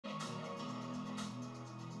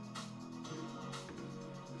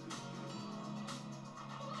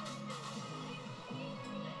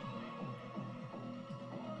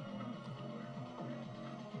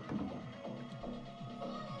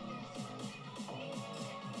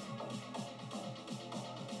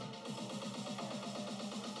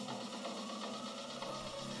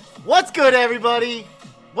What's good, everybody?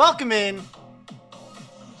 Welcome in.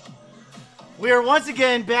 We are once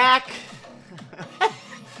again back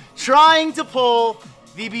trying to pull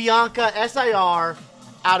the Bianca SIR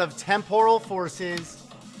out of Temporal Forces.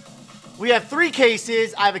 We have 3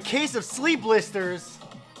 cases. I have a case of sleep blisters.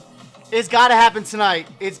 It's got to happen tonight.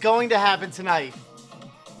 It's going to happen tonight.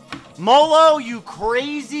 Molo, you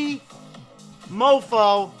crazy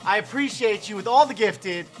mofo. I appreciate you with all the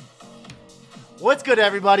gifted. What's good,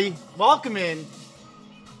 everybody? Welcome in.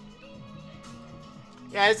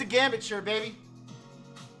 Yeah, it's a Gambit shirt, baby.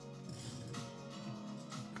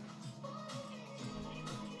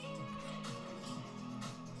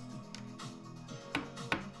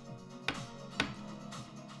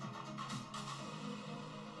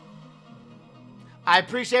 I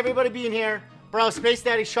appreciate everybody being here. Bro, Space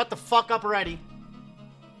Daddy, shut the fuck up already.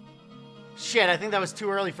 Shit, I think that was too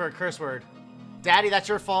early for a curse word. Daddy, that's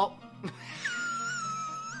your fault.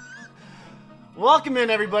 Welcome in,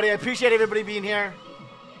 everybody. I appreciate everybody being here.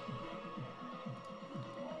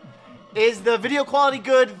 Is the video quality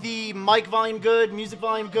good? The mic volume good? Music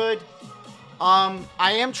volume good? I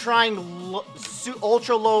am trying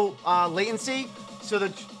ultra low latency, so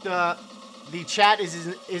the chat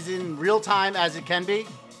is in real time as it can be.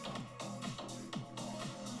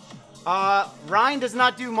 Ryan does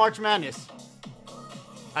not do March Madness.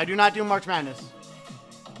 I do not do March Madness.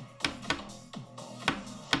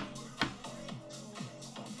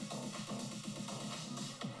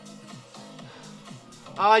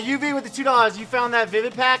 UV with the $2. You found that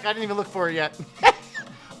Vivid Pack? I didn't even look for it yet.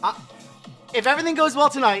 If everything goes well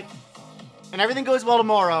tonight, and everything goes well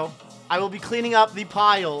tomorrow, I will be cleaning up the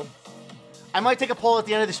pile. I might take a poll at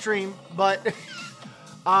the end of the stream, but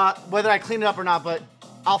whether I clean it up or not, but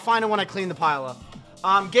I'll find it when I clean the pile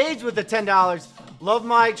up. Gage with the $10. Love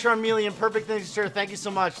my Charmeleon. Perfect thing, sir. Thank you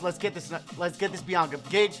so much. Let's get this Bianca.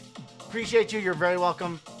 Gage, appreciate you. You're very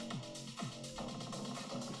welcome.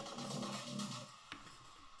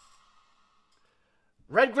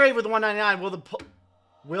 Red Grave with the $1.99.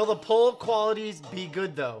 Will the pull qualities be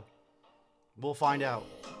good though? We'll find out.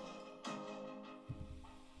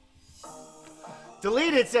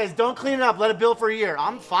 Delete it says, don't clean it up. Let it build for a year.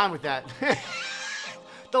 I'm fine with that.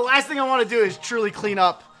 The last thing I want to do is truly clean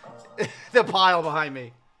up the pile behind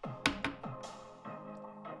me.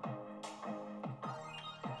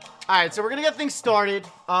 Alright, so we're going to get things started.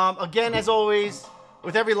 Again, as always,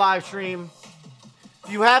 with every live stream,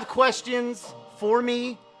 if you have questions for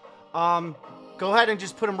me, go ahead and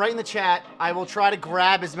just put them right in the chat. I will try to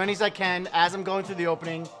grab as many as I can as I'm going through the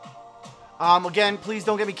opening. Again, please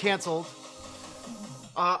don't get me canceled.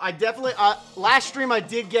 I definitely, last stream I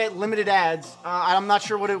did get limited ads. I'm not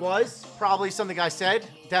sure what it was. Probably something I said.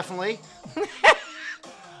 Definitely.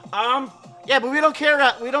 Yeah, but we don't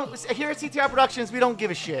care. We don't, here at CTR Productions, we don't give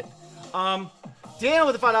a shit. Daniel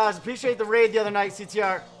with the $5. Appreciate the raid the other night,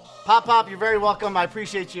 CTR. Pop, you're very welcome. I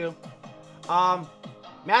appreciate you.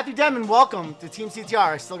 Matthew Denman, welcome to Team CTR.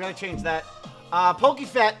 I still gotta change that.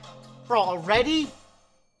 PokeFat, bro, already?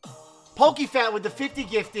 PokeFat with the 50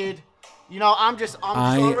 gifted. You know, I'm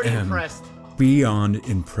already impressed. Beyond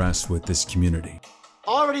impressed with this community.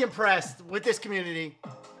 Already impressed with this community.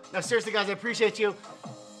 Now, seriously, guys, I appreciate you.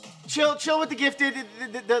 Chill with the gifted.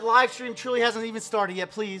 The live stream truly hasn't even started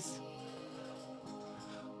yet, please.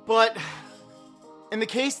 But in the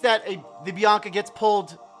case that the Bianca gets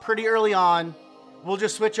pulled pretty early on, we'll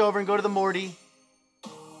just switch over and go to the Morty.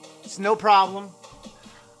 It's no problem.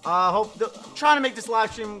 Trying to make this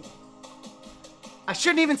live stream. I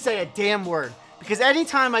shouldn't even say a damn word, because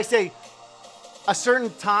anytime I say a certain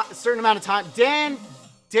amount of time, Dan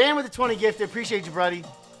with the 20 gifted, appreciate you, buddy.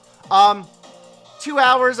 2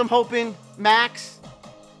 hours, I'm hoping max.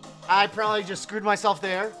 I probably just screwed myself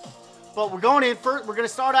there, but we're going in first. We're gonna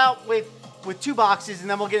start out with 2 boxes, and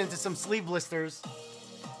then we'll get into some sleeve blisters.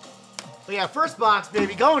 But yeah, first box,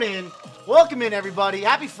 baby, going in. Welcome in, everybody.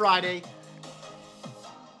 Happy Friday.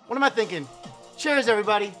 What am I thinking? Cheers,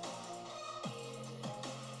 everybody.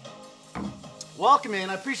 Welcome in.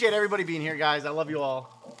 I appreciate everybody being here, guys. I love you all.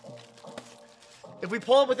 If we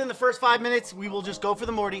pull it within the first 5 minutes, we will just go for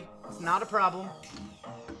the Morty. It's not a problem.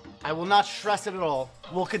 I will not stress it at all.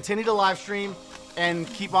 We'll continue to live stream and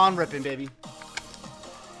keep on ripping, baby.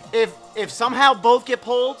 If somehow both get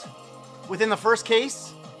pulled within the first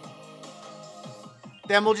case,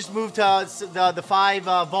 then we'll just move to the 5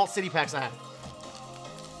 Vault City packs I have.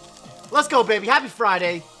 Let's go, baby. Happy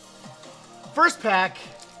Friday. First pack.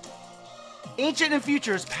 Ancient and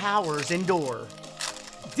Futures Powers Endure.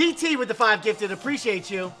 DT with the 5 gifted.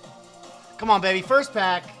 Appreciate you. Come on, baby. First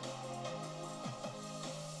pack.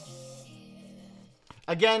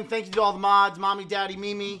 Again, thank you to all the mods. Mommy, Daddy,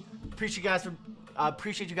 Mimi.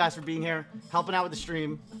 Appreciate you guys for being here, helping out with the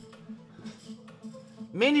stream.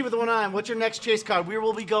 Mindy with the 1-9, what's your next chase card? We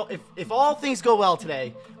will be if all things go well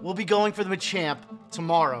today, we'll be going for the Machamp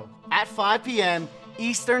tomorrow at 5 p.m.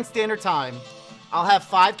 Eastern Standard Time. I'll have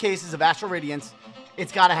 5 cases of Astral Radiance.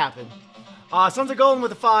 It's got to happen. Sons are Golden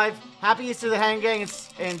with a 5. Happy Easter to the Hang Gang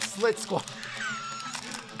and Slit Squad.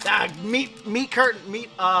 Meat curtain,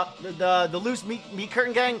 the loose meat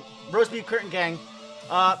curtain gang, roast beef curtain gang.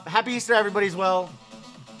 Happy Easter, everybody, as well.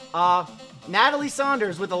 Natalie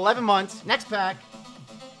Saunders with 11 months. Next pack.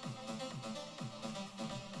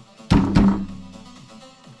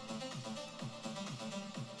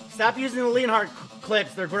 Stop using the Leonhardt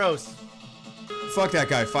clips. They're gross. Fuck that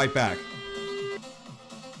guy. Fight back.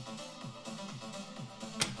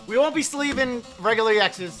 We won't be sleeving regular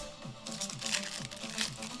X's.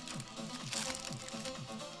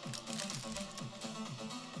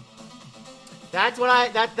 That's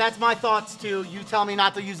what that's my thoughts too. You tell me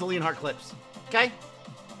not to use the Leonhardt clips. Okay?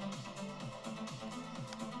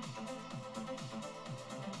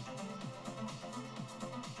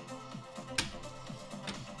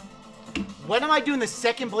 When am I doing the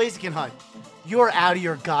second Blaziken hunt? You are out of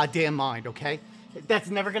your goddamn mind, okay? That's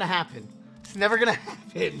never gonna happen. It's never gonna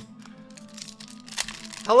happen.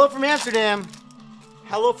 Hello from Amsterdam.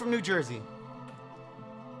 Hello from New Jersey.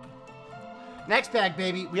 Next pack,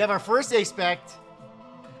 baby. We have our first A-Spect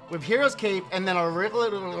with Hero's Cape and then a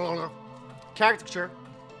regular caricature.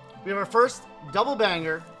 We have our first double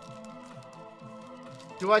banger.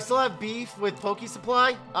 Do I still have beef with Poke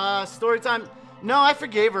Supply? Story time. No, I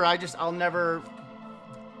forgave her. I'll never,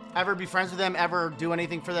 ever be friends with them, ever do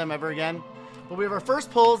anything for them ever again. But we have our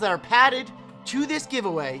first pulls that are padded to this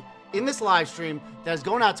giveaway in this live stream that is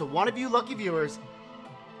going out to one of you lucky viewers.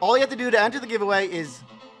 All you have to do to enter the giveaway is,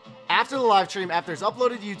 after the live stream, after it's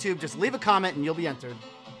uploaded to YouTube, just leave a comment and you'll be entered.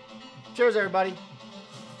 Cheers, everybody.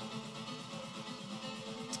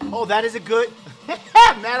 Oh, that is a good...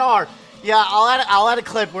 Matt R. Yeah, I'll add a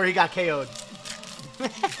clip where he got KO'd.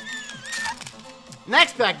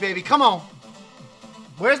 Next pack, baby. Come on.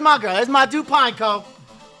 Where's my girl? There's my Dupine Co.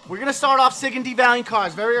 We're going to start off SIG and devaluing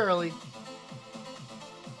cards very early.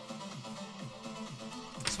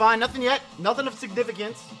 It's fine. Nothing yet. Nothing of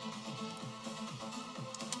significance.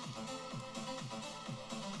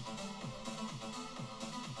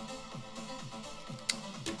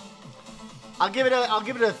 I'll give it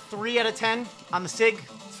a 3 out of 10 on the SIG.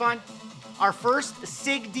 It's fine. Our first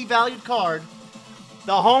SIG devalued card.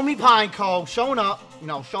 The homie Pine Co. showing up. You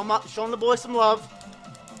know, showing the boys some love.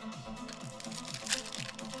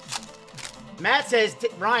 Matt says,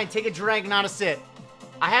 Ryan, take a drink, not a sit.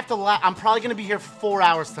 I have to I'm probably going to be here for 4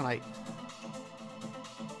 hours tonight.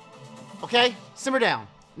 Okay? Simmer down.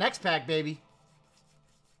 Next pack, baby.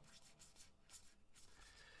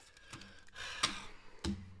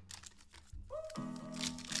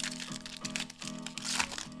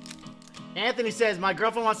 Anthony says, my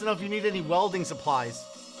girlfriend wants to know if you need any welding supplies.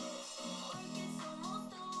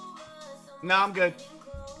 No, I'm good.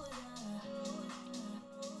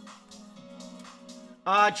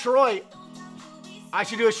 Troy, I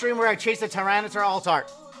should do a stream where I chase a Tyranitar Altart.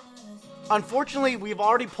 Unfortunately, we've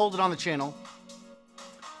already pulled it on the channel.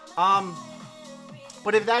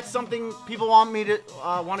 But if that's something people want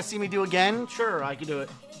to see me do again, sure, I can do it.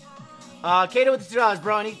 Kato with the $2,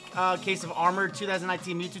 bro. Any case of Armored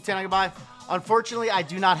 2019 Mewtwo 10 I can buy? Unfortunately, I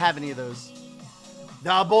do not have any of those.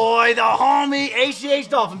 The boy, the homie, HGH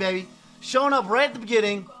Dolphin, baby. Showing up right at the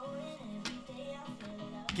beginning.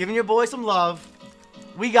 Giving your boy some love.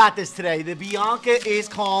 We got this today. The Bianca is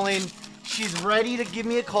calling. She's ready to give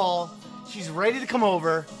me a call. She's ready to come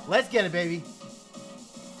over. Let's get it, baby.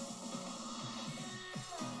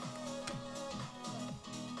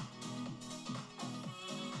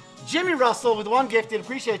 Jimmy Russell with 1 gifted.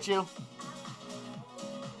 Appreciate you.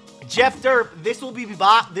 Jeff Derp. This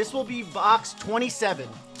will be box 27.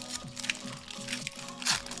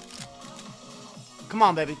 Come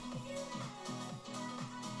on, baby.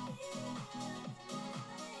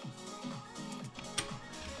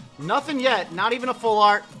 Nothing yet. Not even a full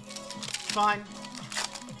art. Fine.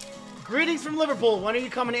 Greetings from Liverpool. When are you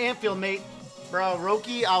coming to Anfield, mate? Bro,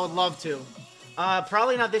 Roki, I would love to.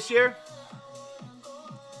 Probably not this year.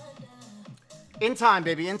 In time,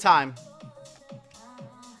 baby. In time.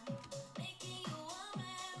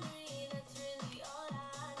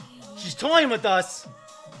 She's toying with us.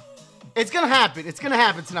 It's going to happen. It's going to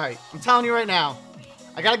happen tonight. I'm telling you right now.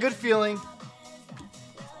 I got a good feeling.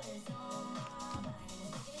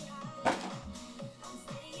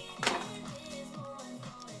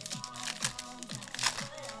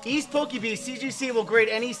 East Pokebee CGC will grade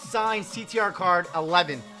any signed CTR card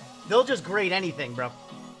 11. They'll just grade anything, bro.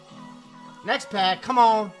 Next pack, come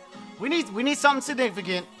on. We need something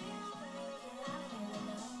significant.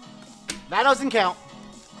 That doesn't count.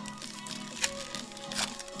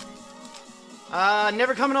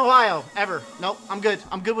 Never coming to Ohio, ever. Nope, I'm good.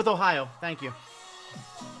 I'm good with Ohio. Thank you.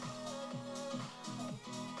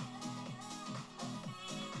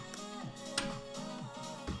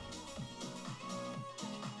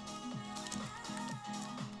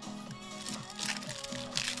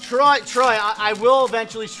 Troy, I will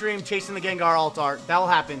eventually stream Chasing the Gengar alt art. That'll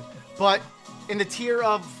happen. But in the tier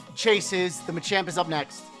of chases, the Machamp is up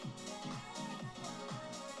next.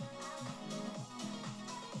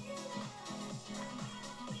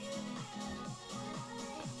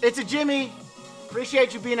 It's a Jimmy.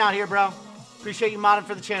 Appreciate you being out here, bro. Appreciate you modding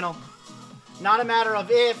for the channel. Not a matter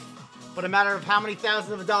of if, but a matter of how many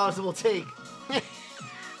thousands of dollars it will take.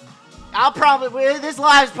 This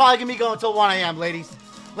live's probably gonna be going until 1 a.m., ladies.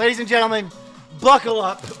 Ladies and gentlemen, buckle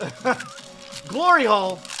up. Glory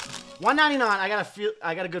hole, $1.99.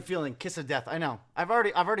 I got a good feeling. Kiss of death. I know. I've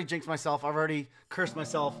already jinxed myself. I've already cursed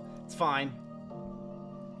myself. It's fine.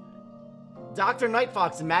 Dr.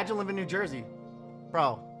 Nightfox, imagine living in New Jersey,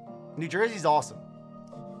 bro. New Jersey's awesome.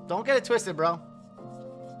 Don't get it twisted, bro.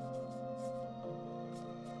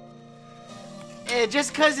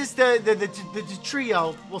 Just because it's the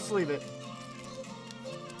trio, we'll sleeve it.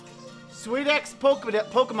 Sweet X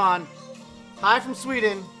Pokemon. Hi from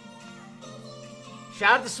Sweden.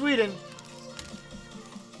 Shout out to Sweden.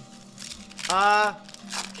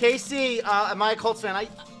 KC, am I a Colts fan? I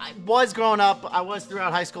was growing up. I was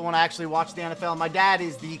throughout high school when I actually watched the NFL. My dad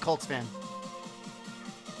is the Colts fan.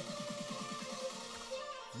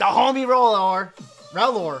 The homie Rellor.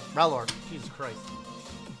 Jesus Christ.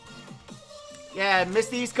 Yeah, miss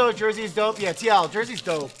the East Coast. Jersey is dope. Yeah, TL, Jersey's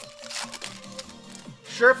dope.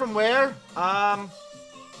 Sure, from where?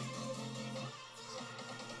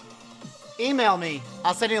 Email me.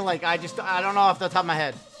 I'll send you a link. I don't know off the top of my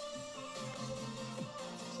head.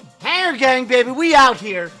 Hanger gang, baby, we out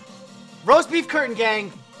here. Roast beef curtain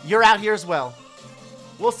gang, you're out here as well.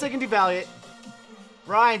 We'll sick and devalue it.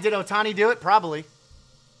 Brian, did Otani do it? Probably.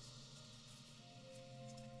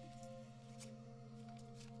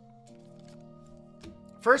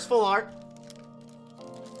 First full art.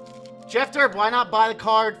 Jeff Durb, why not buy the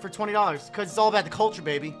card for $20? Because it's all about the culture,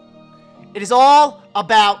 baby. It is all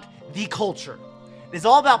about the culture. It is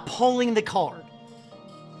all about pulling the card.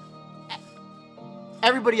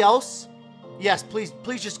 Everybody else, yes, please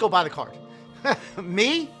just go buy the card.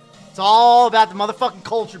 Me, it's all about the motherfucking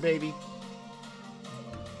culture, baby.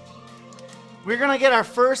 We're going to get our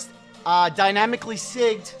first dynamically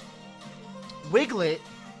sigged Wiglet.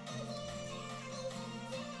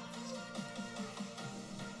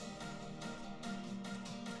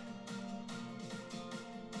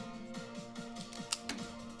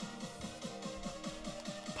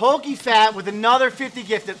 PokeFat with another 50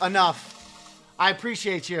 gifted. Enough. I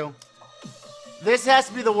appreciate you. This has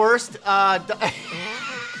to be the worst. This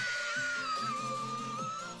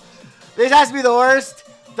has to be the worst.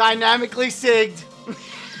 Dynamically sigged.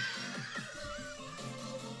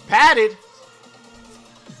 Padded.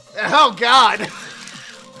 Oh, God.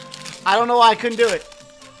 I don't know why I couldn't do it.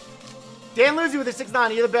 Dan Lucy with the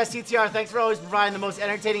 6'9". You're the best CTR. Thanks for always providing the most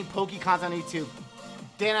entertaining Poke content on YouTube.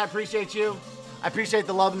 Dan, I appreciate you. I appreciate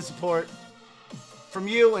the love and support from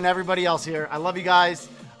you and everybody else here. I love you guys.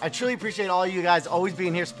 I truly appreciate all you guys always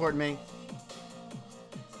being here supporting me.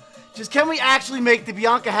 Just can we actually make the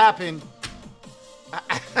Bianca happen?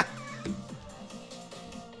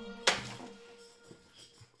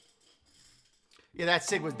 Yeah, that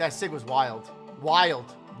sig was wild. Wild.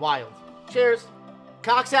 Cheers.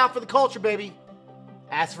 Cocks out for the culture, baby.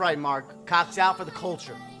 That's right, Mark. Cocks out for the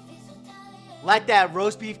culture. Let that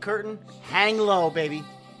roast beef curtain hang low, baby.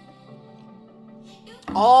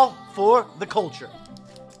 All for the culture.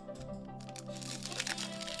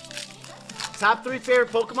 Top 3 favorite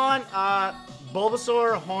Pokemon?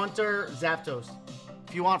 Bulbasaur, Haunter, Zapdos.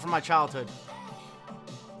 If you want from my childhood.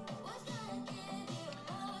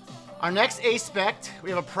 Our next A-Spect,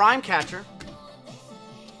 we have a Prime Catcher.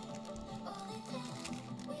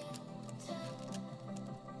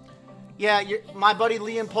 Yeah, my buddy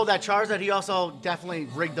Liam pulled that Charizard. He also definitely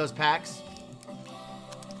rigged those packs.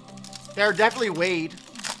 They're definitely weighed.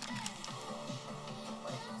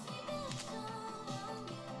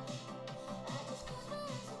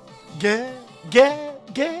 Get.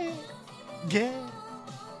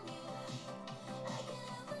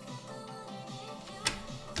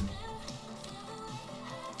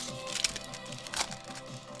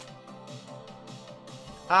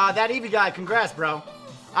 That Eevee guy, congrats, bro.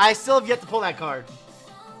 I still have yet to pull that card.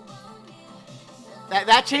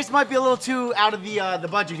 That chase might be a little too out of the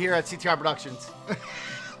budget here at CTR Productions.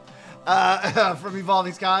 From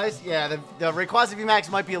Evolving Skies. Yeah, the Rayquaza VMAX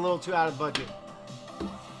might be a little too out of budget.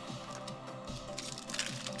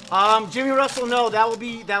 Jimmy Russell, no, that will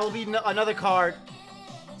be another card.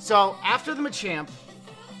 So after the Machamp,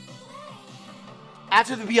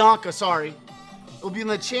 after the Bianca, sorry, it will be in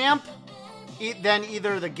the Champ, then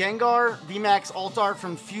either the Gengar VMAX Alt-Art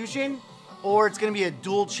from Fusion, or it's going to be a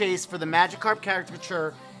dual chase for the Magikarp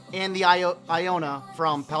caricature and the Iona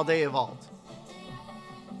from Paldea Evolved.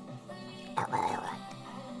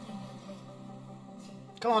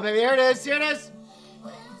 Come on, baby. Here it is. Here it is.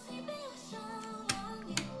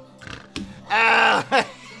 That's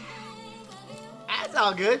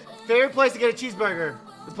all good. Favorite place to get a cheeseburger?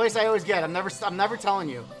 The place I always get. I'm never telling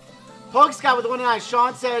you. Pokescott with the 1-9.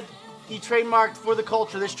 Sean said he trademarked for the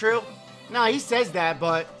culture. This true? No, he says that,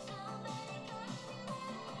 but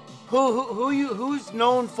who's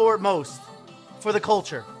known for it most? For the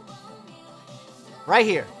culture. Right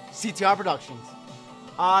here. CTR Productions.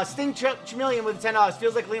 Sting Chameleon with $10.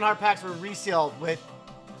 Feels like Leonhard packs were resealed with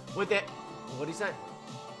it. What did he say?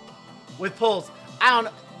 With pulls. I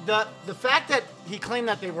don't know. The fact that he claimed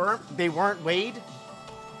that they weren't weighed.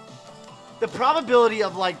 The probability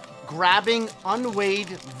of like grabbing unweighed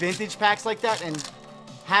vintage packs like that and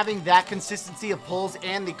having that consistency of pulls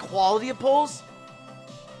and the quality of pulls.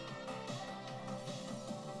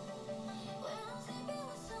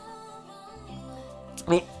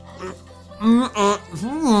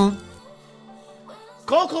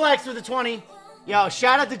 Cole collects for the 20. Yo,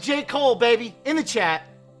 shout out to J. Cole, baby, in the chat.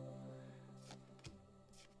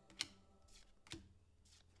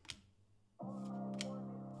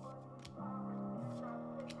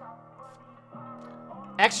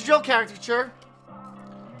 Extra Drill caricature.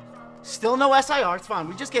 Still no SIR. It's fine.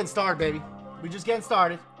 We just getting started, baby. We just getting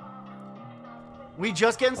started. We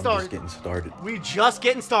just getting started. We just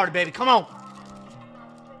getting started, baby. Come on.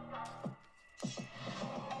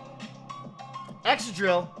 Extra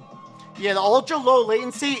Drill. Yeah, the ultra low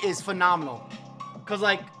latency is phenomenal. Because,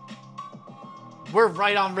 like, we're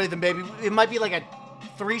right on rhythm, baby. It might be like a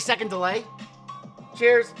 3-second delay.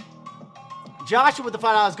 Cheers. Joshua with the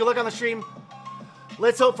 $5. Good luck on the stream.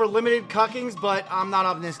 Let's hope for limited cuckings, but I'm not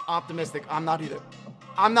optimistic. I'm not either.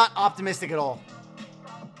 I'm not optimistic at all.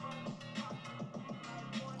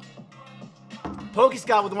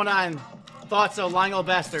 Pokescott with 1-9. Thought so, lying old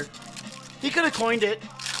bastard. He could have coined it,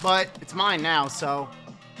 but it's mine now, so.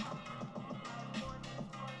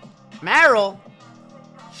 Meryl.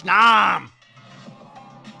 Schnam.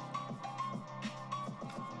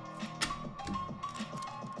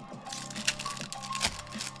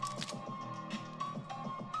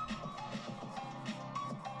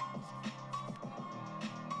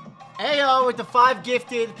 Heyo with the 5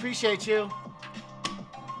 gifted. Appreciate you.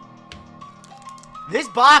 This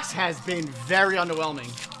box has been very underwhelming.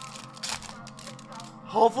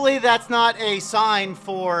 Hopefully that's not a sign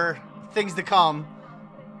for things to come.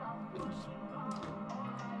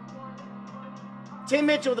 Tim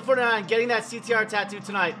Mitchell with the 49, getting that CTR tattoo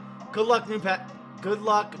tonight. Good luck,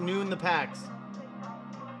 noon the packs.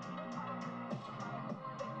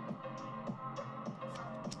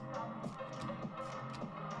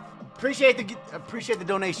 Appreciate the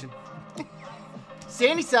donation.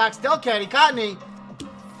 Sandy Socks, Delcatty, Cottony.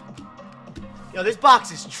 Yo, this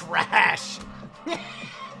box is trash.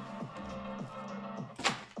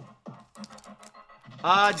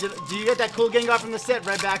 Do you get that cool Gengar from the set?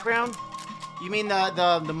 Red background? You mean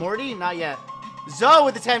the Morty? Not yet. Zoe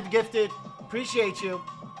with the 10 gifted. Appreciate you.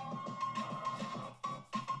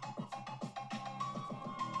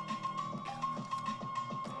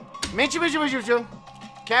 Michu.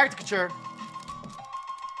 Caricature.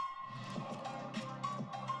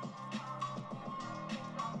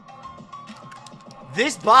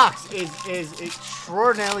 This box is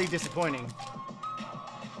extraordinarily disappointing.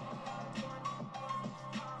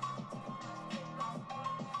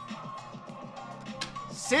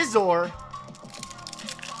 Scizor.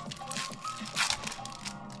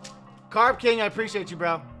 Carb King, I appreciate you,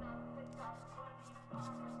 bro.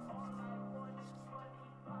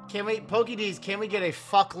 Can we, PokeDs, can we get a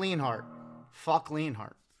fuck Leonhard? Fuck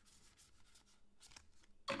Leonhard.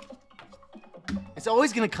 It's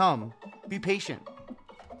always gonna come. Be patient.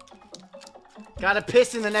 Gotta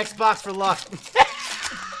piss in the next box for luck.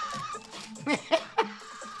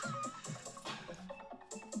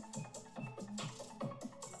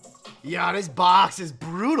 Yeah, this box is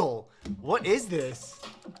brutal. What is this?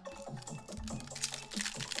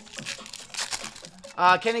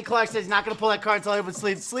 Kenny Clark says he's not going to pull that card until I open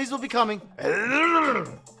sleeves. Sleeves will be coming.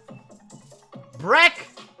 Breck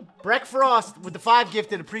Breck Frost with the 5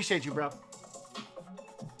 gifted. Appreciate you, bro.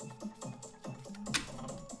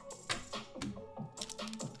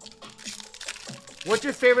 What's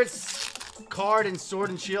your favorite card in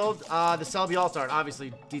Sword and Shield? The Selby All-Star,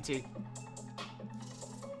 obviously, DT.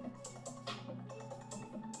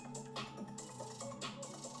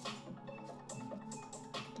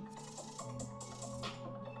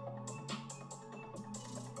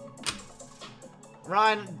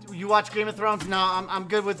 Ryan, you watch Game of Thrones? No, I'm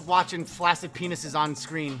good with watching flaccid penises on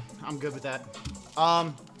screen. I'm good with that.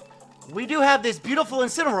 We do have this beautiful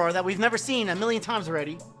Incineroar that we've never seen a million times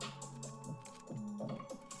already.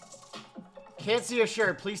 Can't see your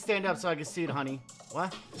shirt. Please stand up so I can see it, honey.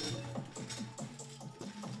 What?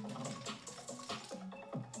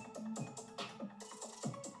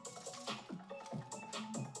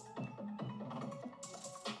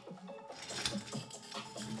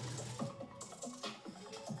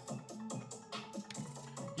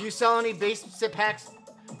 You sell any base sit packs?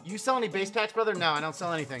 You sell any base packs, brother? No, I don't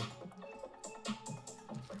sell anything.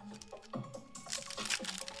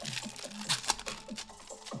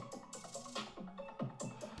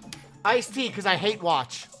 Iced tea, because I hate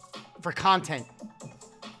watch for content.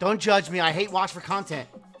 Don't judge me. I hate watch for content.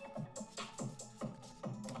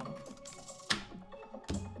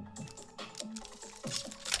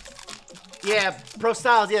 Yeah, Pro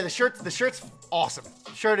Styles. Yeah, the shirt's awesome.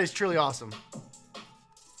 The shirt is truly awesome.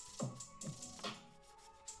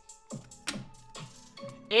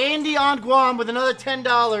 Andy on Guam with another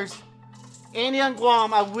 $10. Andy on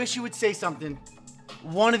Guam, I wish you would say something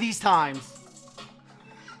one of these times.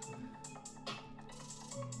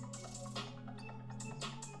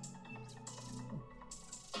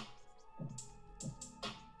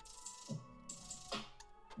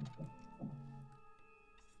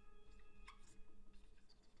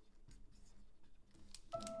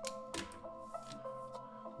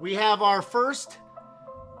 We have our first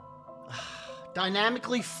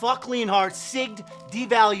dynamically fuck Leonhardt, sigged,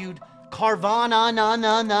 devalued,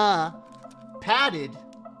 Carvana padded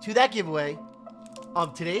to that giveaway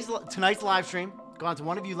of tonight's live stream. Go on to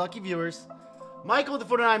one of you lucky viewers. Michael with the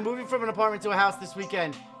 49, moving from an apartment to a house this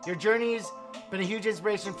weekend. Your journey has been a huge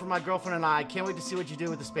inspiration for my girlfriend and I. Can't wait to see what you do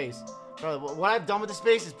with the space. Bro, what I've done with the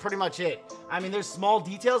space is pretty much it. I mean, there's small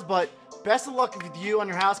details, but best of luck with you on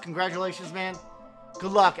your house. Congratulations, man.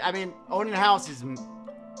 Good luck. I mean, owning a house is...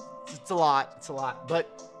 It's a lot. It's a lot.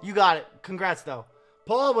 But you got it. Congrats, though.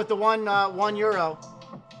 Paul with the €1.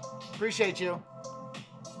 Appreciate you.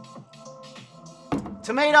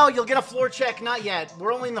 Tomato, you'll get a floor check. Not yet.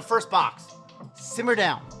 We're only in the first box. Simmer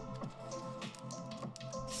down.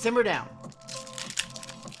 Simmer down.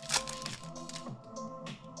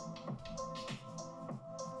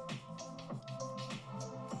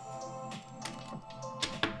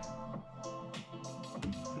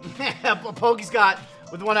 Pokey's got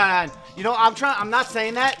with 199. You know, I'm not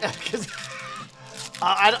saying that because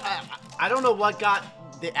I don't know what got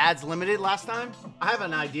the ads limited last time. I have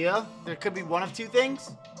an idea. There could be one of two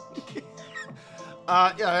things.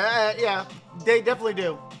 Yeah, they definitely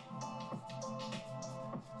do.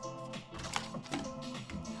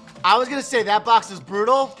 I was gonna say that box is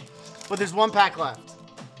brutal, but there's one pack left.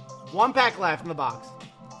 One pack left in the box.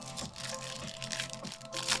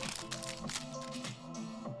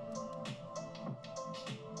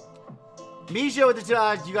 Mijo with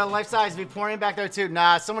the you got a life size Victorian back there too.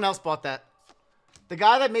 Nah, someone else bought that. The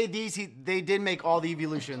guy that made these, they did make all the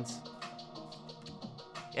evolutions.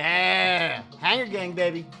 Yeah, Hanger Gang,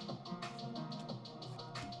 baby.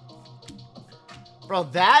 Bro,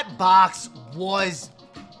 that box was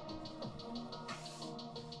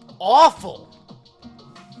awful.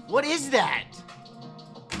 What is that?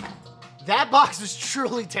 That box was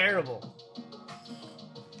truly terrible.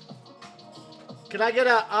 Can I get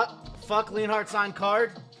a fuck Leonhardt signed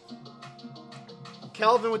card?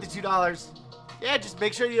 Kelvin with the $2. Yeah, just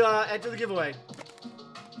make sure you enter the giveaway.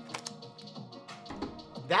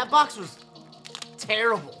 That box was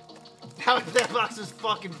terrible. That box was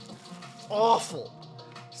fucking awful.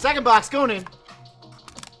 Second box going in.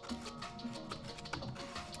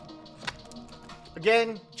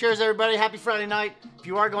 Again, cheers everybody. Happy Friday night. If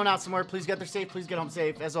you are going out somewhere, please get there safe. Please get home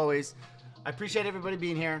safe. As always, I appreciate everybody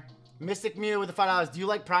being here. Mystic Mew with the $5. Do you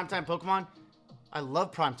like primetime Pokemon? I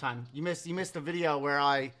love primetime. You missed a video where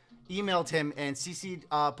I emailed him and CC'd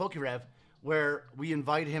PokeRev where we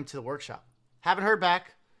invited him to the workshop. Haven't heard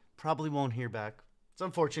back. Probably won't hear back. It's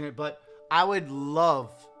unfortunate, but I would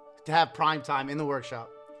love to have primetime in the workshop.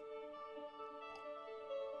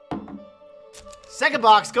 Second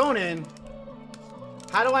box going in.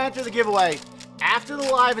 How do I enter the giveaway? After the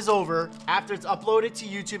live is over, after it's uploaded to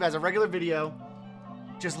YouTube as a regular video,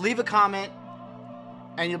 Just leave a comment,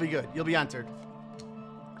 and you'll be good. You'll be entered.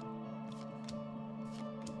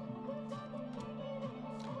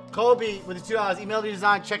 Kobe with the $2. Email the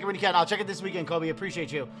design. Check it when you can. I'll check it this weekend, Kobe.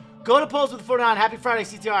 Appreciate you. Go to Polls with 49. Happy Friday,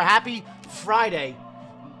 CTR. Happy Friday.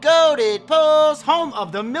 Goated Polls, home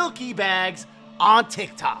of the Milky Bags on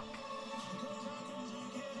TikTok.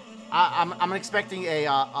 I'm expecting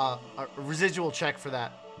a residual check for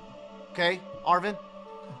that. Okay, Arvin?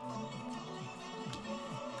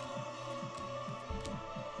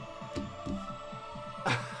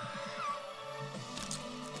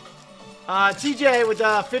 TJ with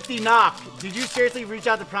 50 knock. Did you seriously reach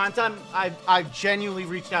out to Primetime? I genuinely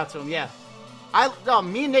reached out to him, yeah.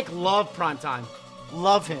 Me and Nick love Primetime.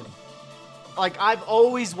 Love him. Like, I've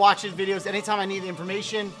always watched his videos anytime I need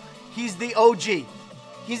information. He's the OG.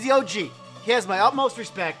 He's the OG. He has my utmost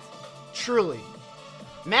respect. Truly.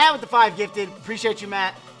 Matt with the 5 gifted. Appreciate you,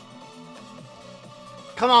 Matt.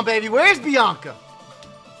 Come on, baby. Where's Bianca?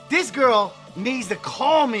 This girl needs to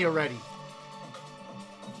call me already.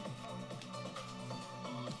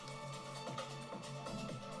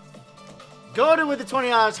 Go to with the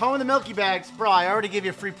 $20. Home of the Milky Bags. Bro, I already gave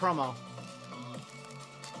you a free promo.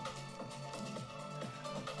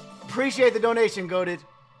 Appreciate the donation, Goated.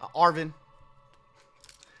 Arvin.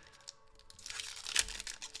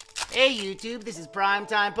 Hey, YouTube. This is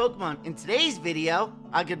Primetime Pokemon. In today's video,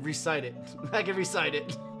 I could recite it. I could recite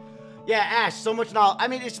it. Yeah, Ash, so much knowledge. I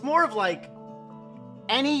mean, it's more of like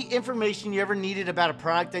any information you ever needed about a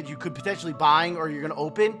product that you could potentially buying or you're going to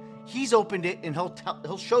open. He's opened it, and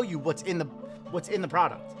he'll show you what's in the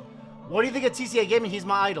product. What do you think of TCA Gaming? He's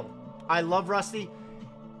my idol. I love Rusty.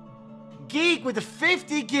 Geek with the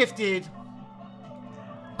 50 gifted.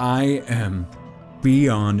 I am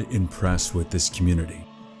beyond impressed with this community.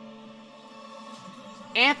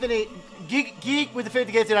 Anthony, Geek with the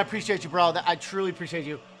 50 gifted. I appreciate you, bro. I truly appreciate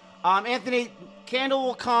you. Anthony, candle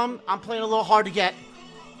will come. I'm playing a little hard to get.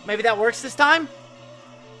 Maybe that works this time.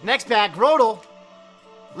 Next pack, Grodel.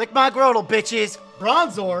 Lick my Grodel, bitches.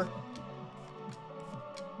 Bronzor.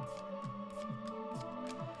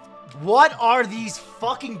 What are these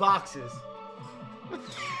fucking boxes?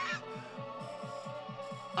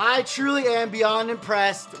 I truly am beyond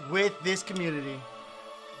impressed with this community.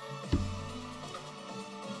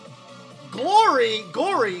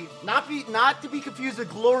 Gory, not to be confused with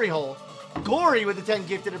Glory Hole. Gory with the 10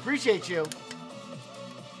 gifted, appreciate you.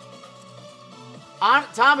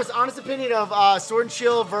 Thomas, honest opinion of Sword and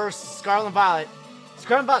Shield versus Scarlet and Violet.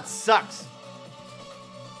 Scarlet and Violet sucks.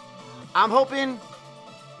 I'm hoping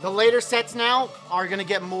the later sets now are going to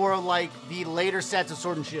get more like the later sets of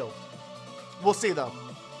Sword and Shield. We'll see, though.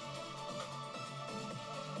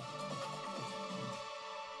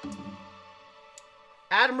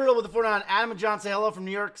 Adam Riddle with the 49. Adam and John say hello from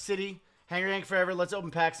New York City. Hang your yank forever. Let's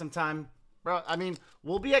open packs sometime. Bro, I mean,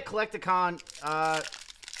 we'll be at Collecticon.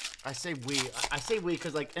 I say we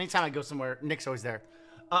because, like, anytime I go somewhere, Nick's always there.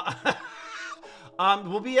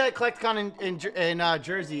 We'll be at Collecticon in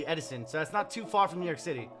Jersey, Edison, so that's not too far from New York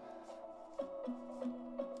City.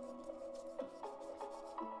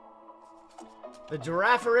 The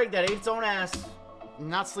giraffe rig that ate its own ass. I'm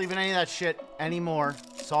not sleeving any of that shit anymore.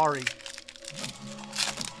 Sorry.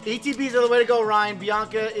 ETBs are the way to go, Ryan.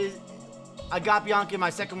 Bianca is... I got Bianca in my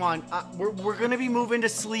second one. We're going to be moving to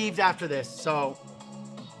sleeved after this, so...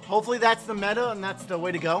 Hopefully that's the meta, and that's the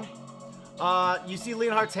way to go. You see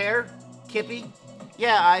Leonhardt's hair? Kippy?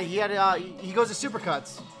 Yeah, he goes to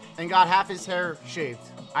Supercuts and got half his hair shaved.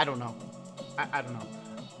 I don't know. I don't know.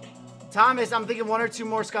 Thomas, I'm thinking 1 or 2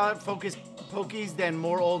 more Scarlet-focused Pokies than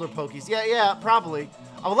more older Pokies. Yeah, probably.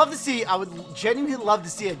 I would genuinely love to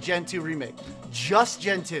see a Gen 2 remake. Just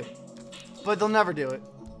Gen 2. But they'll never do it.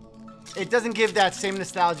 It doesn't give that same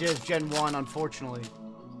nostalgia as Gen 1, unfortunately.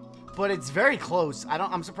 But it's very close.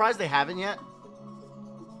 I'm surprised they haven't yet.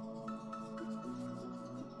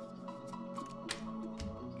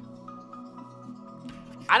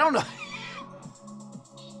 I don't know.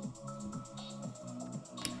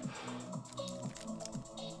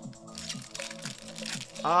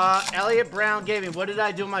 Elliot Brown Gaming. What did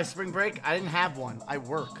I do in my spring break? I didn't have one. I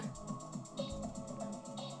work.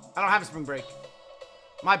 I don't have a spring break.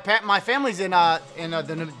 My family's in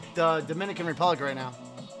the Dominican Republic right now.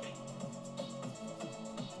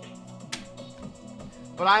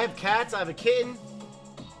 But I have cats. I have a kitten.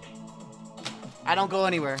 I don't go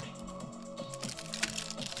anywhere.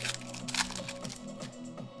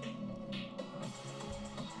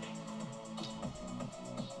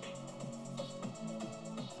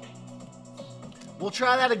 We'll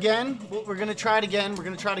try that again. We're gonna try it again.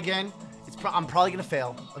 I'm probably gonna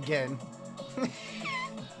fail again.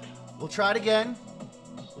 We'll try it again.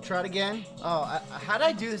 We'll try it again. Oh, how'd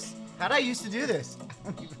I do this? How'd I used to do this?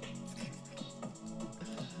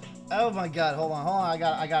 Oh my God! Hold on.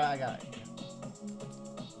 I got it.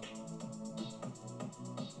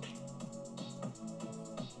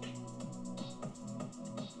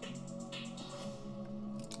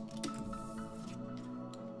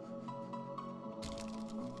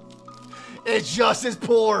 It's just as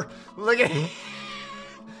poor. Look at it.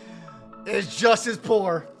 It's just as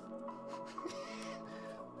poor.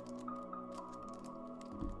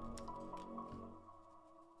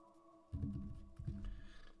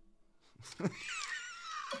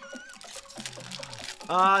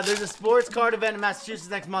 There's a sports card event in Massachusetts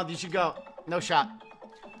next month. You should go. No shot.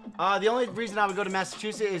 The only reason I would go to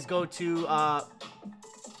Massachusetts is go to,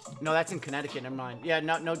 no, that's in Connecticut. Never mind. Yeah,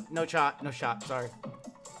 no shot. Sorry.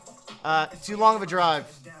 It's too long of a drive.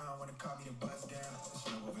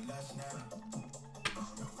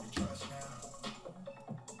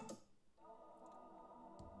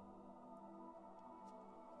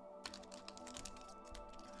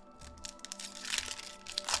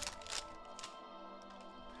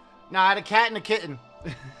 No, I had a cat and a kitten.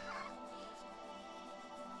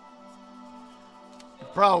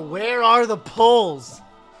 Bro, where are the pulls?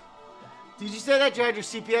 Did you say that you had your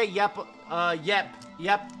CPA? Yep.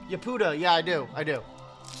 Yapuda. Yeah, I do.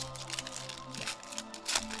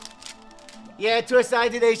 Yeah, Twist, I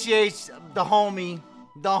did HGH, the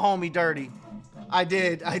homie dirty. I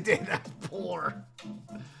did. That's poor.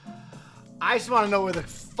 I just want to know where the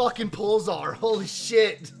fucking pulls are. Holy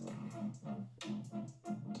shit.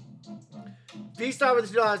 V-Star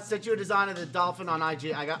with the sent you a design of the dolphin on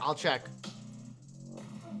IG. I'll check.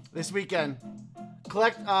 This weekend.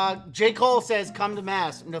 J. Cole says, come to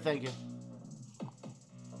Mass. No, thank you.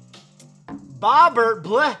 Bobbert,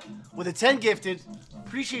 bleh, with a 10 gifted.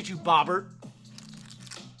 Appreciate you, Bobbert.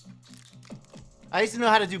 I used to know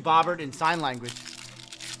how to do Bobbert in sign language.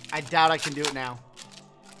 I doubt I can do it now.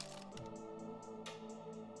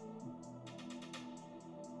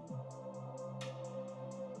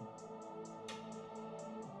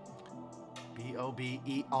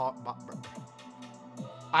 B-O-B-E-R.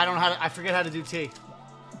 I don't know how to, I forget how to do T.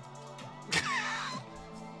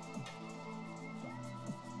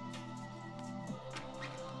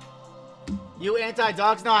 You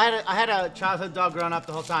anti-dogs? No, I had a childhood dog growing up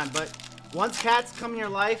the whole time, but once cats come in your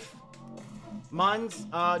life, Muns,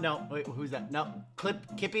 no, wait, who's that? No,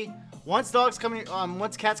 Kippy. Once cats come in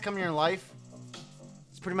your life,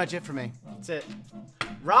 it's pretty much it for me. That's it.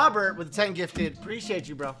 Robert with the 10 gifted. Appreciate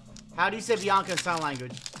you, bro. How do you say Bianca in sign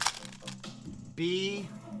language? B,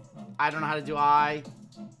 I don't know how to do I,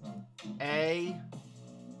 A,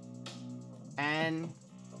 N,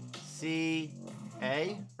 C,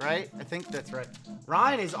 A, right? I think that's right.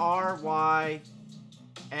 Ryan is R-Y-A-N.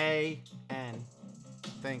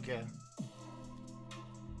 Thank you.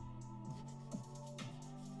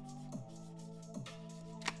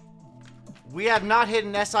 We have not hit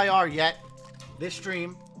an SIR yet this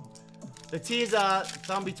stream. The T is a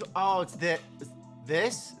thumb between. Oh, it's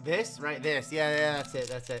this, right? This. Yeah,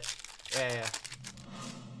 that's it. Yeah.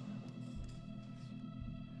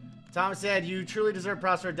 Thomas said, you truly deserve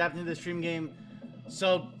props for adapting to the stream game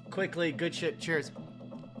so quickly. Good shit. Cheers.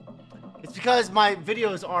 It's because my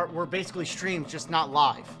videos were basically streamed, just not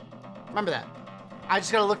live. Remember that. I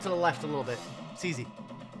just gotta look to the left a little bit. It's easy.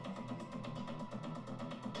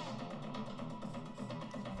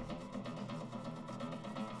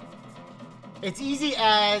 It's easy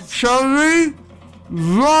as... Shall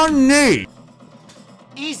Ronnie.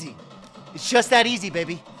 Easy. It's just that easy,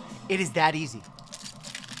 baby. It is that easy.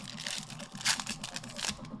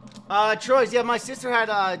 Troy's, yeah, my sister had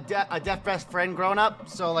a deaf best friend growing up,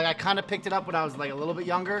 so like I kind of picked it up when I was like a little bit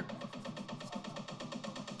younger.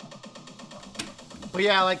 But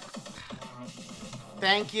yeah, like,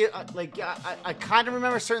 thank you. I kind of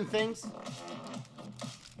remember certain things.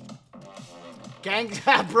 Gang,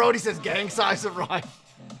 Brody says gang size of Ryan.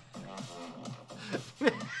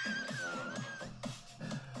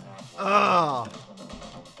 Oh.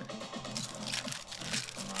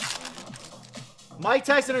 Mike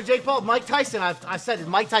Tyson or Jake Paul? Mike Tyson, I said it,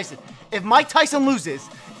 Mike Tyson. If Mike Tyson loses,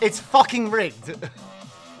 it's fucking rigged.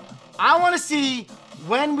 I want to see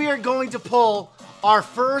when we are going to pull our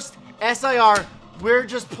first SIR. We're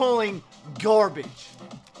just pulling garbage.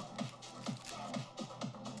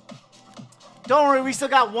 Don't worry, we still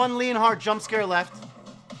got one Leonhardt jump scare left.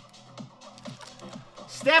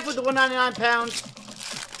 Steph with the 199 pounds.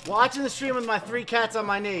 Watching the stream with my 3 cats on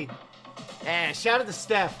my knee. Shout out to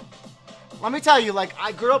Steph. Let me tell you, like,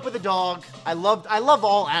 I grew up with a dog. I love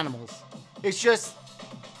all animals. It's just,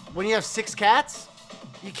 when you have 6 cats,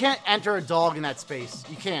 You can't enter a dog in that space.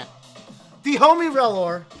 You can't. The homie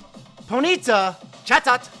Relor, Ponita,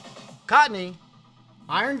 Chatat, Cottony,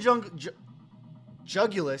 Iron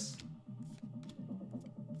Jugulus,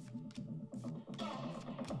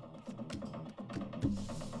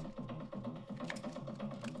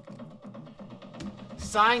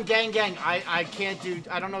 Sign Gang Gang. I can't do.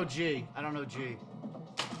 I don't know G. I don't know G.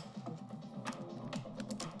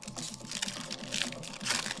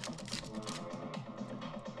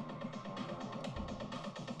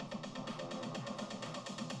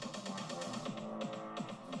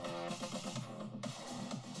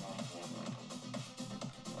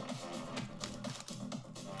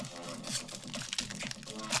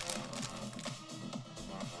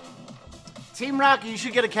 Team Rocky, you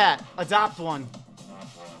should get a cat. Adopt one.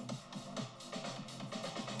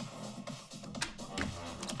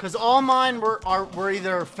 Because all mine were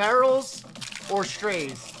either ferals or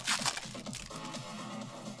strays.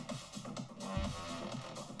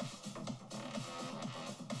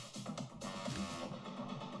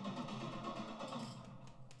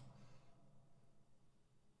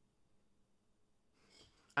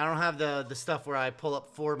 I don't have the stuff where I pull up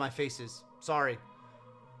 4 of my faces. Sorry.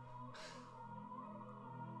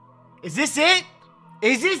 Is this it?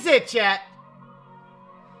 Is this it, chat?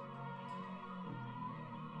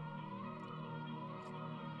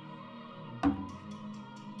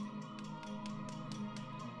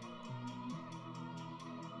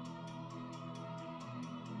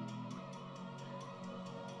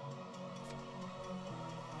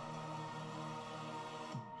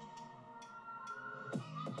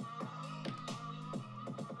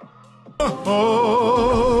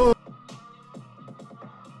 Oh.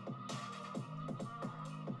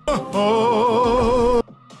 Oh.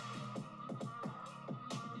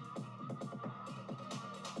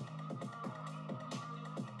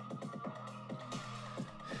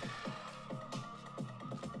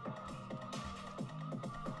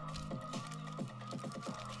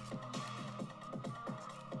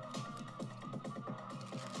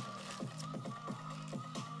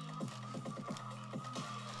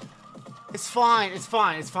 It's fine. It's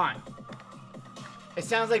fine. It's fine. It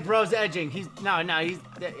sounds like bro's edging. He's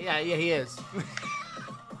yeah, he is.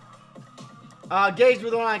 Gage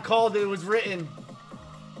with the one I called. It was written.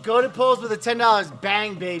 Go to polls with the $10.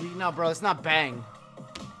 Bang, baby. No, bro, it's not bang.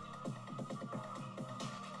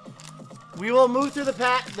 We will move through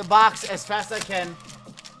the box as fast as I can.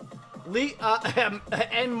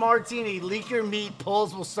 And Martini, leak your meat.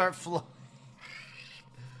 Polls will start flowing.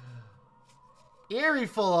 Eerie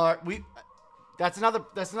full art. That's another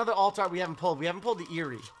alt art we haven't pulled. We haven't pulled the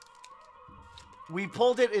Eerie. We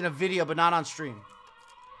pulled it in a video, but not on stream.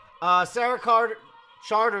 Sarah Carter's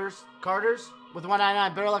with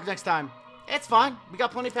 199. Better luck next time. It's fine. We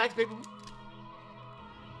got plenty of packs, baby.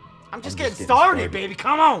 I'm just getting started, baby.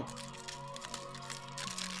 Come on.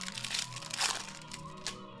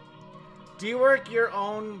 Do you work your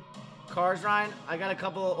own cars, Ryan? I got a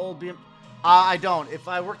couple of old BM. I don't. If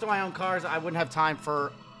I worked on my own cars, I wouldn't have time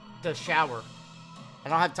to shower. I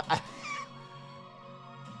don't have time.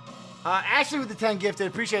 Ashley with the 10 gifted.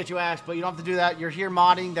 Appreciate you, Ash, but you don't have to do that. You're here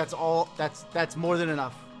modding. That's all. That's more than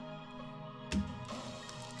enough.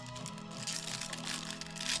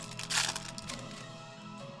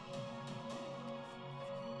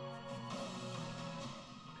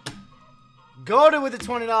 Goda with the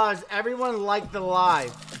 $20. Everyone like the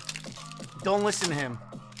live. Don't listen to him.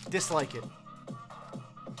 Dislike it.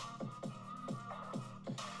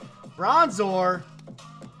 Bronzor.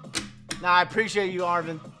 Nah, I appreciate you,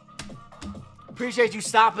 Arvin. Appreciate you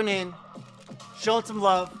stopping in. Showing some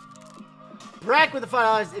love. Brack with the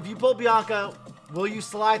 $5. If you pull Bianca, will you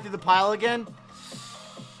slide through the pile again?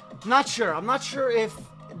 Not sure. I'm not sure if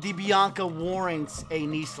the Bianca warrants a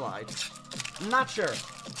knee slide. I'm not sure.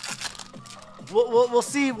 We'll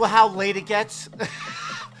see how late it gets.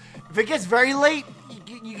 If it gets very late,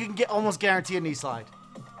 you can almost guarantee a knee slide.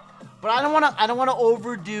 But I don't wanna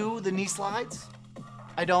overdo the knee slides.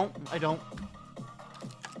 I don't.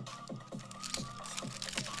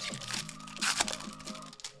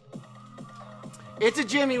 It's a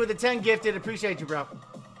Jimmy with the 10 gifted. Appreciate you, bro.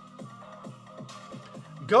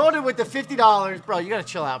 Golden with the $50. Bro, you gotta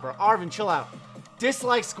chill out, bro. Arvin, chill out.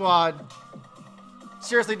 Dislike squad.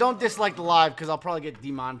 Seriously, don't dislike the live because I'll probably get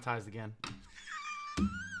demonetized again.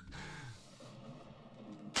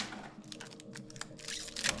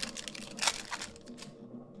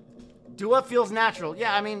 Do what feels natural.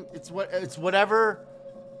 Yeah, I mean, it's whatever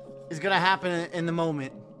is gonna happen in the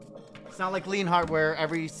moment. It's not like Leonhardt where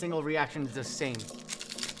every single reaction is the same.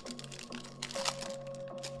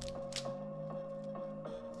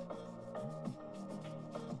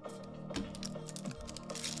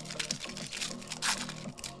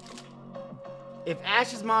 If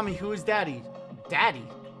Ash is mommy, who is daddy? Daddy.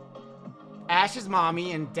 Ash is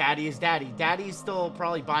mommy and daddy is daddy. Daddy is still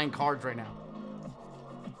probably buying cards right now.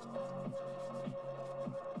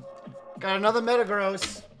 Got another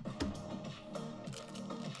Metagross.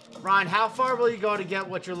 Ryan, how far will you go to get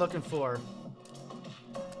what you're looking for?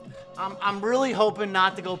 I'm really hoping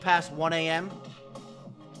not to go past 1 a.m.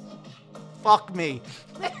 Fuck me.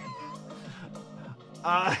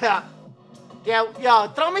 Yeah,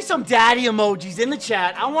 throw me some daddy emojis in the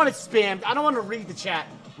chat. I want it spammed. I don't want to read the chat.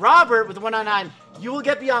 Robert with the 199. You will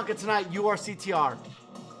get Bianca tonight. You are CTR.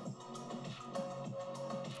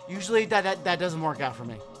 Usually that doesn't work out for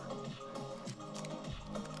me.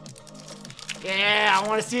 Yeah, I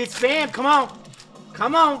want to see it spammed. Come on.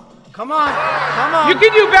 Come on. Come on. Come on. You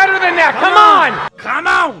can do better than that. Come on. Come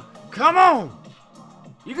on. Come on.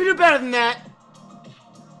 You can do better than that.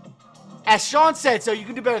 As Sean said, so you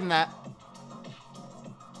can do better than that.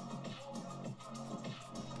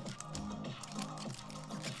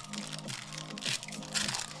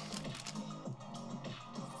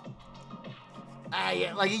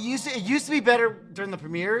 Yeah, like it used to be better during the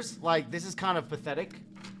premieres. Like, this is kind of pathetic.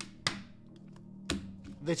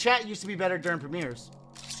 The chat used to be better during premieres.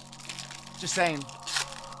 Just saying.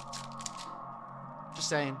 Just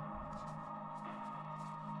saying.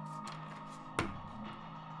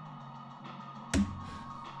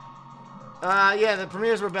 Yeah, the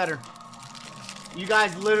premieres were better. You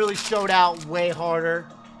guys literally showed out way harder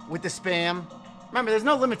with the spam. Remember, there's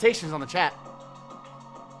no limitations on the chat.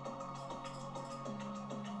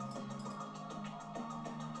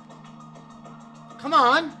 Come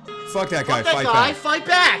on. Fuck that guy. Fuck that Fight guy. back. Fight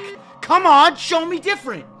back. Come on. Show me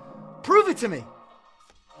different. Prove it to me.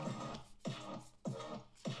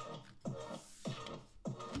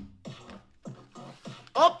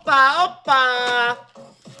 Oppa, oppa.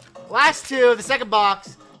 Last two, the second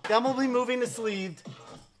box. Then we'll be moving to sleeved.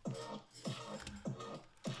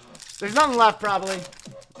 There's nothing left, probably.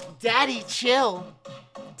 Daddy, chill.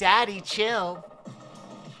 Daddy, chill.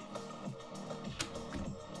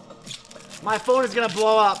 My phone is gonna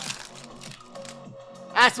blow up.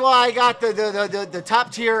 That's why I got the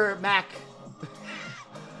top tier Mac.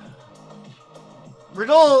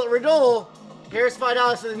 Riddle. Here's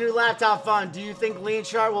 $5 for the new laptop fund. Do you think Lean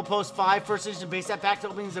Sharp will post 5 first edition base set pack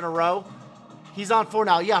openings in a row? He's on 4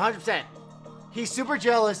 now. Yeah, 100%. He's super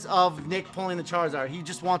jealous of Nick pulling the Charizard. He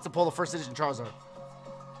just wants to pull the first edition Charizard.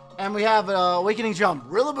 And we have Awakening Jump.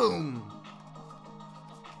 Rillaboom.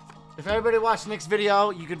 If everybody watched Nick's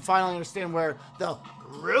video, you can finally understand where the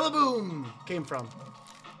Rillaboom came from.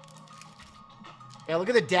 Yeah, look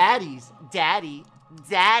at the daddies. Daddy.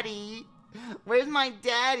 Daddy. Where's my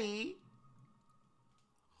daddy?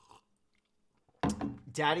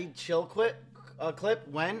 Daddy chill clip?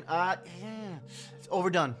 When? Yeah. It's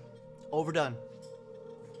overdone. Overdone.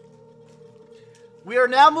 We are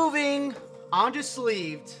now moving on to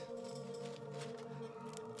sleeved.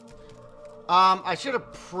 I should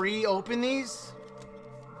have pre-opened these.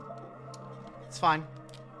 It's fine.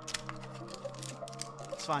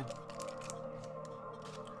 It's fine.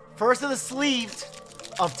 First of the sleeved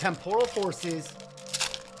of Temporal Forces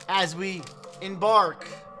as we embark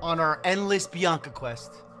on our endless Bianca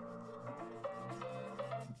quest.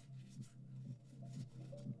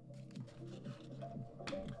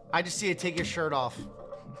 I just see you take your shirt off.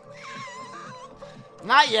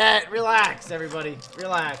 Not yet. Relax, everybody.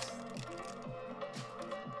 Relax.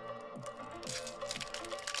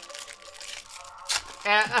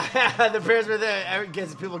 The prayers were there.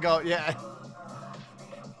 Gets people go, yeah.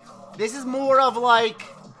 This is more of like,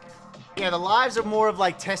 yeah, the lives are more of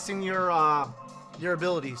like testing your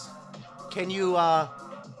abilities. Can you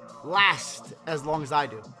last as long as I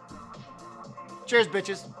do? Cheers,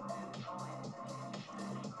 bitches.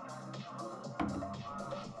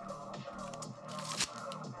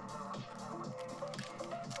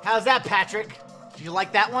 How's that, Patrick? Did you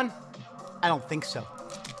like that one? I don't think so.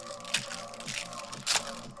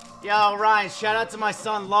 Yo, Ryan, shout out to my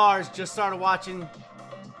son, Lars. Just started watching.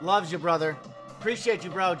 Loves you, brother. Appreciate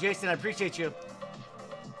you, bro. Jason, I appreciate you.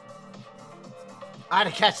 I had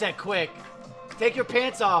to catch that quick. Take your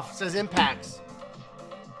pants off, says Impacts.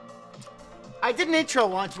 I did an intro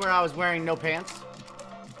once where I was wearing no pants.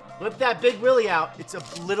 Whip that big willy out. It's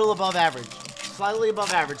a little above average. Slightly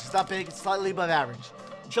above average. It's not big, it's slightly above average.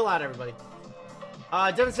 Chill out, everybody.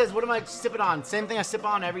 Devin says, what am I sipping on? Same thing I sip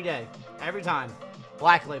on every day. Every time.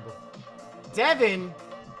 Black Label. Devin,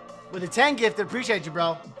 with a 10 gifted, appreciate you,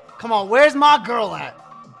 bro. Come on, where's my girl at?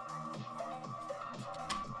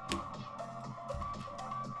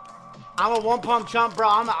 I'm a 1 pump chump, bro.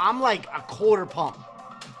 I'm like a quarter pump.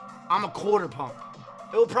 I'm a quarter pump.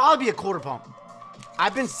 It will probably be a quarter pump.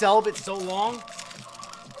 I've been celibate so long.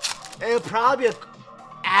 It'll probably be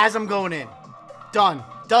as I'm going in. Done.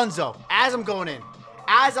 Donezo. As I'm going in.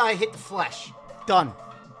 As I hit the flesh. Done.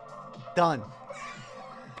 Done.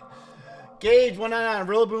 Gage 199.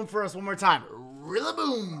 Rillaboom for us one more time.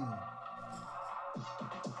 Rillaboom.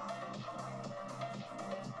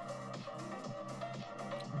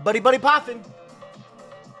 Buddy Poffin.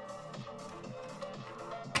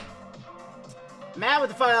 Matt with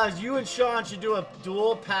the $5. You and Sean should do a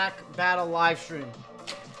dual pack battle live stream.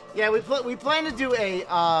 Yeah, we plan to do a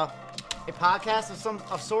podcast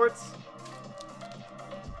of sorts.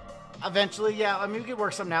 Eventually, yeah. I mean, we could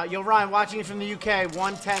work something out. Yo, Ryan, watching you from the UK,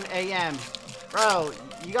 1:10 a.m. Bro,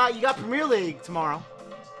 you got Premier League tomorrow.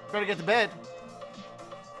 Better get to bed.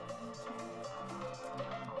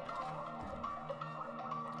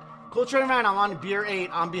 Cool Trainer Ryan, I'm on beer 8.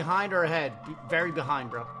 I'm behind or ahead? Very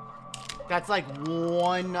behind, bro. That's like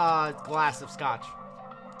one glass of scotch.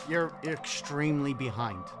 You're extremely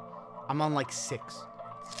behind. I'm on like 6.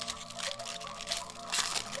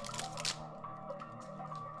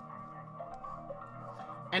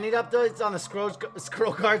 Any updates on the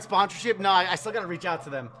Scroll Card sponsorship? No, I still gotta reach out to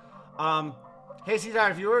them. Hey, Cedar,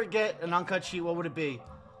 if you were to get an uncut sheet, what would it be?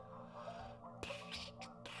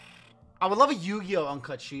 I would love a Yu-Gi-Oh!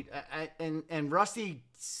 Uncut sheet. And Rusty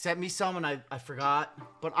sent me some and I forgot.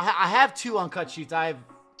 But I have 2 uncut sheets. I have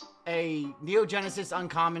a Neo Genesis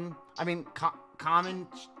common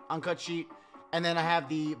uncut sheet. And then I have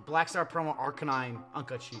the Black Star Promo Arcanine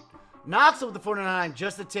uncut sheet. Knox with the 499,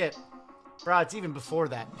 just the tip. Bro, it's even before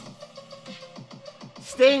that.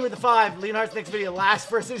 Staying with the 5. Leonhardt's next video. Last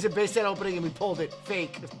first season base set opening and we pulled it.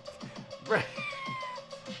 Fake.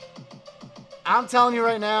 I'm telling you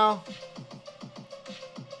right now.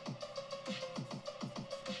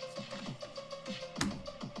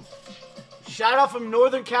 Shout out from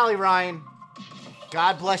Northern Cali, Ryan.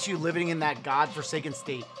 God bless you living in that godforsaken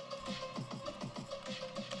state.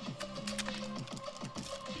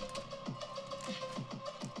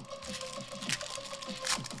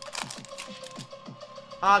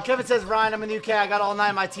 Kevin says, Ryan, I'm in the UK. I got all 9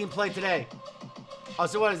 of my team played today. Oh,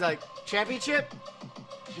 so what is that? Like, championship?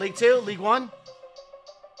 League 2? League 1?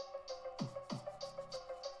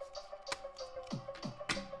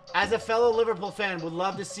 As a fellow Liverpool fan, would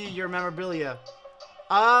love to see your memorabilia.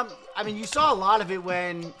 I mean, you saw a lot of it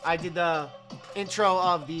when I did the intro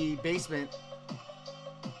of the basement.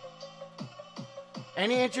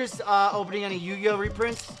 Any interest opening any Yu-Gi-Oh!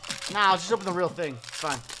 Reprints? Nah, I'll just open the real thing. It's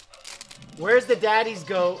fine. Where's the daddies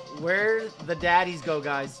go? Where the daddies go,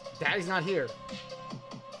 guys? Daddy's not here.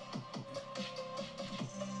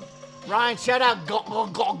 Ryan, shout out.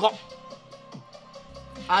 Go.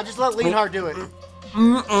 I'll just let Leonhardt do it.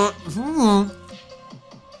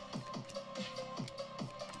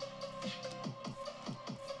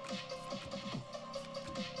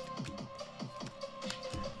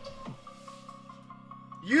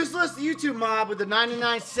 Useless YouTube mob with the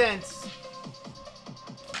 99 cents.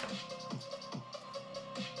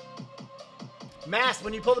 Mass,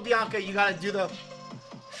 when you pull the Bianca, you gotta do the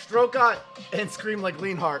stroke out and scream like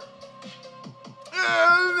Leonhardt.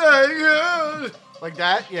 Like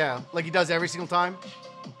that? Yeah. Like he does every single time.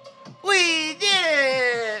 We did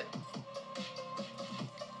it!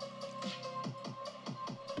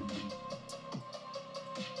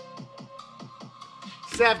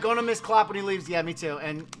 Seth, gonna miss Klopp when he leaves. Yeah, me too.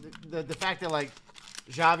 And the fact that, like,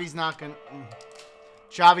 Xavi's not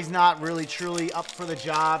really truly up for the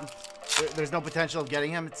job. There's no potential of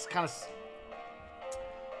getting him. It's kind of...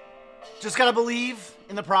 Just gotta believe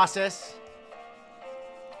in the process.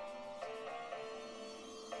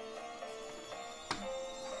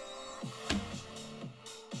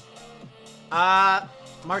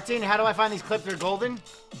 Martine, how do I find these clips? They're golden?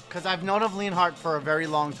 Because I've known of Leonhardt for a very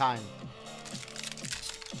long time.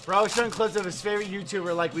 Bro, showing clips of his favorite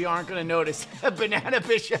YouTuber like we aren't gonna notice. Banana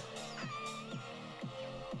Bishop.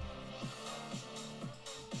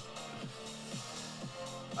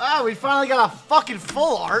 Oh, we finally got a fucking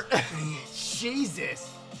full art. Jesus.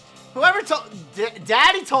 Whoever told...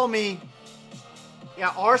 Daddy told me...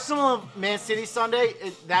 Yeah, Arsenal Man City Sunday,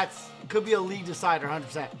 could be a league decider,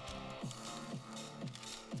 100%.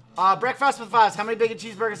 Breakfast with Fives. How many bacon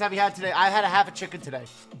cheeseburgers have you had today? I had a half a chicken today.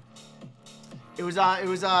 It was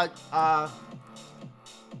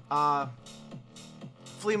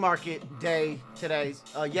flea market day today,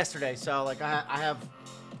 yesterday. So like I have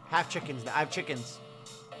half chickens. I have chickens.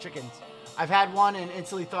 I've had one and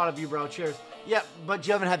instantly thought of you, bro. Cheers. Yeah, but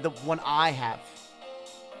you haven't had the one I have.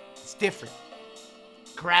 It's different.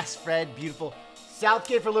 Grass-fed, beautiful.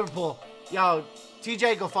 Southgate for Liverpool. Yo,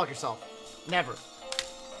 TJ, go fuck yourself. Never.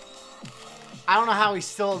 I don't know how he's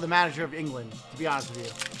still the manager of England, to be honest with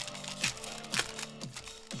you.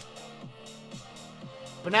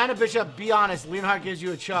 Banana Bishop, be honest, Leonhardt gives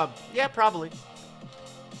you a chub. Yeah, probably.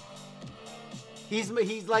 He's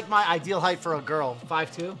like my ideal height for a girl.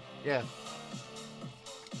 5'2"? Yeah.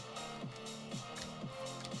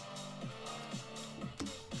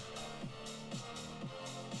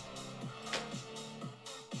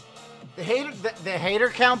 The hater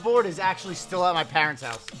count board is actually still at my parents'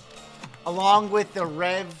 house, along with the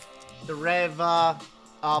Rev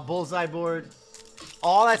bullseye board.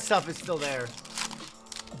 All that stuff is still there.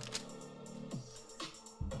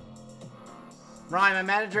 Ryan, my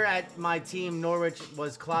manager at my team, Norwich,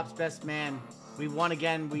 was Klopp's best man. We won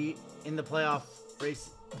again. We in the playoff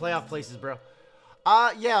places, bro.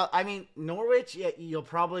 Yeah, I mean, Norwich, yeah, you'll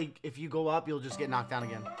probably, if you go up, you'll just get knocked down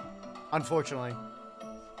again. Unfortunately.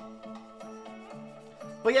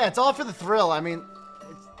 But yeah, it's all for the thrill. I mean,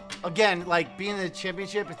 it's, again, like being in the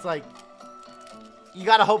championship, it's like you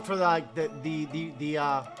gotta hope for the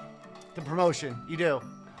promotion. You do.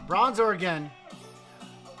 Bronze or again.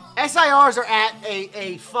 SIRs are at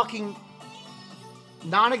a fucking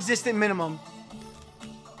non-existent minimum.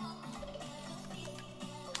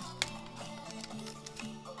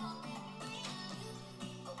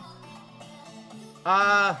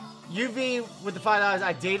 UV with the $5.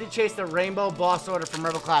 I dated chase the rainbow boss order from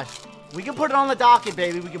Rebel Clash. We can put it on the docket,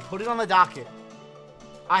 baby. We can put it on the docket.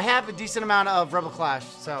 I have a decent amount of Rebel Clash,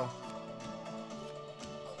 so.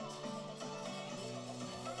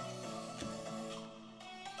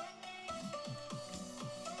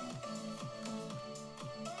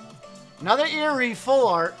 Another eerie full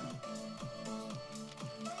art.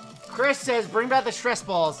 Chris says, bring back the stress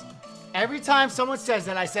balls. Every time someone says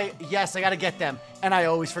that, I say, yes, I gotta get them. And I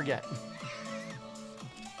always forget.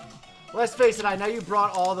 Let's face it, I know you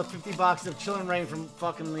brought all the 50 boxes of Chillin' Rain from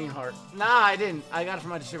fucking Leonhardt. Nah, I didn't. I got it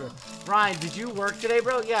from my distributor. Ryan, did you work today,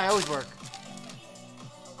 bro? Yeah, I always work.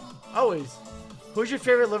 Always. Who's your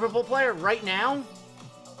favorite Liverpool player right now?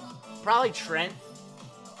 Probably Trent.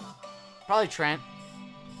 Probably Trent.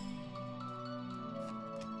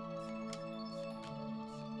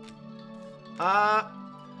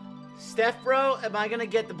 Steph, bro, am I gonna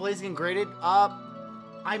get the Blazing graded?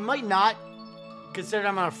 I might not, considering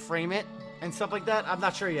I'm gonna frame it and stuff like that. I'm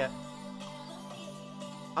not sure yet.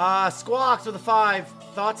 Squawks with a 5.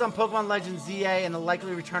 Thoughts on Pokemon Legends ZA and the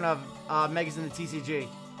likely return of Megas in the TCG?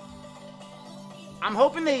 I'm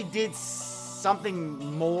hoping they did something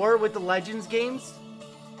more with the Legends games.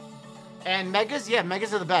 And Megas, yeah,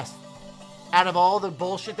 Megas are the best. Out of all the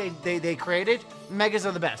bullshit they created, Megas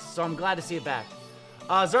are the best. So I'm glad to see it back.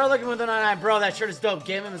 Zara looking with the 99, bro, that shirt is dope.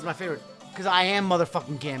 Gambit is my favorite. Because I am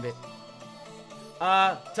motherfucking Gambit.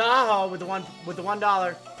 Tahoe with the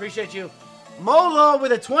 $1. Appreciate you. Molo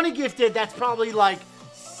with a 20 gifted. That's probably like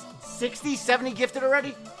 60, 70 gifted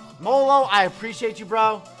already. Molo, I appreciate you,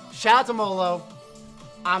 bro. Shout out to Molo.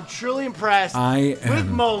 I'm truly impressed with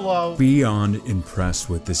Molo. Beyond impressed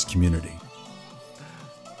with this community.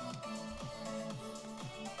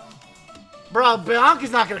 Bro,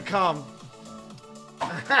 Bianca's not gonna come.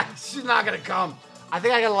 She's not gonna come. I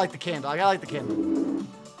think I gotta light the candle. I gotta light the candle.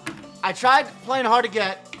 I tried playing hard to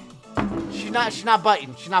get. She's not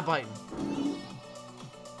biting. She's not biting.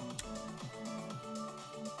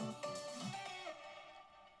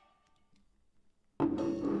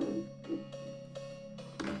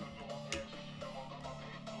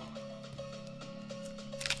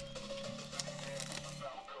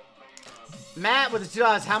 Matt with the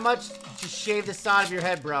 $2. How much to shave the side of your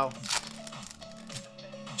head, bro?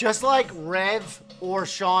 Just like Rev or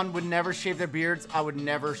Sean would never shave their beards, I would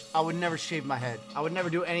never shave my head. I would never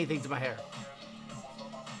do anything to my hair.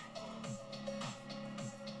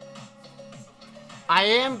 I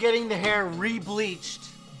am getting the hair re-bleached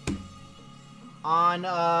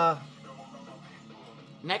on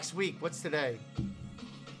next week. What's today?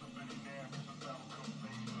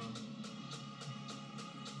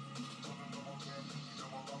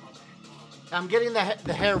 I'm getting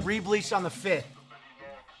the hair re-bleached on the 5th.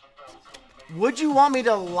 Would you want me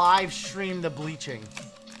to live stream the bleaching?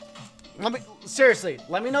 Seriously,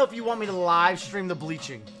 let me know if you want me to live stream the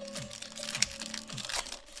bleaching.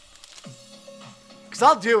 Cause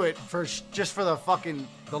I'll do it for just for the fucking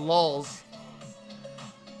lulz.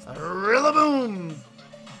 Rillaboom.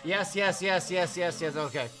 Yes.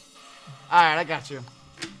 Okay. All right, I got you.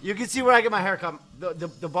 You can see where I get my hair cut.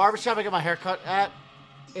 The barbershop I get my hair cut at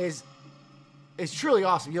is truly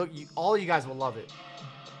awesome. All of you guys will love it.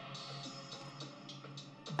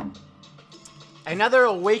 Another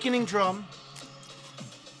awakening drum.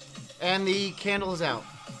 And the candle is out.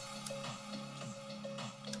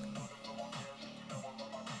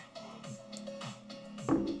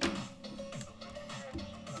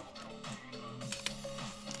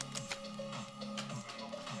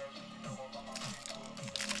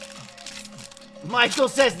 Michael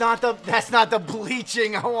says that's not the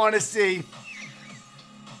bleaching I want to see.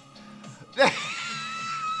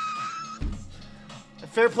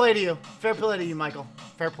 Fair play to you. Fair play to you, Michael.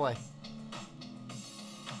 Fair play.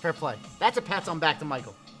 Fair play. That's a pat on back to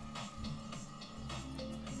Michael.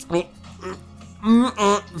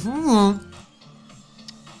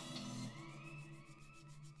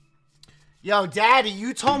 Yo, Daddy,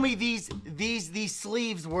 you told me these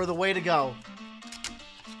sleeves were the way to go.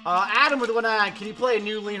 Adam with 199, can you play a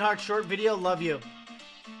new Leonhardt short video? Love you.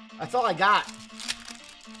 That's all I got.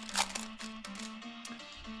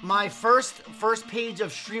 My first page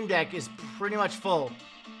of Stream Deck is pretty much full.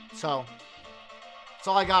 So, that's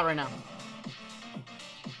all I got right now.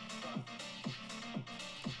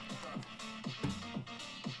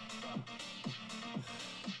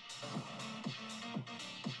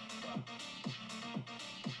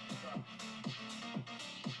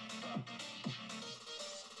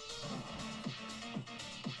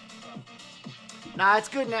 Nah, it's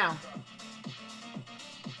good now.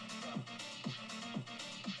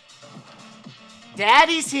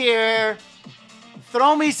 Daddy's here.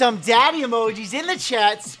 Throw me some daddy emojis in the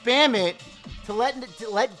chat. Spam it to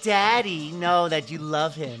let Daddy know that you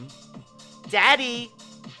love him. Daddy,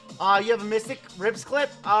 you have a Mystic Ribs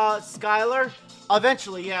clip, Skylar?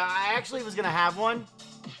 Eventually, yeah. I actually was gonna have one.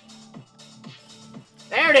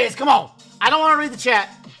 There it is. Come on. I don't want to read the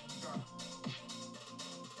chat.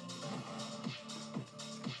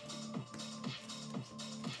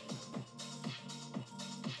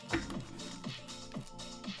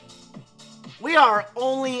 We are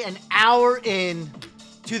only an hour in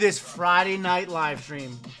to this Friday night live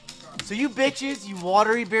stream. So you bitches, you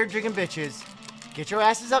watery beer drinking bitches, get your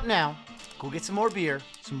asses up now. Go get some more beer,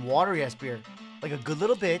 some watery ass beer, like a good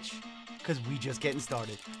little bitch, because we just getting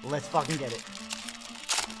started. Let's fucking get it.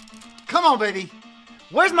 Come on, baby.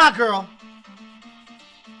 Where's my girl?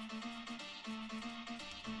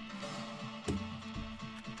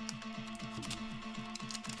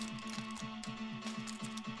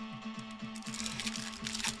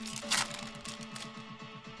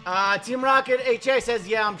 Team Rocket HA says,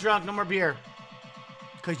 yeah, I'm drunk. No more beer.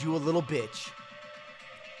 Because you a little bitch.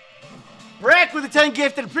 Rick with the 10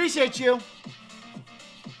 gifted. Appreciate you.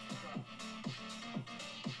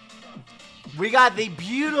 We got the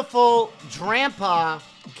beautiful Drampa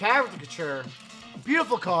caricature.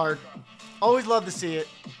 Beautiful card. Always love to see it.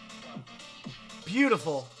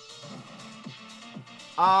 Beautiful.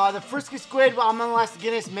 The Frisky Squid. I'm on the last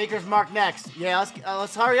Guinness. Maker's Mark next. Yeah,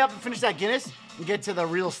 let's hurry up and finish that Guinness and get to the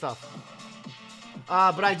real stuff.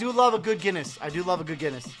 But I do love a good Guinness. I do love a good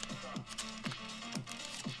Guinness.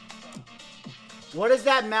 What is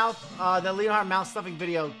that mouth, the Leonhardt mouth stuffing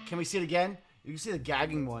video? Can we see it again? You can see the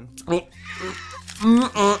gagging one.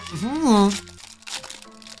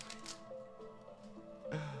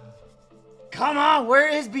 Come on, where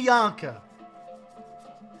is Bianca?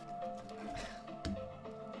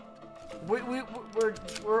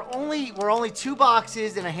 We're only 2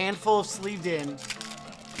 boxes and a handful of sleeved in.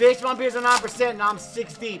 Bitch, my beer's on 9% and I'm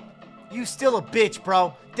 6 deep. You still a bitch,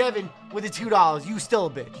 bro. Devin with the $2. You still a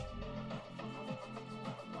bitch.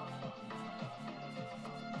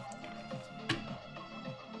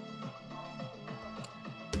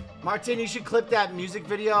 Martin, you should clip that music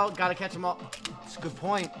video. Gotta catch them all. It's a good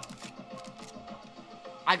point.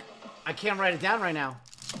 I can't write it down right now.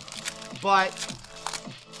 But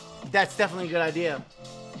that's definitely a good idea.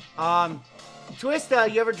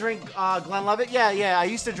 Twista, you ever drink Glenlivet? Yeah, I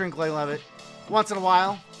used to drink Glenlivet. Once in a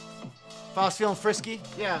while. If I was feeling frisky.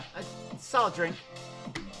 Yeah, solid drink.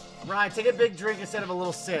 Ryan, take a big drink instead of a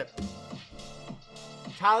little sip.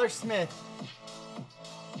 Tyler Smith.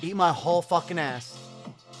 Eat my whole fucking ass.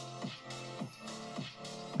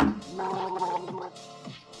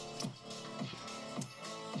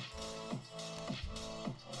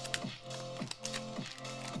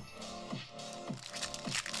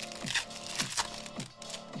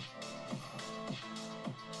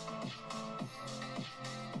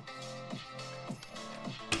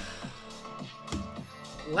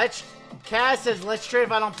 Kaz says, let's trade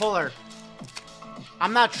if I don't pull her.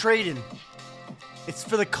 I'm not trading. It's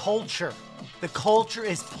for the culture. The culture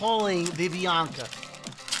is pulling the Bianca.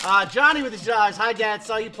 Johnny with his eyes. Hi, Dad.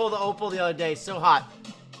 Saw you pull the opal the other day. So hot.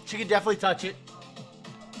 She can definitely touch it.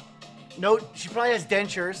 Note, she probably has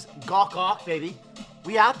dentures. Gawk, gawk, baby.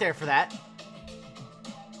 We out there for that.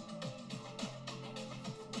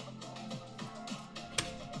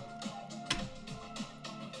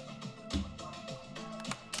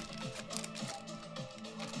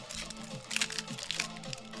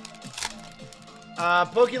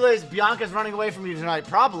 Pokeliz, Bianca's running away from you tonight.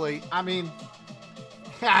 Probably. I mean,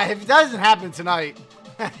 If it doesn't happen tonight.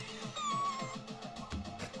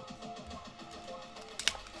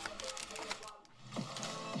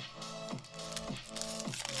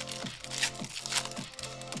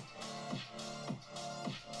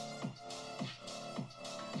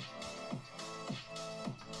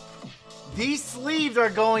 These sleeves are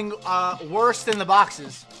going worse than the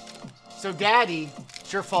boxes. So, Daddy,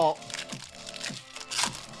 it's your fault.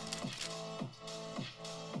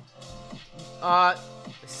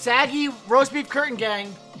 Saggy roast beef curtain gang,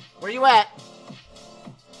 where you at?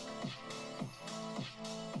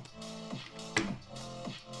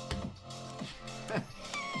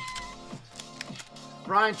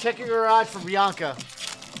 Ryan, check your garage for Bianca.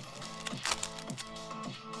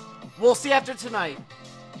 We'll see after tonight.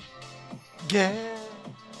 Get.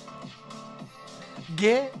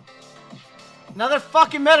 Another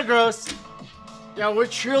fucking Metagross. Yo, we're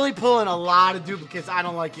truly pulling a lot of duplicates. I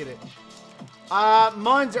don't like it.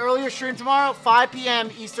 Muns, earlier stream tomorrow, 5 p.m.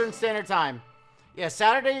 Eastern Standard Time. Yeah,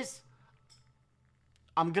 Saturdays,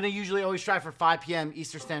 I'm going to usually always try for 5 p.m.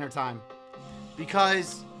 Eastern Standard Time.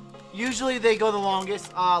 Because usually they go the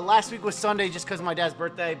longest. Last week was Sunday just because of my dad's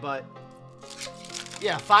birthday, but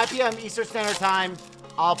yeah, 5 p.m. Eastern Standard Time.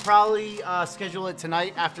 I'll probably schedule it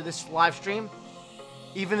tonight after this live stream.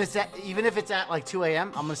 Even if it's at like 2 a.m.,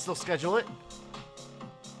 I'm going to still schedule it.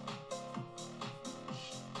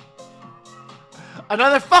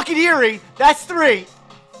 Another fucking Erie. That's 3.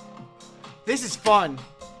 This is fun.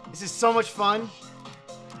 This is so much fun.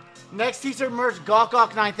 Next t-shirt merch, Gawk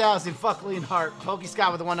 9000. Fuck Leonhardt. Pokey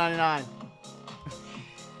Scott with the 199.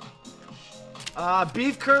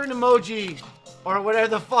 Beef curtain emoji. Or whatever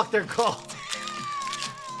the fuck they're called.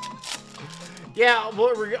 Yeah, I'm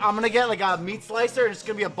going to get like a meat slicer. And it's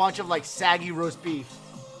going to be a bunch of like saggy roast beef.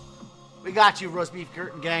 We got you, roast beef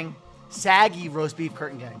curtain gang. Saggy roast beef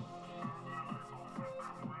curtain gang.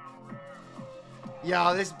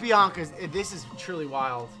 Yo, this Bianca's, this is truly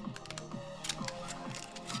wild.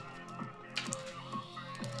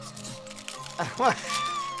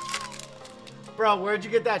 Bro, where'd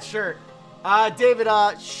you get that shirt? David,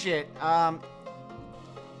 shit.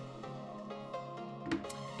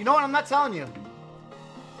 You know what? I'm not telling you.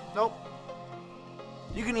 Nope.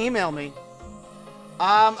 You can email me.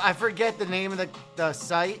 I forget the name of the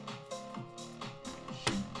site.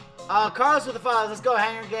 Carlos with the files. Let's go,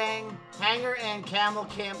 Hanger Gang. Hanger and Camel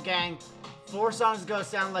Camp Gang. 4 songs ago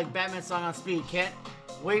sound like Batman song on speed. Can't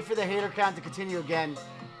wait for the hater count to continue again.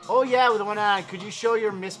 Oh yeah, with the 199. Could you show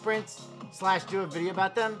your misprints / do a video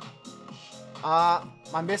about them? My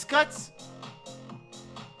miscuts?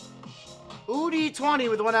 Udi20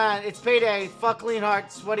 with the 199. It's payday. Fuck lean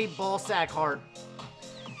heart. Sweaty ball sack heart.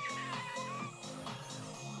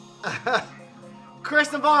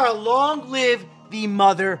 Chris Navarro, long live the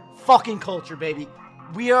motherfucking culture, baby.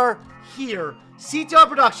 We are here. CTO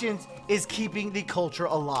Productions is keeping the culture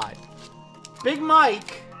alive. Big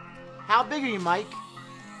Mike. How big are you, Mike?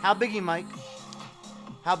 How big are you, Mike?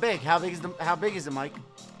 How big? How big is the Mike?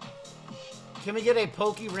 Can we get a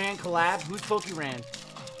Pokey Rand collab? Who's Pokey Rand?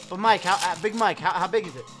 But Mike, Big Mike, how big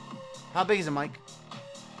is it? How big is it, Mike?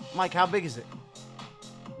 Mike, how big is it?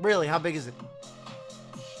 Really, how big is it?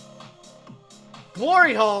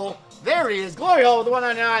 Glory Hole. There he is. Glory Hole with the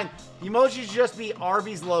 199. Emojis should just be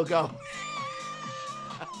Arby's logo.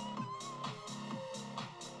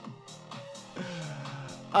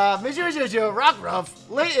 Mijo, Rock Ruff,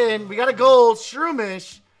 Layton, we got a gold,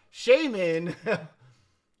 Shroomish, Shaman,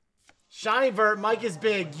 Shiny Vert, Mike is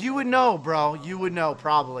big. You would know, bro. You would know,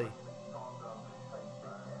 probably.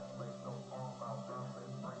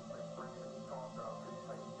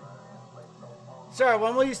 Sir,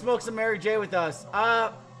 when will you smoke some Mary J with us?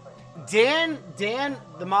 Dan,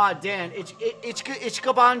 the mod, Dan,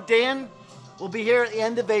 Ichkaban Dan will be here at the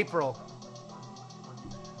end of April.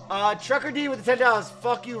 Trucker D with the $10.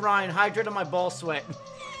 Fuck you, Ryan. Hydrate on my ball sweat.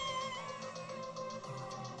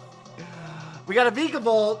 We got a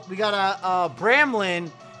Vikavolt, we got a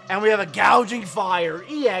Bramlin, and we have a Gouging Fire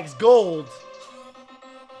EX Gold.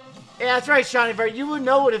 Yeah, that's right, Shiny Bear. You would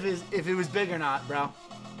know it if it was big or not, bro.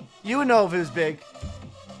 You would know if it was big.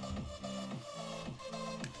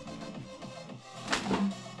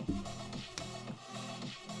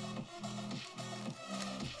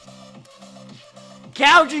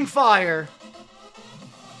 Gouging Fire.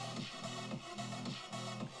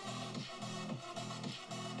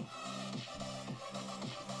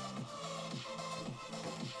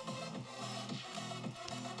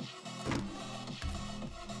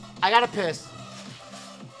 I gotta piss.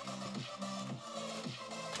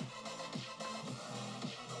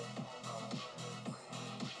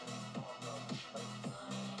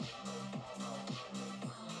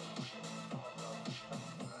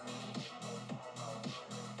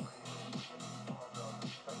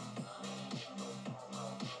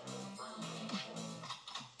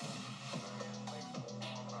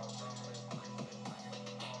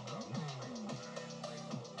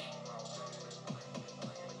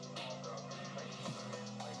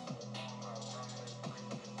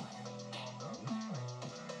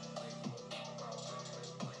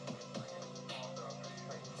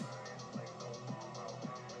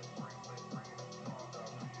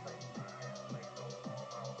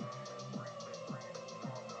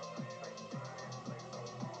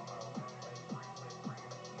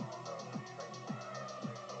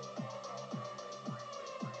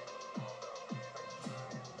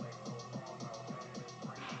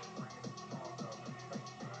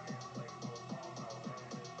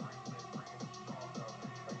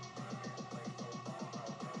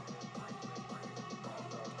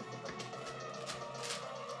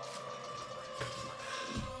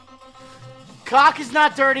 Cock is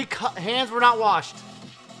not dirty. Hands were not washed.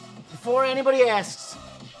 Before anybody asks,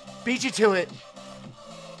 beat you to it.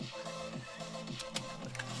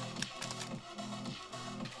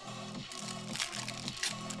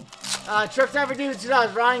 Truck driver dude,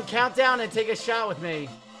 Ryan, count down and take a shot with me.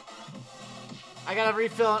 I gotta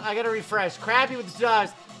refill. I gotta refresh. Crappy with the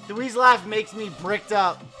 $2. The Weez laugh makes me bricked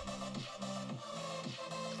up.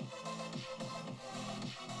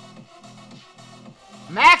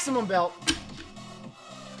 Maximum belt.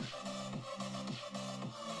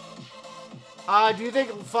 Do you think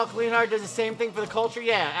Fuck Leonhard does the same thing for the culture?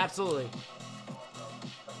 Yeah, absolutely.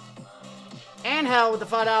 And hell with the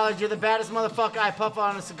 $5. You're the baddest motherfucker. I puff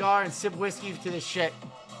on a cigar and sip whiskey to this shit.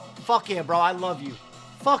 Fuck yeah, bro. I love you.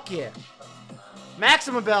 Fuck yeah.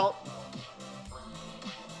 Maximum belt.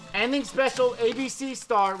 Anything special? ABC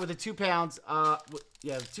star with a 2 pounds.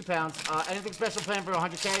 Yeah, 2 pounds. Anything special planned for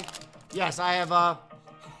 100K? Yes, I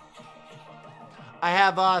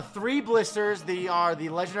have 3 blisters. They are the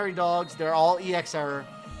legendary dogs. They're all EX error.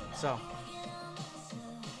 So.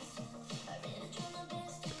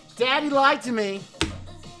 Daddy lied to me.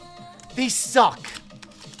 These suck.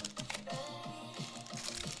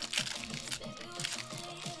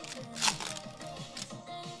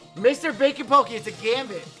 Mr. Bacon Pokey, it's a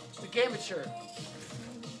Gambit. It's a Gambit shirt.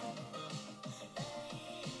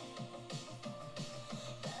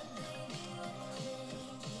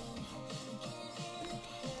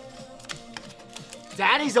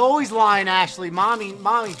 Daddy's always lying, Ashley. Mommy,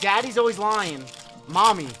 Daddy's always lying.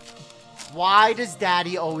 Mommy, why does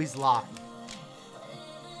Daddy always lie?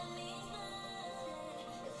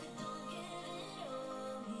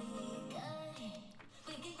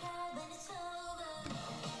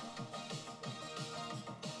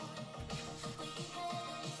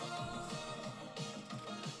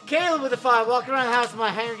 Caleb with a 5, walking around the house with my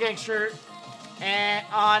Hanger Gang shirt and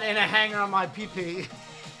a hanger on my PP.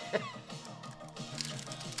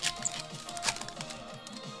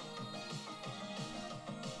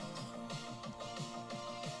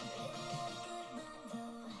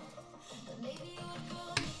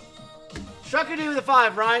 Trucker dude with a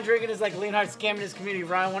 5. Ryan drinking is like Leonhard scamming his community.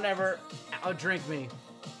 Ryan won't ever outdrink me.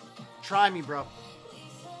 Try me, bro.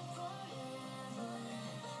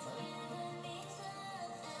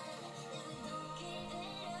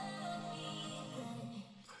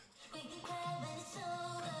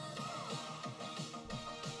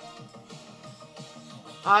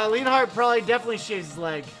 Leonhard probably definitely shaves his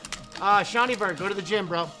leg. Shawnee Bird, go to the gym,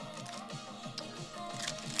 bro.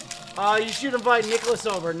 You should invite Nicholas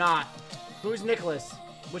over. Not. Who's Nicholas?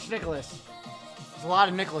 Which Nicholas? There's a lot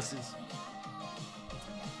of Nicholases.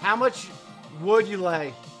 How much would you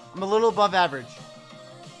lay? I'm a little above average.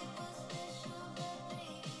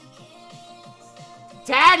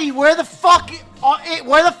 Daddy, where the fuck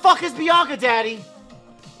is Bianca, Daddy?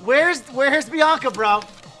 Where's Bianca, bro?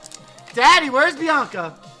 Daddy, where's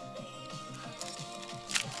Bianca?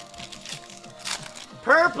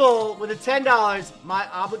 Purple with a $10. My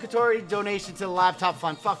obligatory donation to the laptop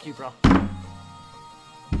fund. Fuck you, bro.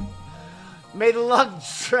 May the lug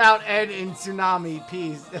trout end in tsunami.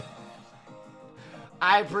 Peace.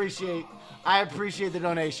 I appreciate the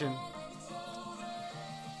donation.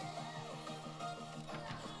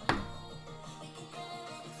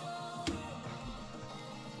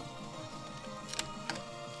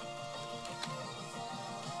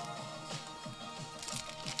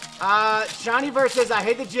 Shawneeverse says, I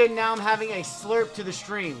hate the gin, now I'm having a slurp to the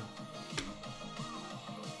stream.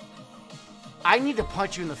 I need to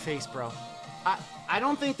punch you in the face, bro. I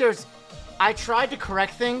don't think there's... I tried to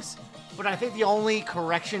correct things, but I think the only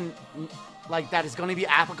correction like that is going to be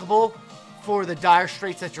applicable for the dire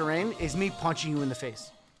straits that you're in is me punching you in the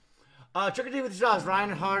face. Trick or treat with the jaws.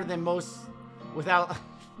 Ryan harder than most without...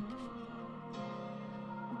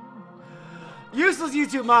 Useless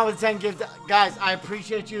YouTube mom with 10 gift. Guys, I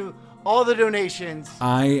appreciate you. All the donations.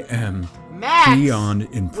 I am Max beyond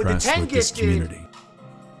impressed with this community.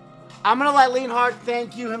 I'm going to let Leonhard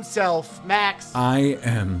thank you himself. Max. I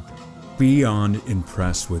am beyond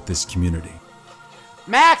impressed with this community.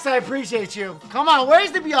 Max, I appreciate you. Come on,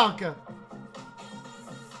 where's the Bianca?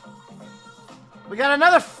 We got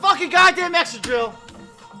another fucking goddamn extra drill.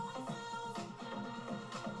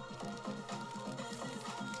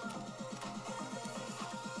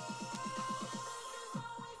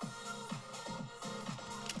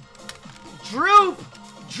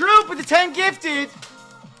 Droop with the 10 gifted.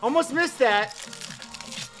 Almost missed that.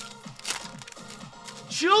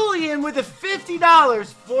 Julian with the $50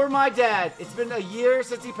 for my dad. It's been a year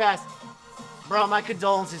since he passed. Bro, my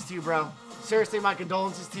condolences to you, bro. Seriously, my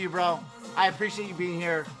condolences to you, bro. I appreciate you being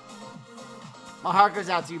here. My heart goes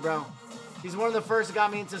out to you, bro. He's one of the first that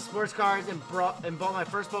got me into sports cards and bought my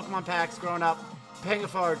first Pokemon packs growing up. Paying it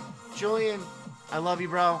forward. Julian, I love you,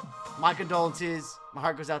 bro. My condolences. My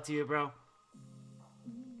heart goes out to you, bro.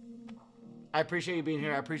 I appreciate you being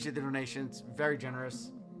here. I appreciate the donations. Very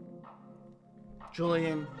generous.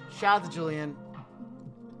 Julian. Shout out to Julian.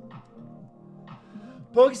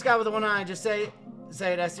 Pokey Scott with the 1 eye. Just say it.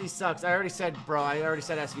 SV sucks. I already said, bro. I already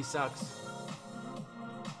said SV sucks.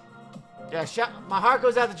 Yeah, my heart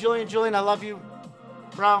goes out to Julian. Julian, I love you,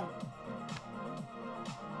 bro.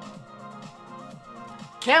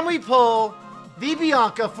 Can we pull the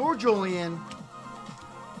Bianca for Julian?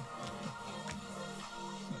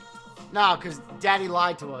 No, because Daddy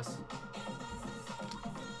lied to us.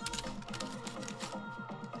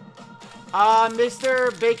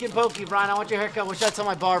 Mr. Bacon Pokey, Brian, I want your haircut. What should I tell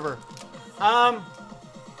my barber? I'm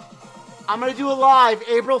going to do a live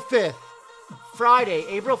April 5th. Friday,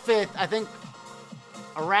 April 5th, I think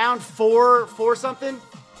around 4 something.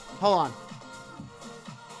 Hold on.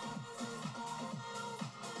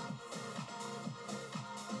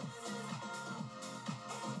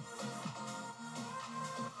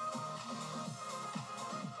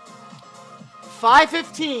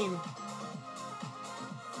 $5:15.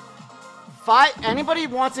 Anybody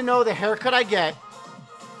wants to know the haircut I get?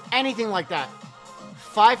 Anything like that?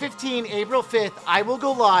 5:15, April 5th, I will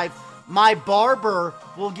go live. My barber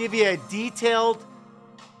will give you a detailed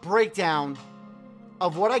breakdown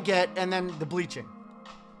of what I get and then the bleaching.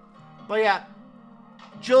 But yeah,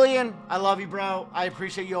 Julian, I love you, bro. I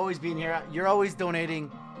appreciate you always being here. You're always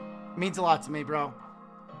donating. It means a lot to me, bro.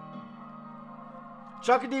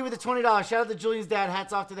 Chuck and D with the $20. Shout out to Julian's dad.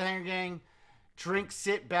 Hats off to the Hanger Gang. Drink,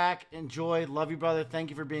 sit back, enjoy. Love you, brother. Thank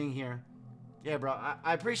you for being here. Yeah, bro.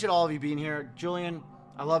 I appreciate all of you being here. Julian,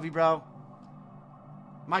 I love you, bro.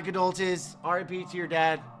 My condolences. RIP to your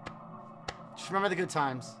dad. Just remember the good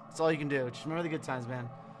times. That's all you can do. Just remember the good times, man.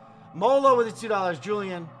 Molo with the $2.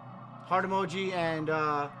 Julian. Heart emoji and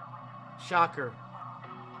shocker.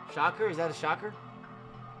 Shocker? Is that a shocker?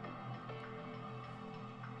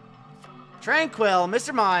 Tranquil,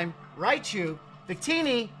 Mr. Mime, Raichu,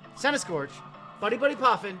 Victini, Centiscorch, Buddy Buddy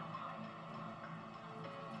Puffin,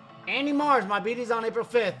 Andy Mars, my BD's on April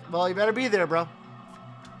 5th. Well, you better be there, bro.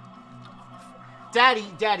 Daddy,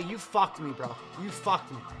 you fucked me, bro. You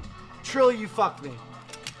fucked me. Truly, you fucked me.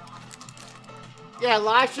 Yeah,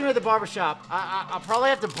 live stream at the barbershop. I'll probably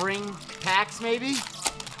have to bring packs, maybe.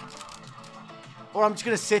 Or I'm just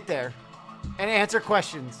going to sit there and answer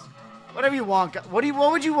questions. Whatever you want. What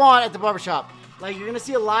would you want at the barbershop? Like, you're going to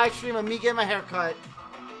see a live stream of me getting my hair cut.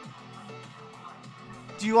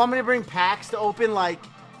 Do you want me to bring packs to open, like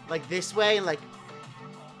this way? And, like...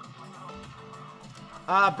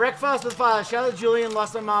 Breakfast with Father. Shout out to Julian.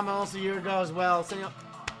 Lost my mom almost a year ago as well. So,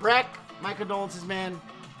 Breck, my condolences, man.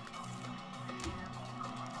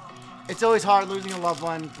 It's always hard losing a loved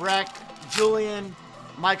one. Breck, Julian,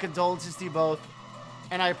 my condolences to you both.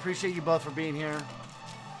 And I appreciate you both for being here.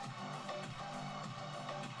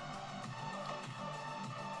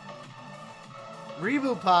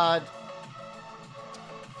 Reboot Pod.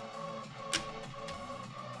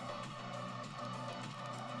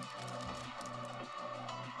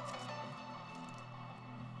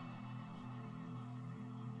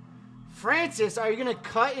 Francis, are you going to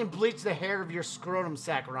cut and bleach the hair of your scrotum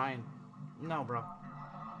sack, Ryan? No, bro.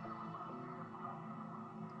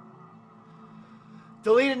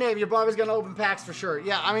 Delete a name. Your barber's going to open packs for sure.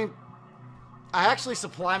 Yeah, I mean, I actually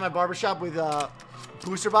supply my barbershop with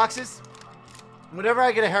booster boxes. Whenever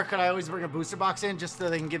I get a haircut, I always bring a booster box in just so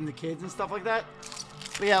they can give them to kids and stuff like that.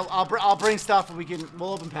 But yeah, I'll bring stuff and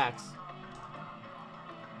we'll open packs.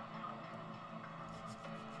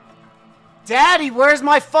 Daddy, where's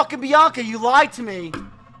my fucking Bianca? You lied to me.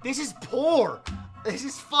 This is poor. This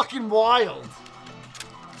is fucking wild.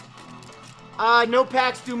 No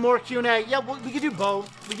packs, do more Q&A. Yeah, we can do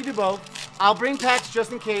both. We can do both. I'll bring packs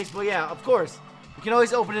just in case, but yeah, of course. We can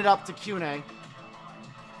always open it up to Q&A.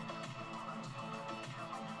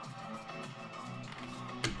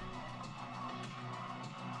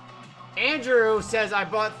 Andrew says, I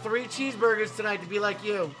bought 3 cheeseburgers tonight to be like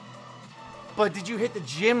you. But did you hit the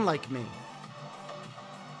gym like me?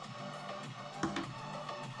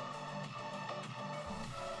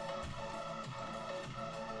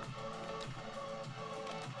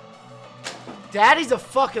 Daddy's a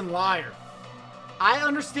fucking liar. I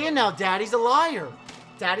understand now. Daddy's a liar.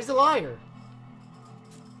 Daddy's a liar.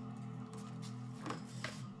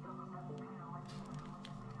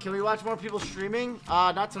 Can we watch more people streaming?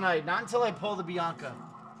 Not tonight. Not until I pull the Bianca.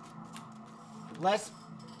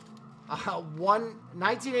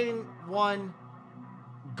 1981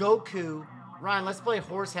 Goku Ryan, let's play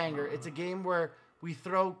Horse Hanger. It's a game where we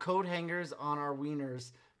throw coat hangers on our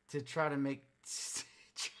wieners to try to make...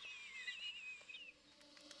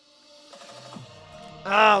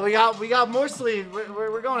 Oh, we got more sleeve.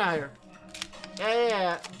 We're going out here.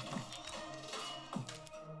 Yeah.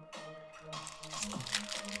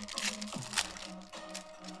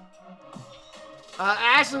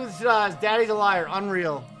 Ashley with Daddy's a Liar.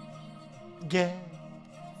 Unreal. Gay.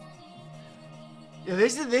 Yeah,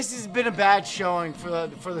 this has been a bad showing for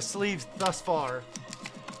the sleeves thus far.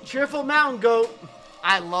 Cheerful Mountain Goat.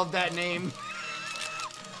 I love that name.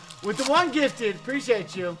 With the one gifted.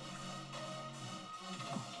 Appreciate you.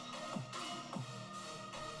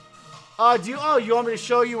 You want me to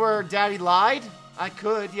show you where Daddy lied? I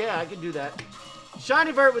could. Yeah, I could do that.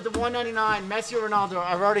 Shiny Vert with the 199. Messi or Ronaldo.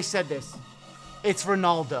 I've already said this. It's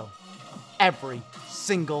Ronaldo. Every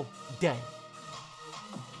single day.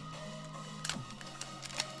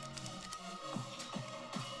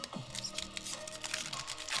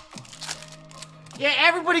 Yeah,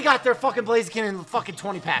 everybody got their fucking Blaziken in fucking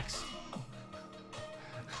 20 packs.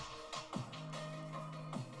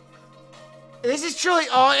 This is truly...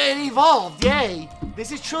 Oh, it evolved. Yay.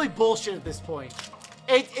 This is truly bullshit at this point.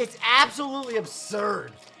 It's absolutely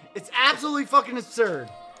absurd. It's absolutely fucking absurd.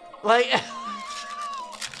 Like...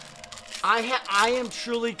 I am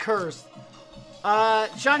truly cursed.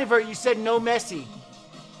 Shiny Vert, you said no Messi.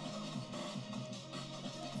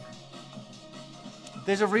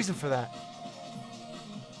 There's a reason for that.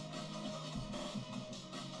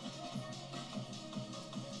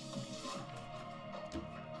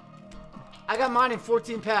 I got mine in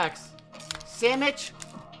 14 packs. Sandwich?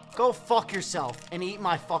 Go fuck yourself and eat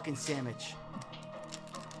my fucking sandwich.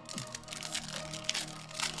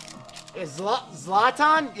 Is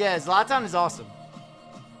Zlatan? Yeah, Zlatan is awesome.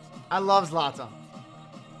 I love Zlatan.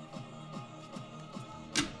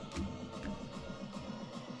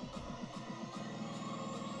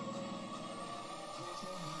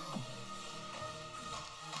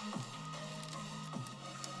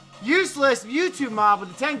 Useless YouTube mob with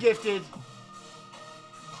the 10 gifted.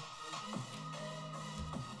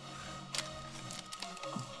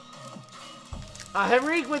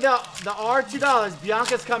 Henrique with the R $2.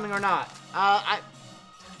 Bianca's coming or not?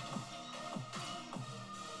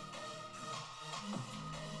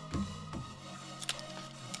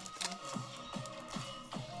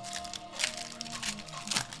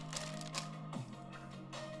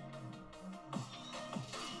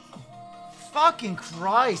 Fucking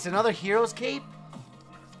Christ! Another Hero's Cape?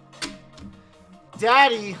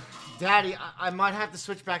 Daddy, I might have to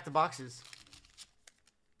switch back to boxes.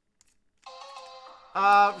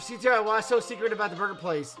 CTR, why so secret about the burger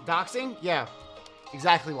place? Doxing? Yeah.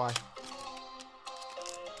 Exactly why.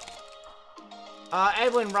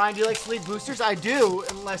 Edwin, Ryan, do you like sleeve boosters? I do,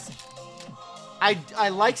 unless... I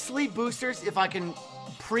like sleeve boosters if I can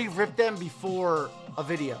pre-rip them before a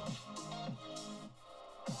video.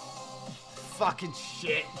 Fucking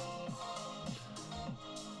shit.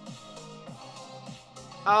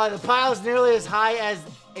 The pile is nearly as high as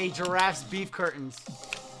a giraffe's beef curtains.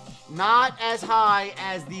 Not as high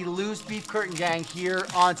as the loose beef curtain gang here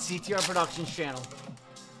on CTR Productions channel.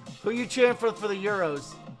 Who you cheering for the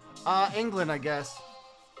Euros? England, I guess.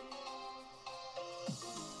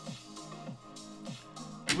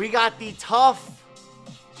 We got the tough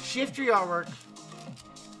shifty artwork.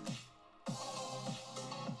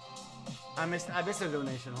 I missed a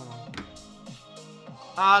donation. Hold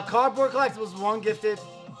on. Cardboard collectibles, one gifted.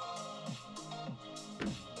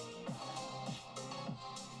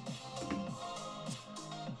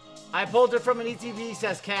 I pulled it from an ETV,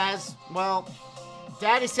 says Kaz. Well,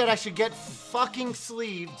 Daddy said I should get fucking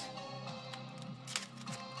sleeved.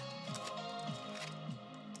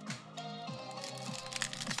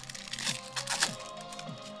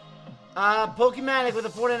 Pokemanic with a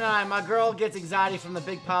 49. My girl gets anxiety from the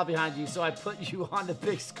big pile behind you, so I put you on the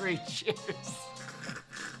big screen. Cheers.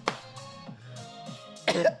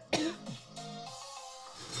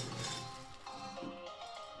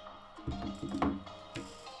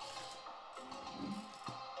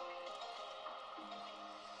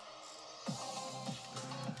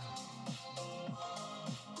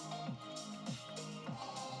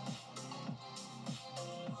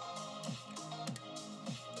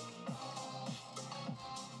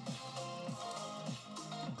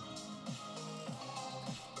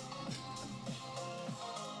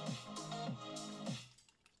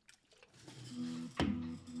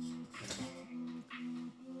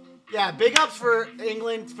 Yeah, big ups for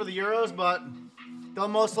England for the Euros, but they'll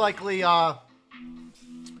most likely bottle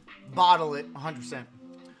it 100%.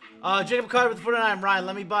 Jacob Carter with 49. Ryan,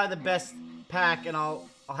 let me buy the best pack and I'll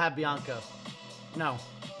have Bianca. No.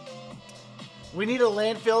 We need a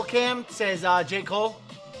landfill cam, says J. Cole.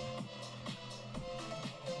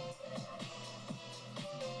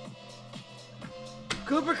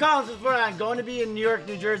 Cooper Collins is going to be in New York,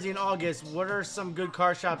 New Jersey in August. What are some good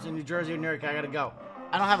car shops in New Jersey or New York? I gotta go.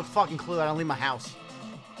 I don't have a fucking clue. I don't leave my house.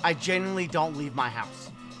 I genuinely don't leave my house.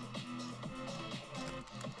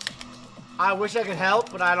 I wish I could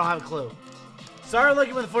help, but I don't have a clue. Start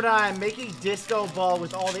looking with the 49, make a disco ball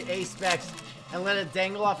with all the A specs and let it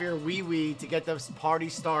dangle off your wee-wee to get this party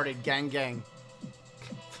started. Gang, gang.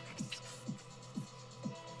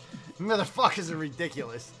 You motherfuckers are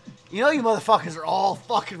ridiculous. You know you motherfuckers are all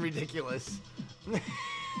fucking ridiculous.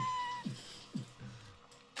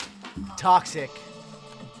 Toxic.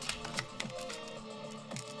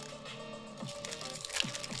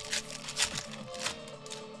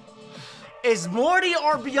 Is Morty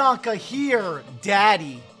or Bianca here,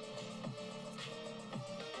 Daddy?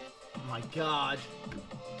 Oh my God.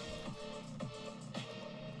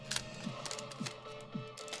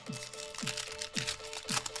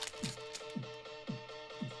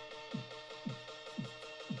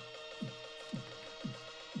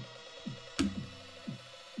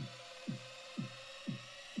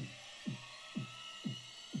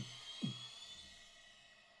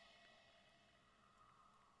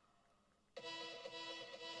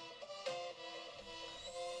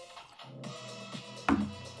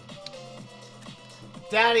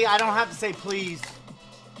 Daddy, I don't have to say please.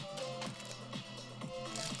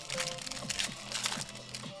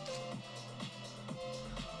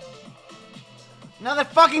 Another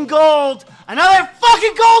fucking gold! Another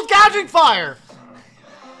fucking gold gouging fire!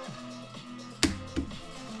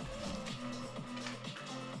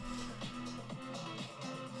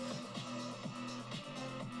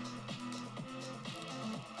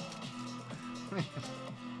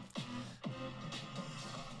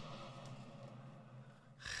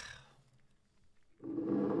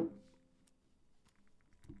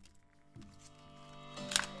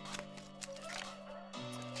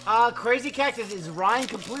 Crazy Cactus, is Ryan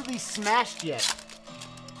completely smashed yet?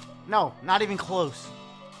 No, not even close.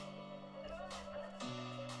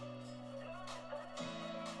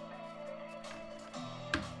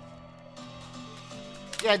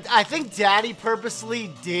 Yeah, I think Daddy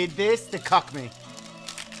purposely did this to cuck me.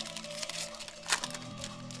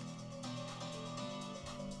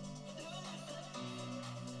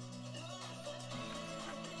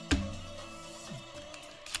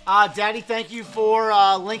 Daddy, thank you for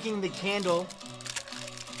linking the candle.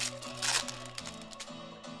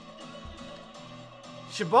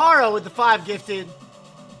 Shabara with the 5 gifted.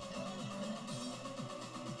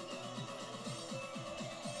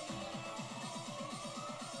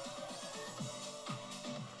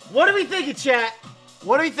 What are we thinking, chat?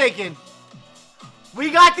 What are we thinking?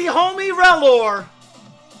 We got the homie Relor.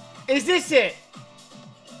 Is this it?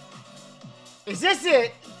 Is this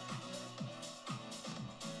it?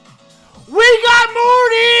 We got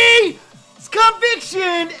Morty! It's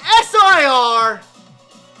Conviction! SIR!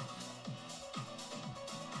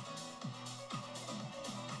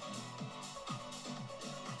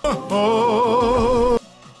 Oh.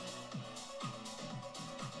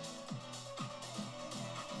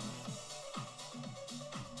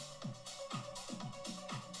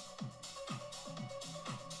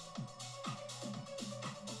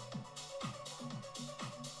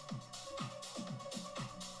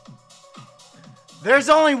 There's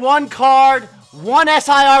only one card, one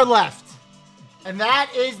SIR left. And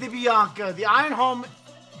that is the Bianca. The Iron Home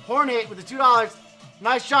Hornet with the $2.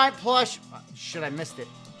 Nice giant plush. Shit, I missed it.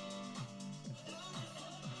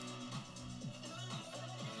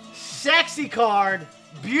 Sexy card.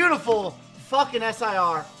 Beautiful fucking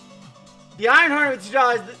SIR. The Iron Hornet with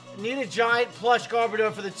 $2. Need a giant plush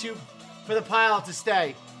Garbodor for the pile to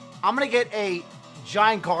stay. I'm gonna get a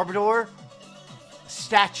giant Garbodor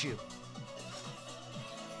statue.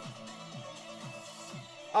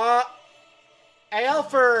 AL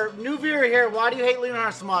for new viewer here. Why do you hate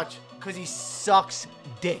Leonhardt so much? Because he sucks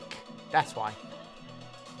dick. That's why.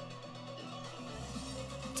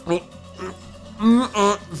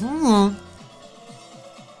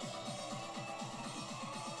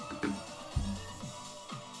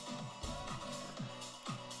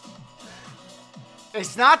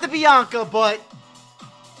 It's not the Bianca, but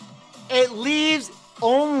it leaves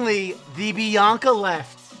only the Bianca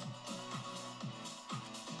left.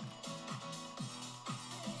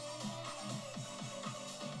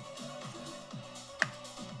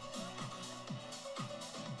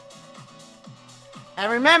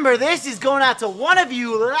 And remember, this is going out to one of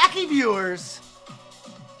you lucky viewers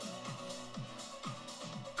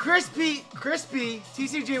Crispy,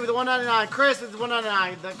 TCG with the 199. Chris with the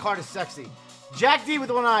 199. The card is sexy. Jack D with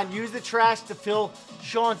the 199. Use the trash to fill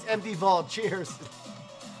Sean's empty vault. Cheers.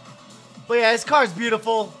 But yeah, this card's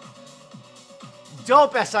beautiful.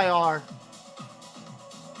 Dope SIR.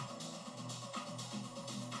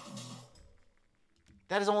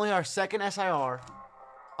 That is only our second SIR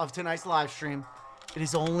of tonight's live stream. It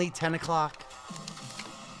is only 10 o'clock.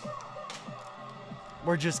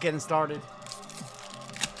 We're just getting started.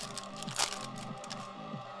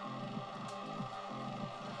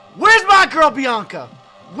 Where's my girl Bianca?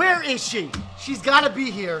 Where is she? She's got to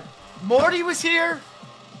be here. Morty was here.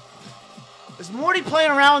 Was Morty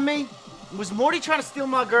playing around with me? Was Morty trying to steal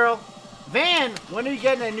my girl? Van, when are you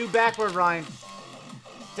getting a new backward, Ryan?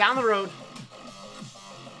 Down the road.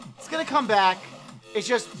 It's going to come back. It's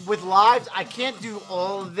just with lives, I can't do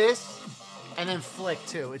all of this and then flick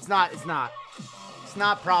too. It's not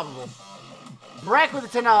probable. Breck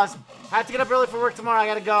with the $10. Have to get up early for work tomorrow. I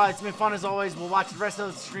gotta go. It's been fun as always. We'll watch the rest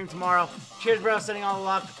of the stream tomorrow. Cheers, bro. Sending all the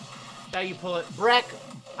luck. That you pull it. Breck,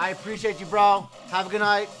 I appreciate you, bro. Have a good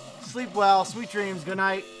night. Sleep well. Sweet dreams. Good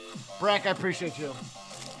night. Breck, I appreciate you.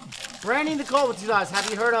 Brandon Nicole with $2. Have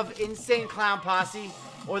you heard of Insane Clown Posse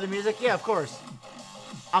or the music? Yeah, of course.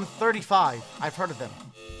 I'm 35. I've heard of them.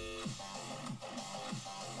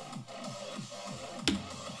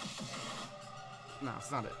 No,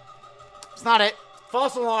 it's not it. It's not it.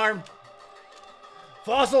 False alarm.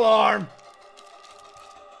 False alarm.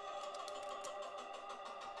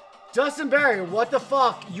 Justin Barry, what the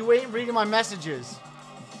fuck? You ain't reading my messages.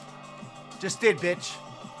 Just did, bitch.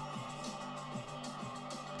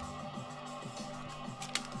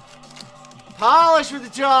 Polish with the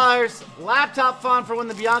jars. Laptop fun for when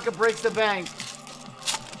the Bianca breaks the bank.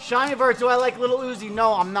 Shiny Vert, do I like Little Uzi?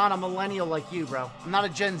 No, I'm not a millennial like you, bro. I'm not a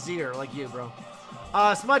Gen Zer like you, bro.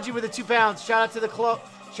 Smudgy with the 2 pounds. Shout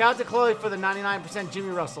out to Chloe for the 99%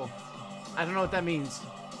 Jimmy Russell. I don't know what that means.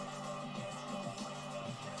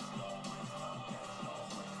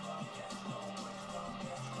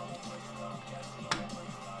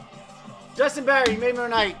 Justin Barry, you made me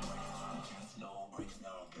night.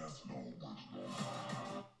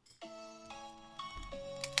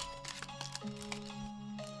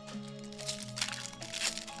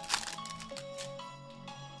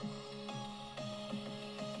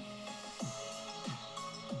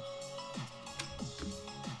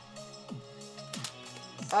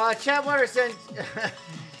 Chad Watterson.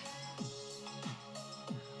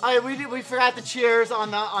 Oh, we forgot the cheers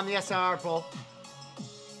on the SR poll.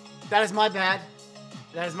 That is my bad.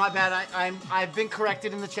 That is my bad. I've been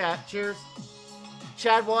corrected in the chat. Cheers.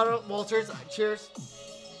 Chad Walters. Cheers.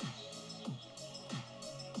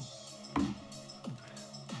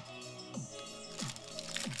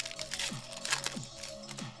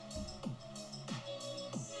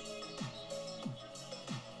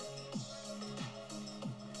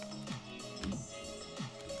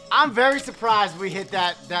 I'm very surprised we hit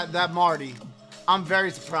that Marty. I'm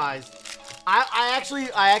very surprised. I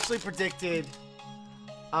actually predicted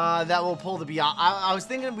that we'll pull the Bianca. I was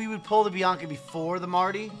thinking we would pull the Bianca before the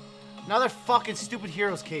Marty. Another fucking stupid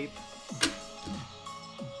Heroes cape.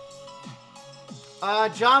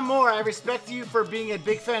 John Moore, I respect you for being a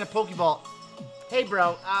big fan of Pokeball. Hey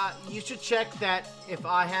bro, you should check that if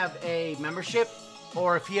I have a membership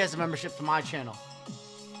or if he has a membership to my channel.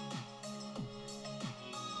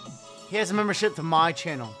 He has a membership to my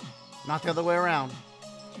channel, not the other way around.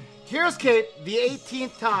 Heroes Cape, the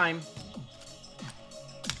 18th time.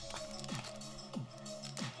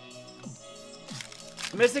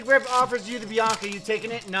 Mystic Rip offers you the Bianca. You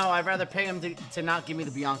taking it? No, I'd rather pay him to not give me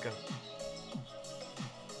the Bianca.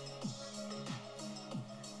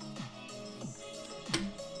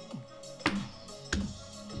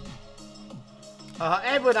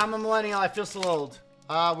 Edward, I'm a millennial. I feel so old.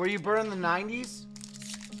 Were you born in the 90s?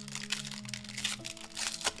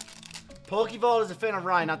 Pokevault is a fan of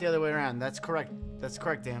Ryan, not the other way around. That's correct. That's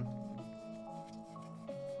correct, Dan.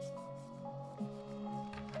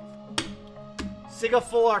 Siga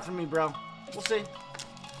full art from me, bro. We'll see.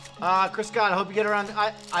 Chris Scott, I hope you get around.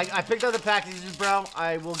 I picked up the packages, bro.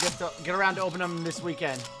 I will get around to open them this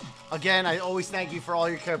weekend. Again, I always thank you for all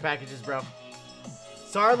your care packages, bro.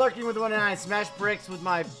 Sorry, lurking with 1-9. Smash bricks with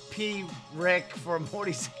my P. Rick for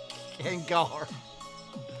Morty's Gengar.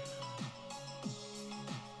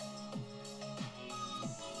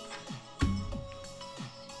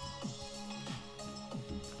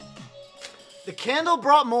 The candle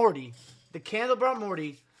brought Morty. The candle brought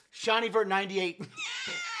Morty. Shiny Vert 98.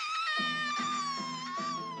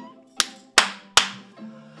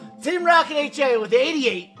 Team Rocket HA with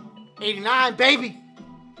 88. 89, baby.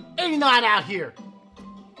 89 out here.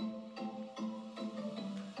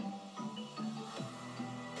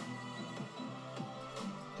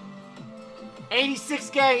 86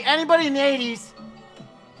 gang. Anybody in the 80s?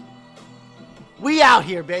 We out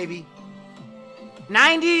here, baby.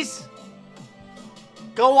 90s?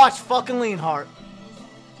 Go watch fucking Leanheart.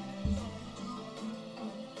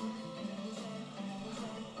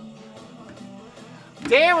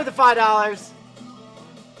 Dan with the $5.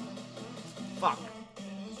 Fuck.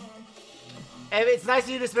 And it's nice of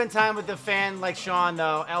you to spend time with a fan like Sean,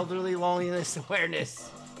 though. Elderly loneliness awareness.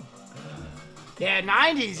 Yeah,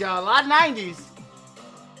 90s, yo. A lot of 90s.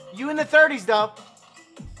 You in the 30s, though.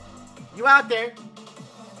 You out there.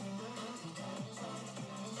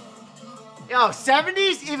 Yo,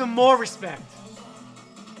 70s, even more respect.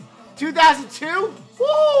 2002?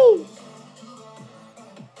 Woo!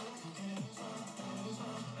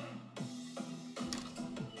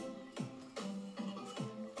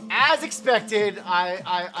 As expected,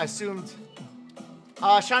 I assumed.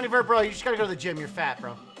 Shiny Vert, bro, you just gotta go to the gym. You're fat,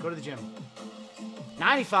 bro. Go to the gym.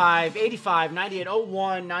 95, 85, 98,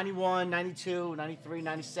 01, 91, 92, 93,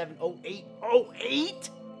 97, 08. 08?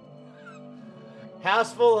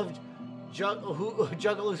 House full of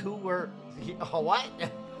juggalos who were... what?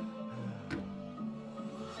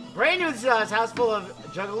 Brand new to us. House full of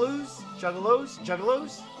juggalos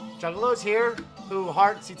here who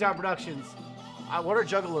heart CTR Productions. What are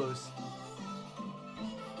juggalos?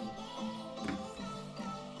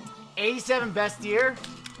 87 best year.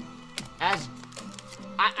 As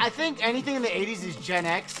I think anything in the 80s is Gen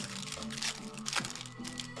X.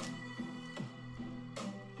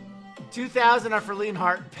 2000 are for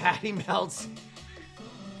Leanheart. Patty Melts.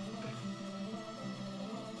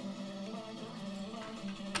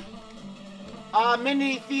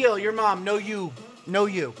 Mindy Theo, your mom. No you. No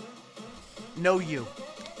you. No you.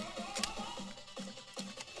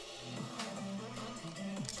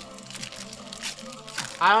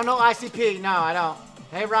 I don't know ICP. No, I don't.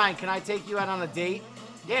 Hey, Ryan, can I take you out on a date?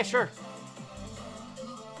 Yeah, sure.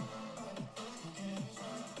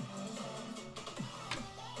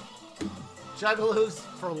 Juggalos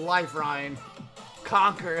for life, Ryan.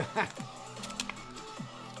 Conquer.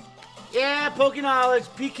 Yeah, Poke Knowledge.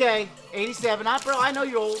 PK. 87. Bro, I know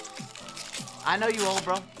you're old. I know you old,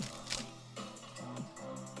 bro.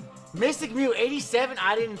 Mystic Mew. 87.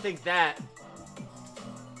 I didn't think that.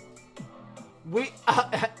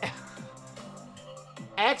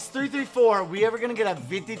 X334, we ever gonna get a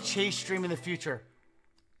vintage chase stream in the future?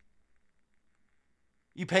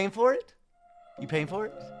 You paying for it? You paying for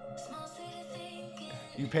it?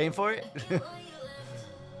 You paying for it?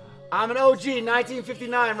 I'm an OG,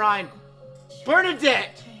 1959, Ryan.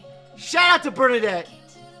 Bernadette! Shout out to Bernadette!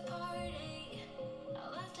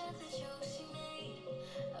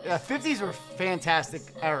 Yeah, 50s were fantastic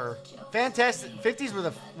era. Fantastic. 50s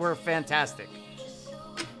were fantastic.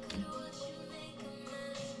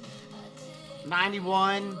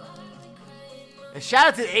 91. Shout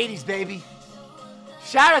out to the 80s, baby.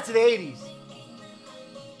 Shout out to the 80s.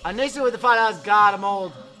 Anissa with the $5. God, I'm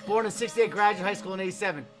old. Born in 68, graduated high school in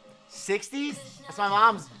 87. 60s? That's my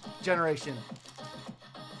mom's generation.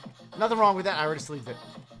 Nothing wrong with that. I already sleeved it.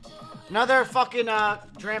 Another fucking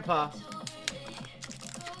grandpa.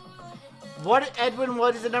 What, Edwin,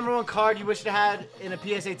 what is the #1 card you wish to had in a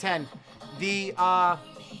PSA 10? The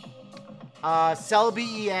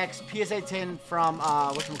Celebi EX PSA 10 from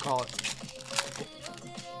whatchamacallit?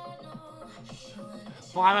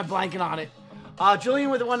 Why am I blanking on it? Julian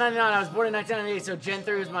with the 199. I was born in 1998, so Gen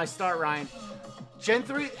 3 was my start, Ryan. Gen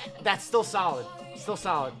 3, that's still solid. Still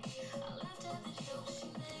solid.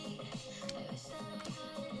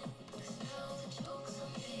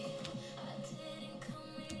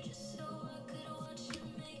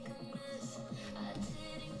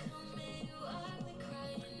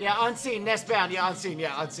 Yeah, unseen, Nestbound. Yeah, unseen.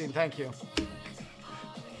 Yeah, unseen. Thank you.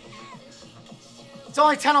 It's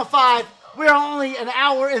only 10:05. We're only an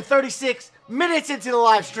hour and 36 minutes into the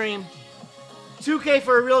live stream. 2K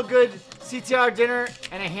for a real good CTR dinner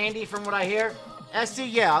and a handy from what I hear. SC,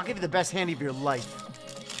 yeah, I'll give you the best handy of your life.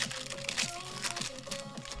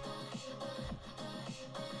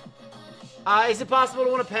 Is it possible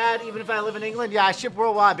to win a pad even if I live in England? Yeah, I ship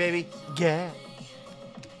worldwide, baby. Yeah.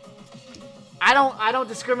 I don't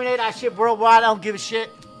discriminate. I ship worldwide. I don't give a shit.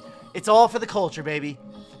 It's all for the culture, baby.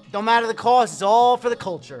 Don't matter the cost. It's all for the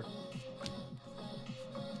culture.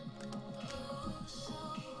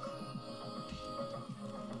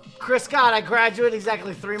 Chris Scott, I graduated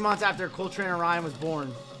exactly 3 months after Cool Trainer Ryan was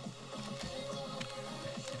born.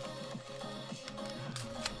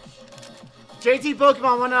 JT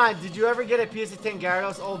Pokemon 19, did you ever get a PSA 10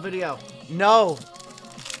 Gyarados old video? No.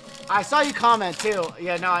 I saw you comment too.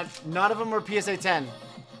 Yeah, no, none of them were PSA 10.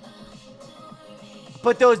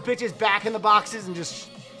 Put those bitches back in the boxes and just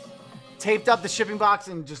taped up the shipping box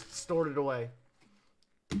and just stored it away.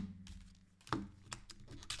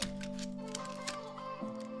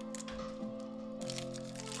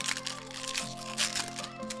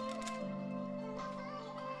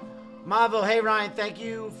 Mavo, hey Ryan, thank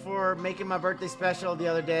you for making my birthday special the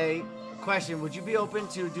other day. Question, would you be open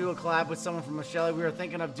to do a collab with someone from Michelle? We were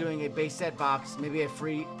thinking of doing a base set box, maybe a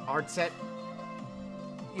free art set.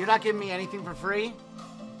 You're not giving me anything for free?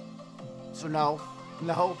 So no.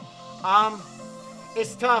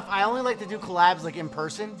 It's tough. I only like to do collabs like in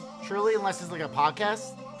person, truly, unless it's like a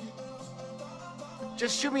podcast.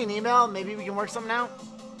 Just shoot me an email, maybe we can work something out.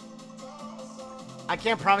 I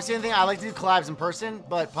can't promise you anything. I like to do collabs in person,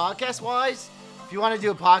 but podcast-wise, if you want to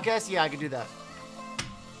do a podcast, yeah, I could do that.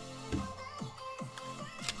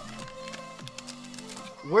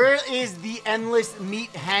 Where is the endless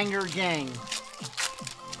meat hanger gang?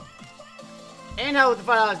 And how with the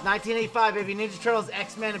 $5, 1985, baby. Ninja Turtles,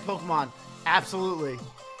 X-Men, and Pokemon. Absolutely.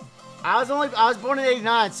 I was born in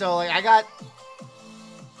 '89, so like I got.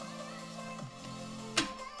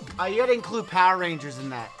 You gotta include Power Rangers in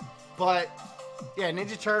that, but. Yeah,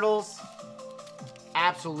 Ninja Turtles,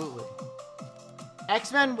 absolutely.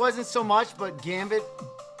 X-Men wasn't so much, but Gambit,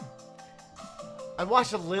 I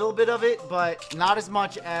watched a little bit of it, but not as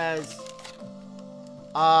much as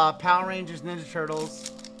Power Rangers, Ninja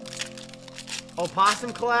Turtles.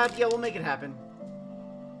 Opossum collab, yeah, we'll make it happen.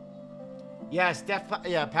 Yes,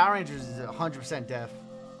 yeah, Power Rangers is 100% deaf.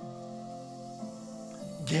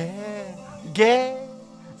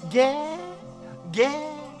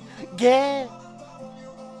 Yeah.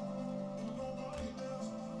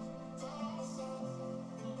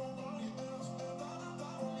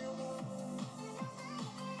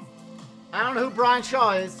 I don't know who Brian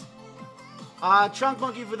Shaw is. Chunk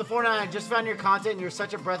Monkey for the 49. I just found your content and you're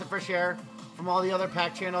such a breath of fresh air from all the other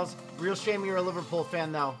pack channels. Real shame you're a Liverpool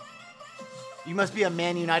fan though. You must be a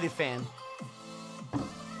Man United fan.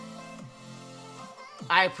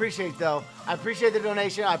 I appreciate though. I appreciate the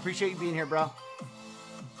donation. I appreciate you being here, bro.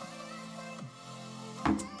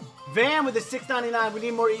 Van with the $6.99. We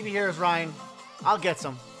need more Eevee Heroes, Ryan. I'll get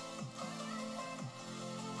some.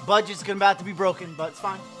 Budget's about to be broken, but it's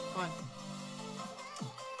fine.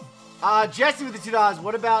 Jesse with the $2.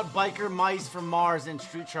 What about biker mice from Mars and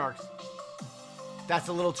Street Sharks? That's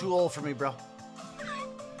a little too old for me, bro.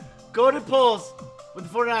 Goated Pulls with the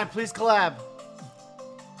 49. Please collab.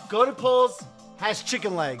 Goated Pulls has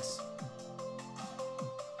chicken legs.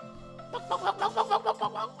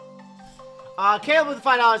 Caleb with the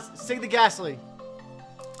 $5. Sig the Ghastly.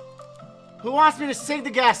 Who wants me to sig the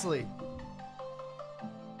Ghastly?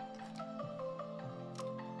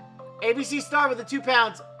 ABC Star with the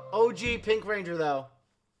 £2. OG Pink Ranger though.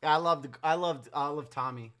 Yeah, I love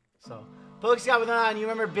Tommy. So Pokey Scott with a 9. You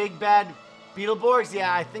remember Big Bad Beetleborgs?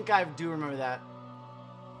 Yeah, I think I do remember that.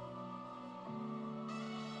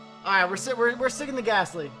 All right, we're sigging the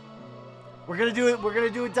Ghastly. We're gonna do it. We're gonna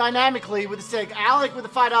do it dynamically with the sig. Alec with the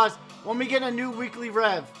 $5. When we get a new weekly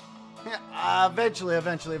rev. Eventually.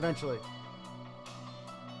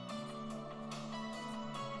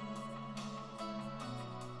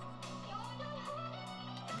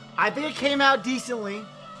 I think it came out decently.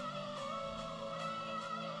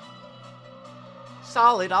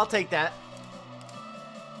 Solid, I'll take that.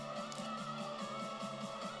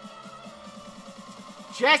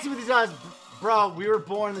 Jackson with his eyes. Bro, we were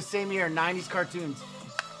born the same year, 90s cartoons.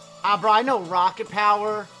 Bro, I know Rocket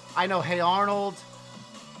Power. I know Hey Arnold.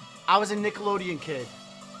 I was a Nickelodeon kid.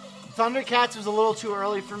 Thundercats was a little too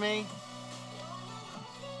early for me.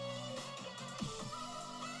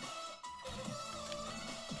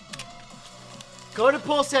 Go to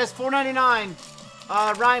Pull says $4.99.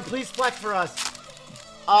 Ryan, please flex for us.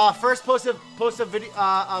 First, post a video,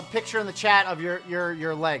 a picture in the chat of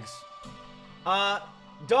your legs.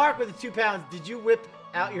 Dark with the £2. Did you whip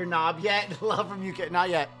out your knob yet? Love from UK. Not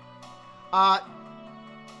yet.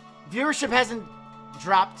 Viewership hasn't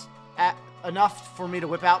dropped enough for me to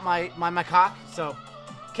whip out my cock. So,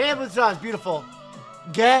 Caleb with the beautiful.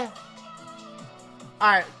 Yeah.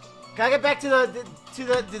 All right. Gotta get back to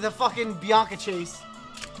the fucking Bianca chase.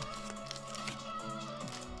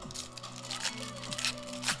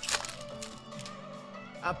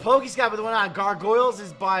 Pokey Scott with the one on. Gargoyles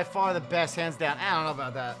is by far the best, hands down. I don't know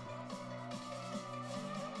about that.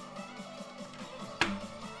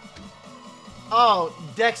 Oh,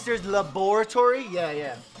 Dexter's Laboratory?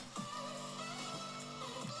 Yeah.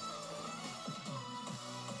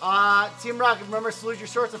 Team Rocket, remember Salute Your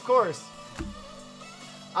Shorts? Of course.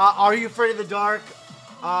 Are You Afraid of the Dark?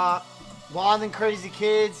 Wild and Crazy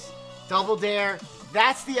Kids? Double Dare?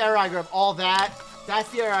 That's the era I grew up. All that. That's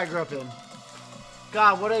the era I grew up in.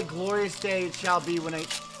 God, what a glorious day it shall be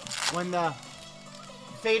when the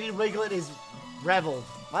faded wiglet is reveled.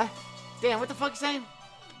 What? Damn, what the fuck you saying?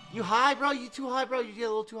 You high, bro? You too high, bro? You get a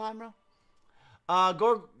little too high, bro?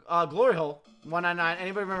 Glory Hole, 199.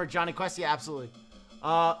 Anybody remember Johnny Quest? Yeah, absolutely.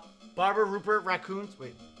 Barbara, Rupert, Raccoons.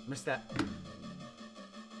 Wait, missed that.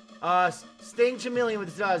 Sting Chameleon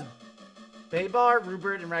with his Baybar,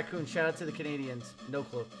 Rupert, and Raccoon. Shout out to the Canadians. No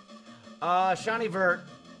clue. Shawnee Vert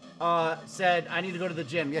said, I need to go to the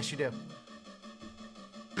gym. Yes, you do.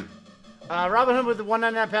 Robin Hood with the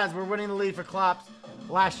 199 pounds. We're winning the lead for Klops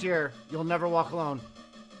last year. You'll never walk alone.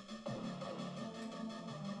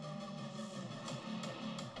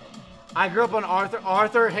 I grew up on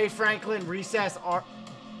Arthur, Hey Franklin, Recess,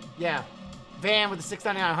 yeah. Van with the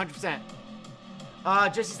 699,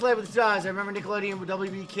 100%. Jesse Slade with the stars. I remember Nickelodeon with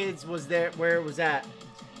WB Kids was there, where it was at.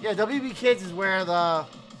 Yeah, WB Kids is where the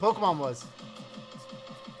Pokemon was.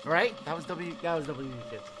 Right? That was WB Kids.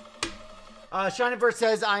 Shinyverse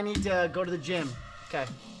says I need to go to the gym. Okay.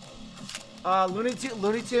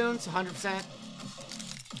 Looney Tunes, 100%.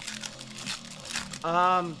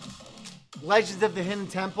 Legends of the Hidden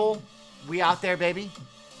Temple. We out there, baby.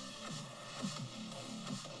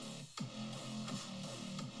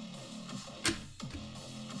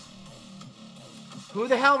 Who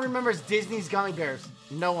the hell remembers Disney's Gummy Bears?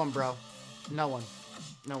 No one, bro. No one.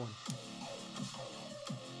 No one.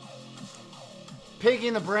 Piggy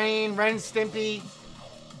in the Brain, Ren and Stimpy,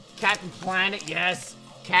 Captain Planet, yes.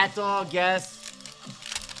 Cat Dog, yes.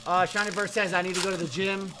 Shinyverse says I need to go to the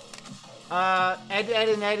gym. Ed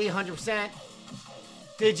and Eddie, 100%.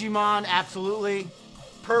 Digimon, absolutely.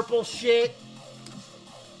 Purple shit.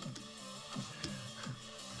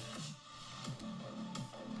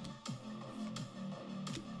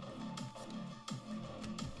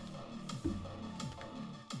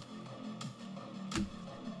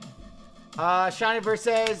 Shinyverse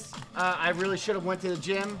says I really should have went to the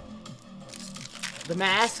gym. The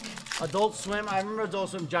Mask, Adult Swim. I remember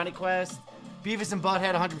Adult Swim, Johnny Quest, Beavis and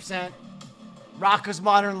Butthead, 100%. Rocko's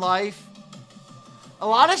Modern Life. A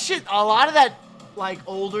lot of shit, a lot of that, like,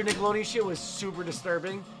 older Nickelodeon shit was super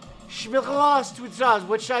disturbing. Schmicklos with stars.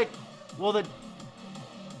 Which site will the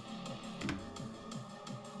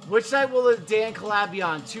Dan collab be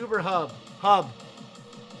on? Tube or Hub? Hub.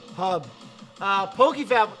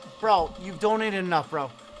 PokeFat, bro, you've donated enough, bro.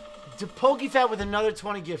 To PokeFat with another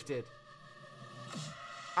 20 gifted.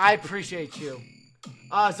 I appreciate you.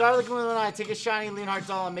 Zarlik and I take a shiny Leonhardt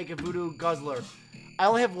doll and make a voodoo guzzler. I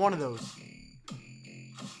only have one of those.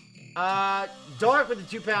 Dark with the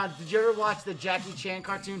 2 pounds. Did you ever watch the Jackie Chan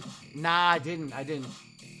cartoon? Nah, I didn't.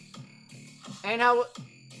 And how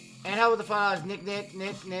with the $5? Nickelodeon.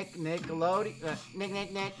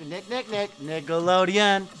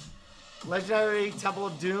 Nickelodeon. Legendary Temple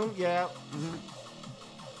of Doom. Yeah.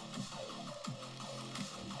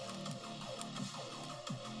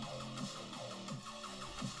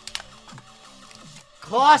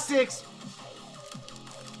 Crosswicks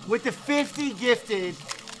with the 50 gifted.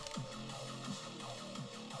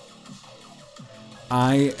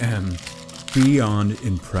 I am beyond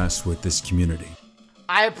impressed with this community.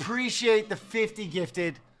 I appreciate the 50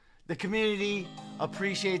 gifted. The community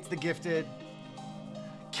appreciates the gifted.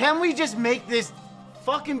 Can we just make this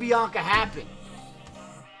fucking Bianca happen?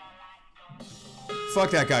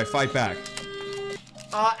 Fuck that guy. Fight back.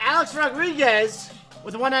 Alex Rodriguez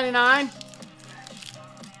with the 199.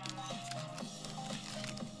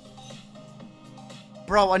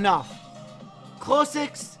 Bro, enough.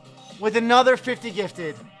 Closix with another 50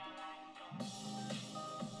 gifted.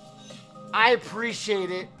 I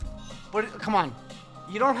appreciate it, but come on.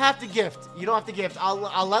 You don't have to gift. You don't have to gift.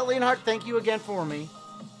 I'll let Leonhardt thank you again for me.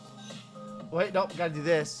 Wait, nope, gotta do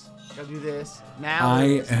this. Gotta do this. Now.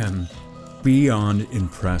 I am beyond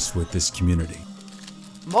impressed with this community.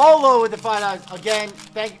 Molo with the $5. Again,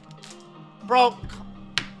 thank you. Bro.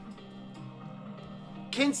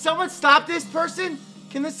 Can someone stop this person?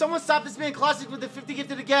 Can someone stop this man Classic with the 50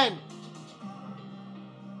 gifted again?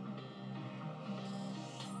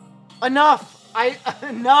 Enough.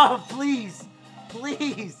 Enough, please.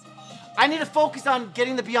 Please. I need to focus on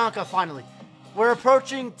getting the Bianca finally. We're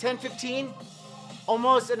approaching 10:15.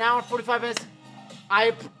 Almost an hour and 45 minutes.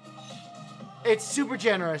 It's super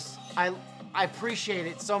generous. I appreciate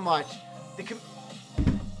it so much.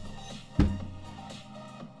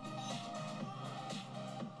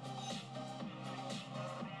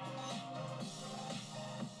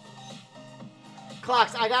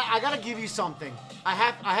 Clocks, I gotta give you something. I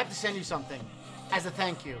have to send you something as a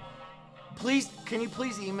thank you. Please, can you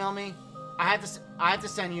please email me? I have to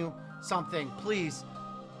send you something, please.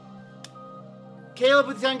 Caleb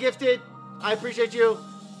with 10 gifted. I appreciate you.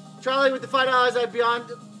 Charlie with the $5. I'd be on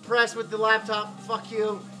press with the laptop. Fuck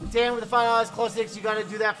you. Dan with the $5. Close six. You got to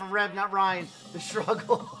do that for Rev, not Ryan. The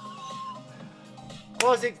struggle.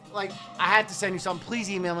 Close six. Like, I had to send you something. Please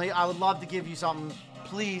email me. I would love to give you something.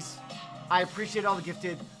 Please. I appreciate all the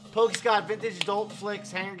gifted. Pokey Scott, Vintage Adult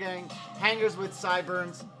Flicks, Hanger Gang, Hangers with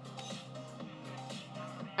Sideburns.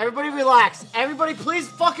 Everybody relax. Everybody please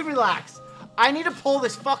fucking relax. I need to pull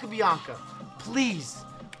this fucking Bianca. Please.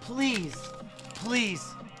 Please.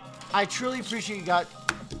 Please. I truly appreciate you guys.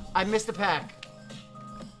 I missed a pack.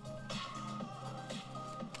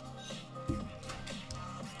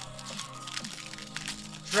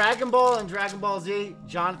 Dragon Ball and Dragon Ball Z.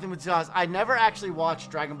 Jonathan with Zaz. I never actually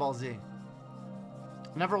watched Dragon Ball Z.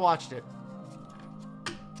 Never watched it.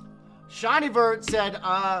 Shiny Vert said,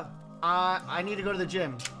 I need to go to the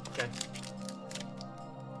gym. Okay.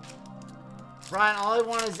 Ryan, all I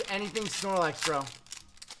want is anything Snorlax, bro.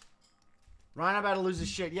 Ryan, I'm about to lose his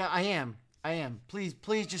shit. Yeah, I am. I am. Please,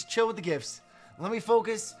 please, just chill with the gifts. Let me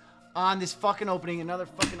focus on this fucking opening. Another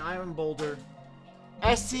fucking Iron Boulder.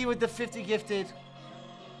 SC with the 50 gifted.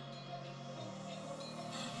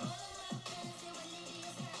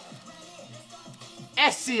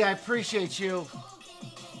 SC, I appreciate you.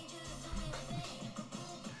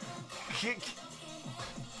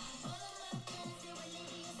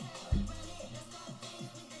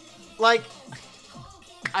 Like,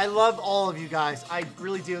 I love all of you guys. I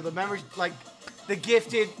really do. The members, like, the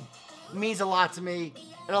gifted means a lot to me.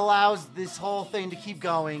 It allows this whole thing to keep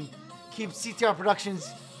going. Keeps CTR Productions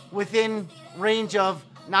within range of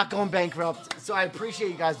not going bankrupt. So I appreciate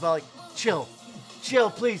you guys, but, like, chill. Chill,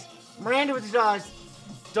 please. Miranda with the dogs.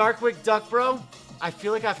 Darkwick Duck Bro. I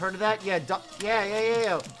feel like I've heard of that. Yeah,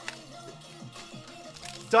 yeah.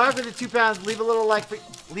 Dark with the 2 pounds. Leave a little like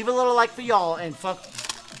for y'all and fuck.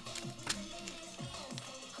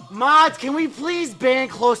 Mods, can we please ban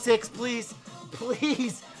Close Six, please?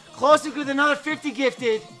 Please. Close Six with another 50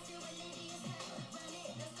 gifted.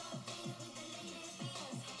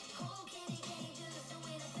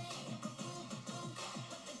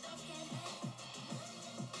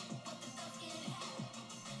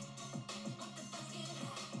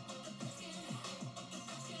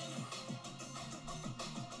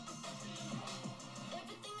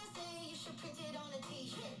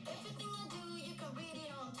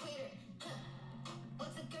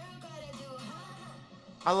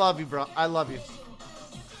 I love you, bro. I love you.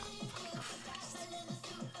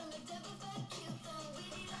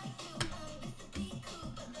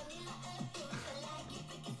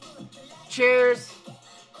 Cheers.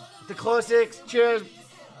 The Close Six. Cheers.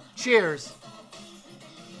 Cheers.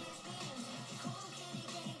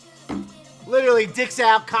 Literally, dicks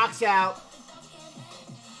out, cocks out.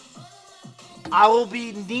 I will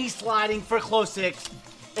be knee sliding for Close Six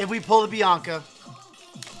if we pull the Bianca.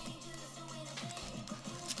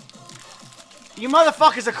 You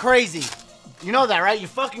motherfuckers are crazy. You know that, right? You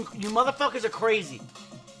motherfuckers are crazy.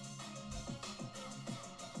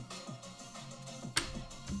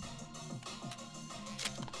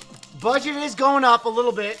 Budget is going up a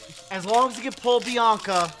little bit. As long as we can pull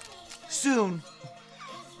Bianca soon.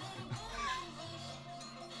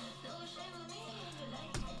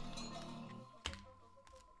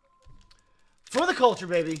 For the culture,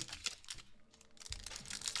 baby.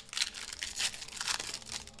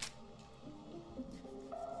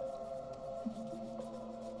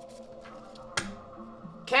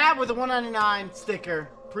 Cat with a 199 sticker.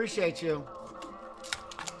 Appreciate you.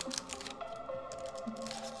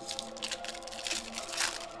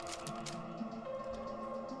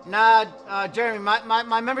 Nah, Jeremy,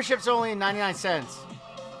 my membership's only 99 cents.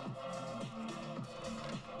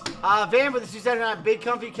 Van with the 279, big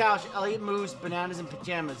comfy couch, Elliot Moose, bananas and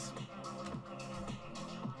pajamas.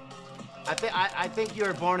 I think you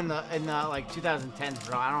were born in the like 2010s,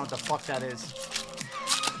 bro. I don't know what the fuck that is.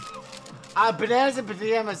 Bananas and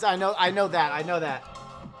pajamas. I know that.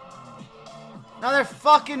 Another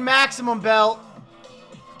fucking maximum belt.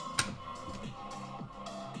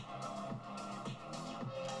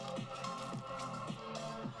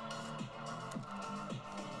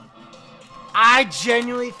 I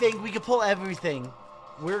genuinely think we could pull everything.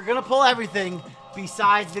 We're gonna pull everything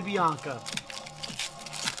besides the Bianca.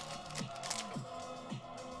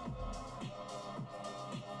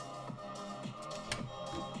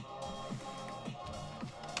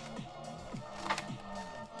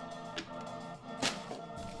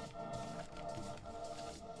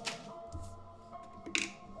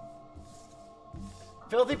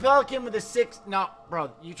 Filthy Pelican with a 6. No,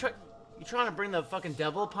 bro, you trying to bring the fucking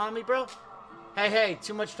devil upon me, bro? Hey,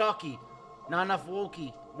 too much talky. Not enough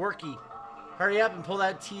worky. Hurry up and pull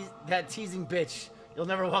that teasing bitch. You'll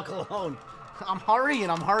never walk alone. I'm hurrying.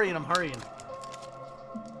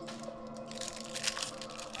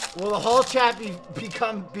 Will the whole chat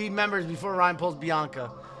be members before Ryan pulls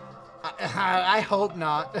Bianca? I hope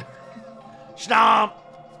not. Schnom!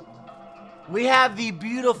 We have the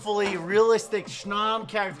beautifully realistic Schnom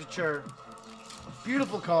caricature.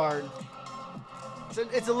 Beautiful card.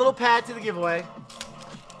 It's a little pad to the giveaway.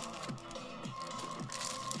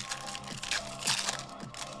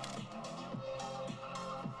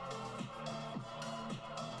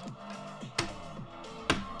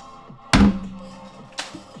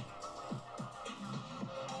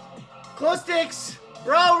 Close sticks!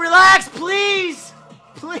 Bro, relax, please!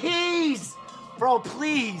 Please! Bro,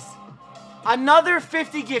 please. Another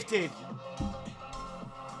 50 gifted.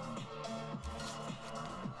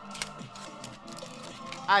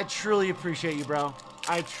 I truly appreciate you, bro.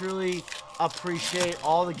 I truly appreciate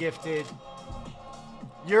all the gifted.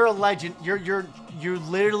 You're a legend. You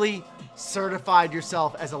literally certified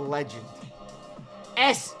yourself as a legend.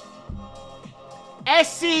 SC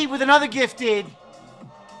with another gifted.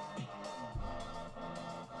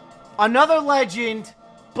 Another legend.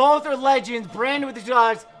 Both are legends. Brandon with the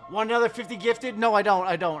judge. Want another 50 gifted? No, I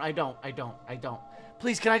don't.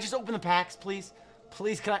 Please, can I just open the packs, please?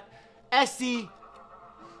 Please, can I? SC.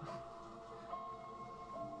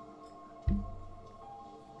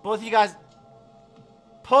 Both of you guys.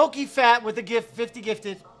 Pokey Fat with the gift, 50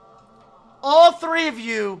 gifted. All three of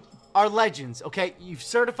you are legends, okay? You've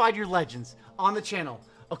certified your legends on the channel,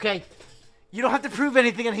 okay? You don't have to prove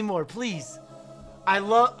anything anymore, please. I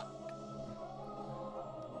love...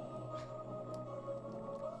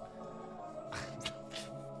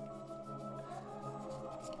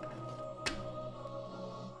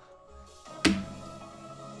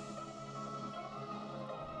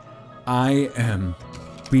 I am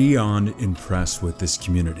beyond impressed with this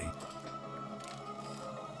community.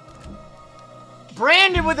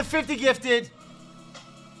 Brandon with the 50 gifted.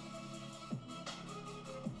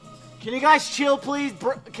 Can you guys chill, please?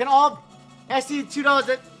 Can all SC $2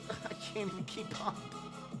 that I can't even keep up.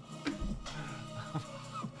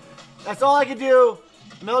 That's all I can do.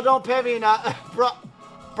 Mel, don't pay me now.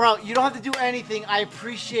 Bro, you don't have to do anything. I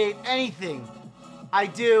appreciate anything. I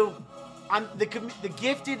do. I'm the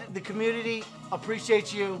gifted, the community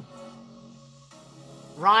appreciates you.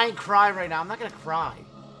 Ryan, cry right now. I'm not gonna cry.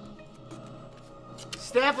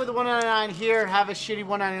 Staff with the 199 here. Have a shitty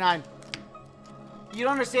 199. You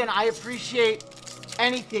don't understand. I appreciate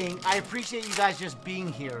anything. I appreciate you guys just being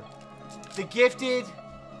here. The gifted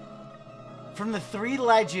from the 3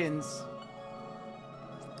 legends.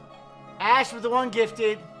 Ash with the 1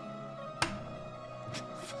 gifted.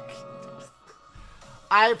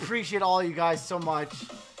 I appreciate all you guys so much.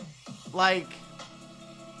 Like,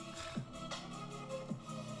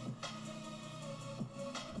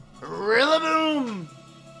 Rillaboom!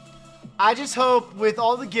 I just hope with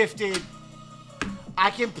all the gifted, I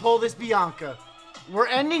can pull this Bianca. We're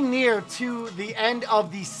ending near to the end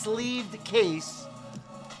of the sleeved case.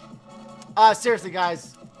 Seriously,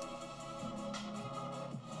 guys.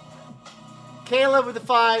 Caleb with the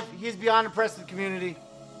 5. He's beyond impressed with the community.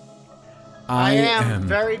 I am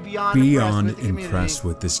very beyond impressed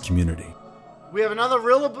with this community. We have another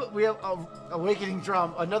Rillaboom. We have Awakening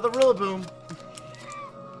Drum. Another Rillaboom.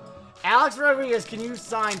 Alex Rodriguez, can you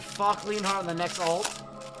sign fuck Leonhardt on the next alt?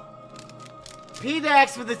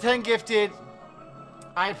 P-Dex with the 10 gifted.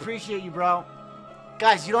 I appreciate you, bro.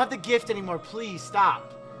 Guys, you don't have to gift anymore. Please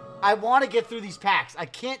stop. I want to get through these packs. I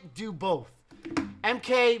can't do both.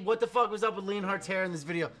 MK, what the fuck was up with Leonhardt's hair in this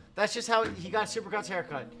video? That's just how he got Supercut's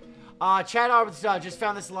haircut. Chad R with the just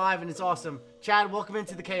found this live and it's awesome. Chad, welcome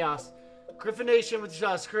into the chaos. Griffin Nation with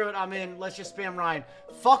the screw it, I'm in. Let's just spam Ryan.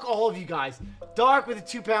 Fuck all of you guys. Dark with the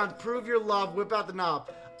 2 pounds. Prove your love. Whip out the knob.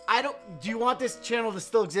 Do you want this channel to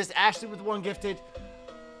still exist? Ashley with 1 gifted.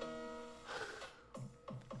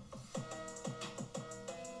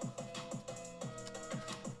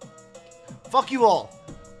 Fuck you all.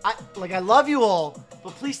 I love you all,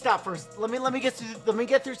 but please stop first. Let me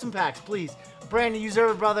get through some packs, please. Brandon, you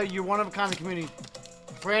deserve it, brother. You're one of a kind in the community.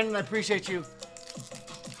 Brandon, I appreciate you.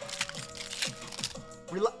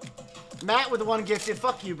 Matt with the 1 gifted.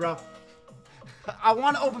 Fuck you, bro. I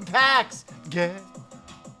want to open packs. Yeah.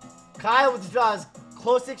 Kyle with the does.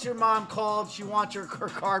 Close 6, your mom called. She wants her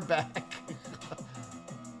card back.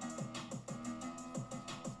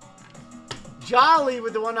 Jolly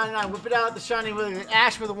with the 199. Whip it out. The shiny with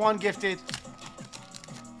Ash with the 1 gifted.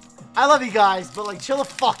 I love you guys, but like chill the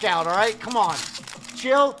fuck out, all right? Come on.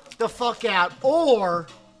 Chill the fuck out. Or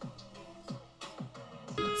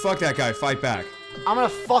fuck that guy. Fight back. I'm gonna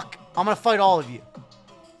fuck I'm going to fight all of you.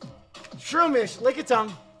 Shroomish, lick a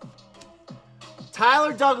tongue.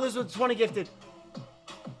 Tyler Douglas with 20 gifted.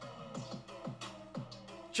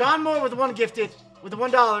 John Moore with the 1 gifted. With the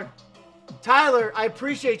 $1. Tyler, I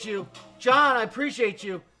appreciate you. John, I appreciate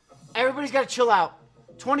you. Everybody's got to chill out.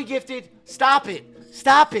 20 gifted. Stop it.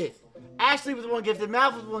 Stop it. Ashley with the 1 gifted.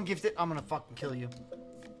 Matt with the 1 gifted. I'm going to fucking kill you.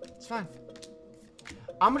 It's fine.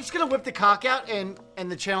 I'm just going to whip the cock out and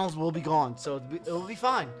the channels will be gone. So it'll be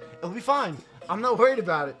fine. It'll be fine. I'm not worried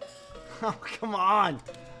about it. Oh, come on.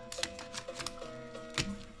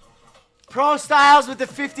 Pro Styles with the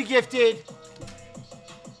 50 gifted.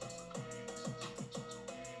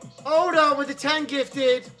 Oda with the 10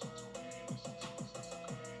 gifted.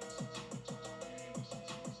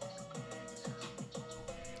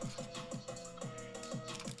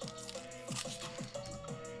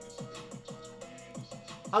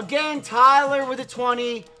 Again, Tyler with a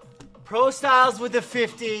 20, Pro Styles with a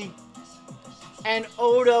 50, and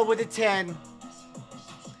Oda with a 10.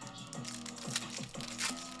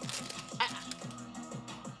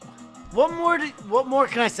 What more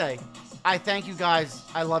can I say? I thank you guys.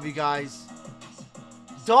 I love you guys.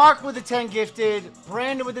 Dark with a 10 gifted,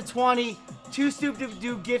 Brandon with a 20, too stupid to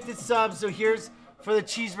do gifted subs, so here's for the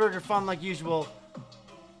cheeseburger fun like usual.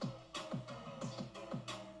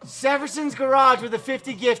 Severson's Garage with a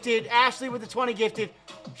 50 gifted. Ashley with a 20 gifted.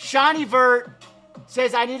 Shiny Vert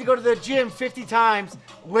says, I need to go to the gym 50 times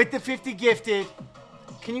with the 50 gifted.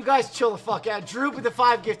 Can you guys chill the fuck out? Drew with the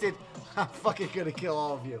 5 gifted. I'm fucking gonna kill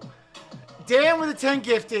all of you. Dan with a 10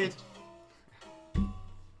 gifted.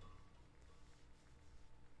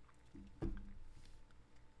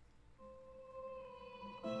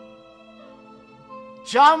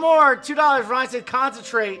 John Moore, $2. Ryan said,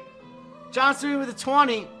 concentrate. John Sweeney with a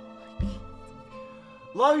 20.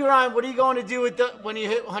 Love you, Ryan. What are you going to do with when you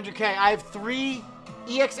hit 100K? I have 3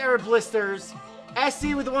 EX Era blisters.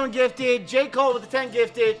 SC with the 1 gifted. J. Cole with the 10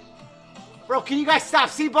 gifted. Bro, can you guys stop?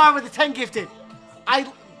 C-Bar with the 10 gifted.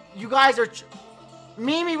 You guys are...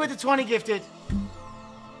 Mimi with the 20 gifted.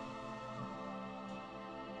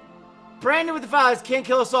 Brandon with the 5s. Can't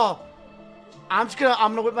kill us all. I'm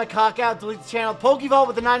gonna whip my cock out, delete the channel. Pokevault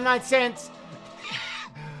with the 99 cents.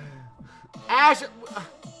 Ash...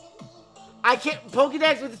 I can't...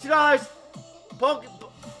 Pokedex with the $2.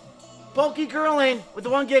 Poke Girlin with the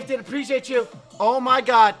 1 gifted. Appreciate you. Oh my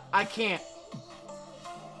god. I can't.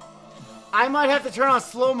 I might have to turn on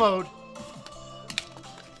slow mode.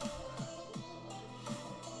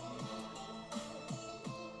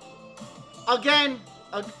 Again.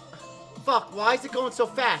 Fuck. Why is it going so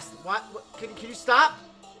fast? What can you stop?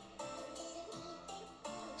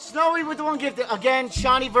 Snowy with the 1 gifted. Again,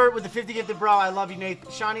 Shawnee Vert with the 50 gifted, bro. I love you,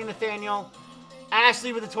 Nate. Shawnee Nathaniel.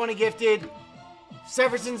 Ashley with the 20 gifted.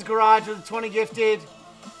 Severson's Garage with the 20 gifted.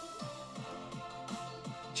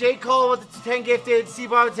 J. Cole with the 10 gifted.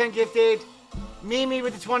 C-Bar with the 10 gifted. Mimi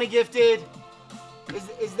with the 20 gifted.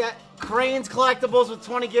 Is that Crane's Collectibles with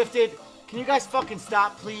 20 gifted? Can you guys fucking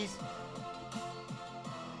stop, please?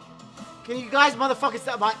 Can you guys motherfucking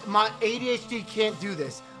stop? My ADHD can't do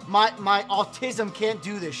this. My autism can't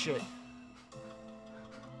do this shit.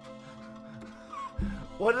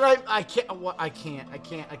 What did I can't. What I can't.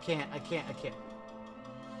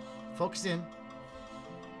 Focus in.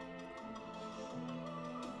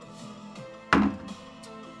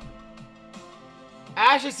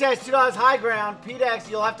 Ashley says $2 high ground. PDX,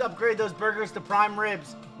 you'll have to upgrade those burgers to prime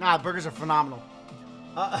ribs. Nah, burgers are phenomenal.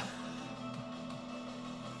 A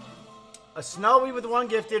Snowy with the 1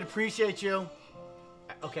 gifted. Appreciate you.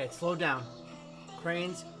 Okay, slow down.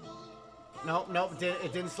 Cranes. Nope,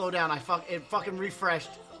 it didn't slow down. It fucking refreshed.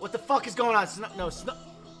 What the fuck is going on? Snow.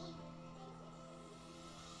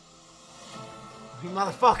 You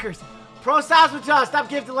motherfuckers. Pro Styles with $2. Stop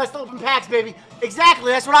gifting, let's open packs, baby.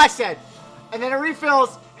 Exactly, that's what I said. And then it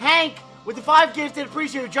refills. Hank with the 5 gifted.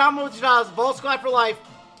 Appreciate you. John Moore with $2. Volt Squad for life.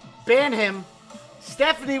 Ban him.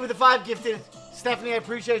 Stephanie with the 5 gifted. Stephanie, I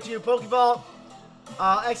appreciate you. Pokeball.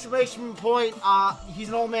 Exclamation point. He's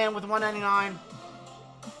an old man with 199.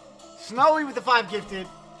 Snowy with the 5 gifted.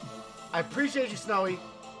 I appreciate you, Snowy.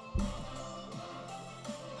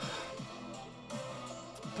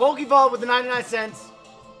 Pokeball with the 99 cents.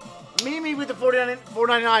 Mimi with the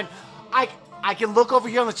 4.99. I can look over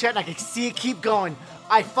here on the chat and I can see it keep going.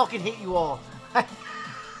 I fucking hate you all.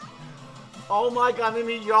 Oh my god,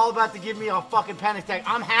 Mimi, you're all about to give me a fucking panic attack.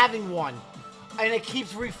 I'm having one. And it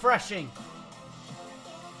keeps refreshing.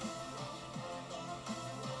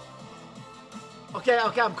 Okay,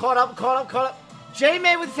 I'm caught up.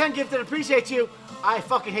 J-May with the 10 gifted, appreciate you. I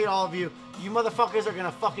fucking hate all of you. You motherfuckers are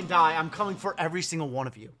gonna fucking die. I'm coming for every single one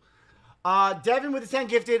of you. Devin with the 10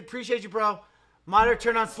 gifted. Appreciate you, bro. Moderator,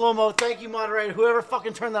 turn on slow-mo. Thank you, moderator. Whoever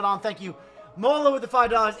fucking turned that on, thank you. Mola with the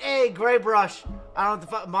 $5. Hey, Gray Brush. I don't know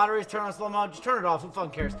if the moderators turn on slow-mo. Just turn it off. Who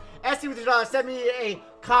fucking cares? Esty with the $. Send me a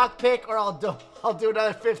cock pick or I'll do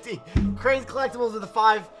another 50. Cranes Collectibles with the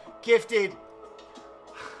 5 gifted.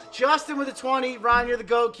 Justin with the 20. Ryan, you're the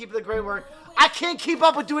GOAT. Keep the great work. I can't keep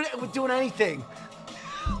up with doing anything.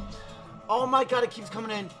 Oh my god, it keeps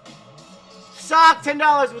coming in. Sock,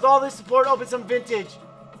 $10 with all this support. Open some vintage.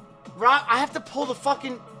 I have to pull the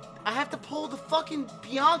fucking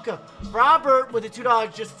Bianca. Robert with the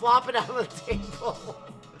 $2. Just flop it out of the table.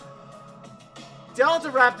 Delta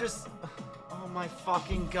Raptors. Oh my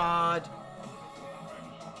fucking god.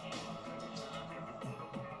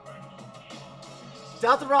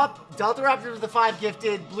 Delta Raptors with the 5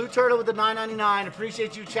 gifted. Blue Turtle with the $9.99.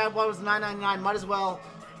 Appreciate you. Chad White was the $9.99. Might as well.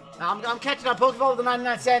 I'm catching up. Pokeball with the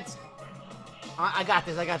 99 cents. I got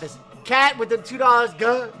this. Cat with the $2.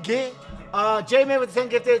 Go get. J-Man with the 10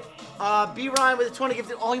 gifted. B Ryan with the 20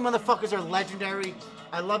 gifted. All you motherfuckers are legendary.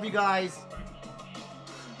 I love you guys.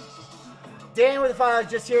 Dan with the 5.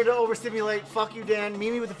 Just here to overstimulate. Fuck you, Dan.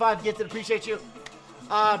 Mimi with the 5 gifted. Appreciate you.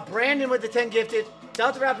 Brandon with the 10 gifted.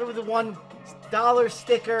 Delta Raptor with the $1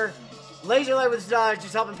 sticker. Laser Light with the $1.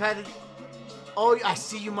 Just helping pat it. Oh, I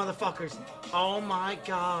see you motherfuckers. Oh my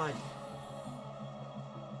god.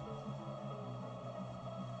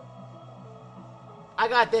 I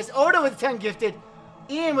got this. Oda with 10 gifted.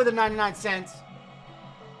 Ian with the 99 cents.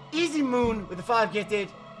 Easy Moon with the 5 gifted.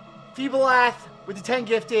 Feeble Ath with the 10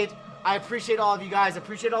 gifted. I appreciate all of you guys. I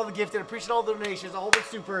appreciate all the gifted. I appreciate all the donations. All the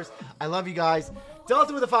supers. I love you guys.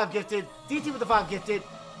 Delta with the 5 gifted. DT with the 5 gifted.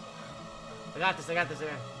 I got this.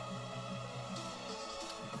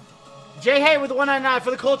 Jay Hay with the 199 for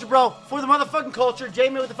the culture, bro. For the motherfucking culture.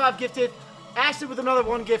 J-Man with the 5 gifted. Ashley with another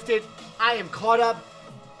 1 gifted. I am caught up.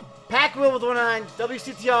 Pack Will with 199.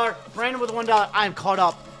 WCTR. Brandon with $1. I am caught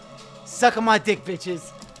up. Suck on my dick,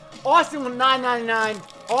 bitches. Austin with $9.99.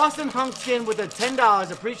 Austin Hunkskin with the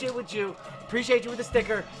 $10. Appreciate you with the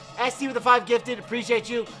sticker. SC with the 5 gifted. Appreciate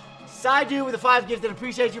you. Saidu with the 5 gifted.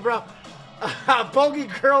 Appreciate you, bro. Bogey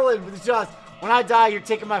Curlin with the just. When I die, you're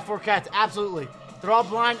taking my 4 cats. Absolutely. They're all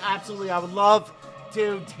blind. Absolutely. I would love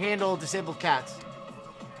to handle disabled cats.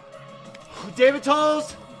 David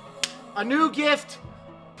Tolles, a new gift.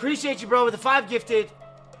 Appreciate you, bro, with the 5 gifted.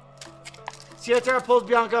 Sierra pulls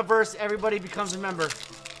Bianca verse. Everybody becomes a member.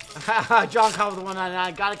 John Cobb with the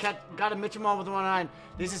 199. Gotta Mitch them all with the 199.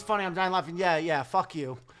 This is funny. I'm dying laughing. Yeah. Fuck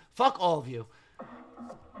you. Fuck all of you.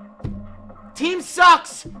 Team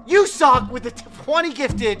sucks. You suck with the 20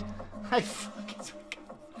 gifted.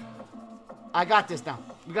 I got this now.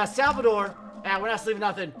 We got Salvador. We're not sleeping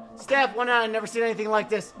nothing. Steph, 199. Never seen anything like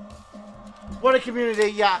this. What a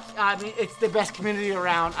community. Yeah, I mean, it's the best community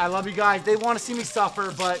around. I love you guys. They want to see me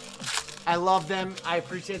suffer, but I love them. I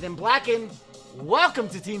appreciate them. Blacken, welcome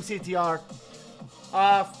to Team CTR.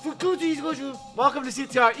 Welcome to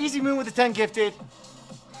CTR. Easy Moon with the 10 gifted.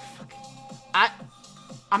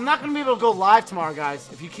 I'm not going to be able to go live tomorrow, guys,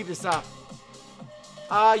 if you keep this up.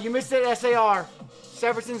 You missed it, SAR.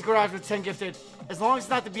 Severson's Garage with 10 gifted. As long as it's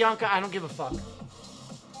not the Bianca, I don't give a fuck.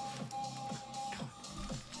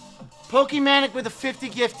 Pokemanic with a 50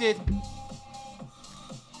 gifted.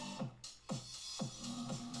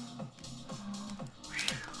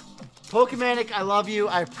 Pokemanic, I love you.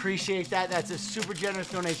 I appreciate that. That's a super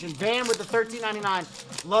generous donation. Van with the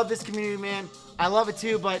 $13.99. Love this community, man. I love it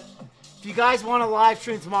too, but if you guys want a live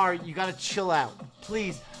stream tomorrow, you gotta chill out.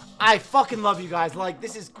 Please. I fucking love you guys. Like,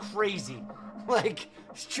 this is crazy. Like,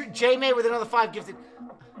 J-May with another 5 gifted.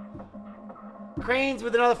 Cranes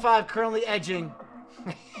with another 5 currently edging.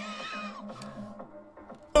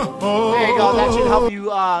 There you go. That should help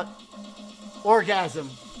you orgasm.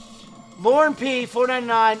 Lauren P,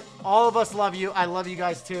 $4.99. All of us love you. I love you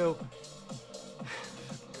guys too.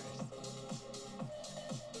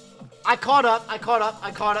 I caught up.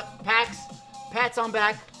 Pats on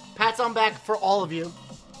back for all of you.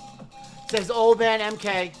 Says Old Man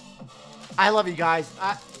MK. I love you guys.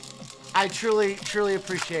 I truly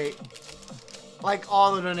appreciate like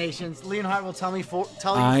all the donations. Leonhardt will tell you for me.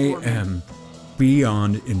 I am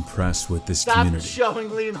beyond impressed with this community. Stop showing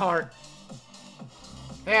Leonhardt.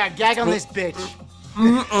 Yeah, gag on this bitch.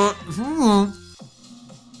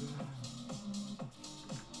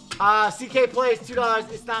 CK plays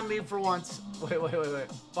 $2. It's not me for once. Wait.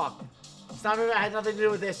 Fuck. It's not me. I had nothing to do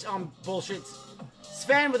with this bullshit.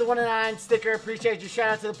 Sven with the 199 sticker. Appreciate you. Shout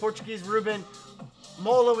out to the Portuguese Ruben.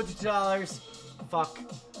 Mola with the $2. Fuck.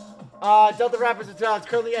 Delta Rappers with $2.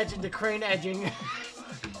 Currently edging to Crane edging.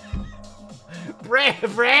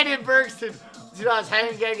 Brandon Bergson. $2.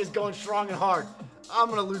 Hanger Gang is going strong and hard. I'm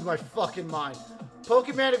gonna lose my fucking mind.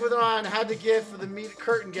 Pokemanic with an eye had the gift for the Meat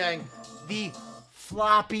Curtain Gang. The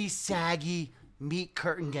floppy, saggy Meat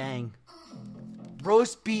Curtain Gang.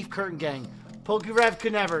 Roast Beef Curtain Gang. Pokerev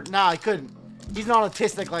could never. Nah, I couldn't. He's not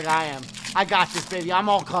autistic like I am. I got this, baby. I'm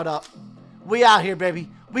all caught up. We out here, baby.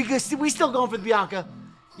 We still going for the Bianca.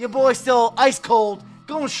 Your boy's still ice cold,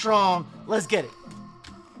 going strong. Let's get it.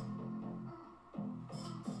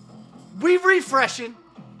 We refreshing.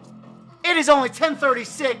 It is only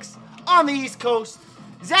 10:36 on the East Coast.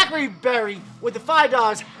 Zachary Berry with the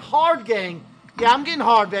 $5 hard gang. Yeah, I'm getting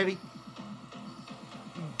hard, baby.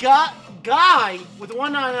 Guy with the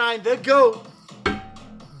 $1.99, the GOAT.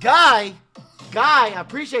 Guy, I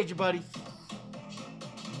appreciate you, buddy.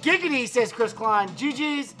 Giggity, says Chris Klein.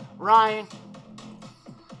 GG's, Ryan.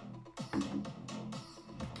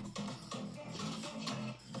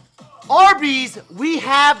 Arby's, we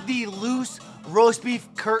have the loose roast beef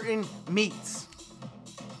curtain meats.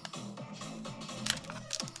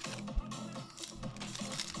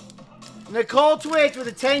 Nicole Twitch with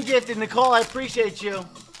a 10 gifted. Nicole, I appreciate you.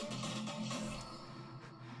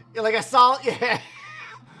 Yeah, like a solid, yeah.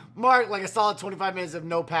 Mark, like a solid 25 minutes of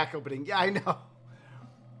no pack opening. Yeah, I know.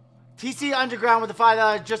 TC Underground with the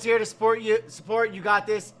 $5. Just here to support you. You got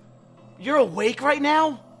this. You're awake right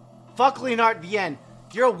now? Fuck Leonard, the end.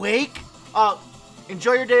 You're awake?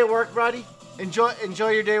 Enjoy your day at work, buddy. Enjoy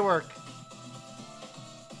your day at work.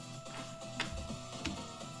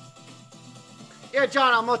 Yeah,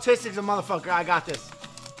 John, I'm autistic as a motherfucker. I got this.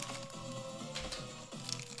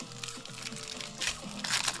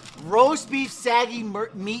 Roast beef saggy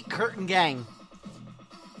meat curtain gang.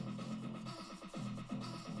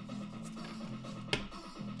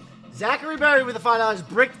 Zachary Berry with the $5.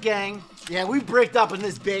 Bricked gang. Yeah, we bricked up in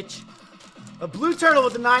this bitch. A blue turtle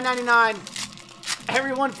with the $9.99.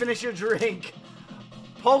 Everyone finish your drink.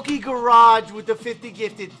 Pokey Garage with the 50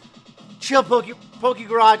 gifted. Chill, Pokey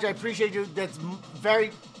Garage. I appreciate you. That's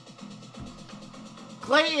very...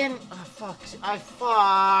 Clayton... Oh,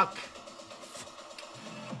 fuck.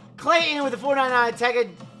 Clayton with the $4.99.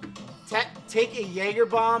 Take a Jaeger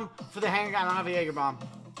bomb for the hanger. I don't have a Jaeger bomb.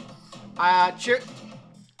 Cheers.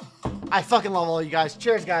 I fucking love all you guys.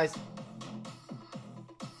 Cheers, guys.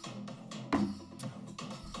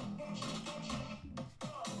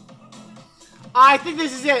 I think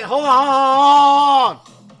this is it. Hold on.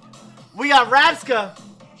 We got Rapska.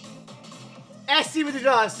 SC with the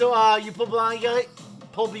dust. So, you pull Bianca.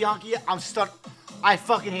 I'm stuck. I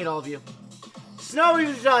fucking hate all of you. Snowy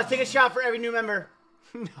with the dust. Take a shot for every new member.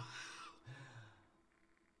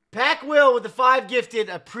 Pack Will with the 5 gifted.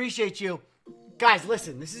 Appreciate you. Guys,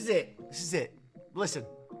 listen. This is it. Listen.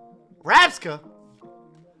 Rapska.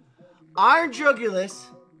 Iron Jugulus.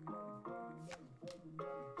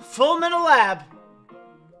 Full Metal Lab.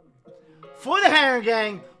 For the Hanger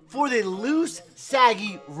Gang. For the loose,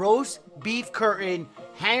 saggy, roast beef curtain.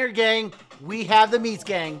 Hanger Gang. We have the Meats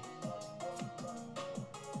Gang.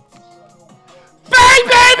 Bang,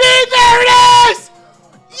 baby! There it is!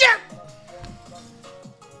 Yeah!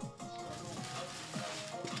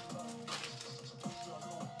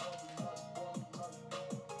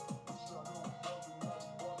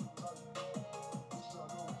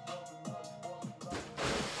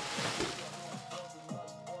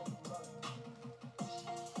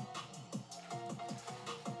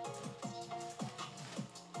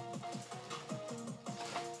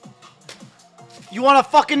 You want a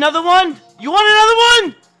fucking another one? You want another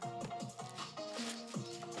one?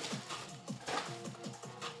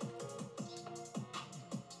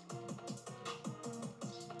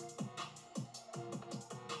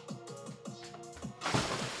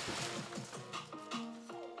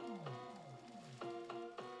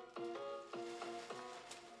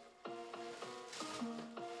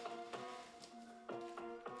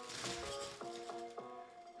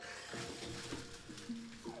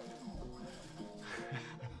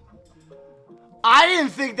 I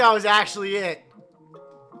didn't think that was actually it.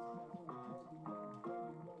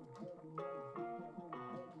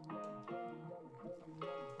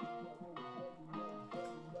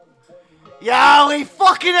 Yo, we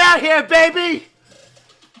fucking out here, baby!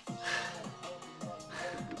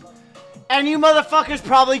 And you motherfuckers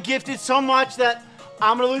probably gifted so much that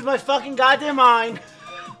I'm gonna lose my fucking goddamn mind.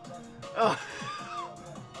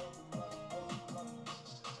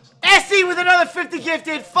 Essie with another 50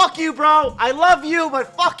 gifted. Fuck you, bro. I love you,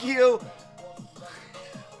 but fuck you.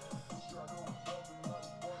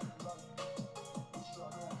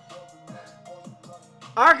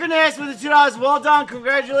 Arcaness with the $2. Well done.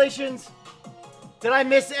 Congratulations. Did I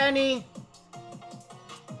miss any?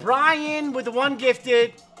 Brian with the 1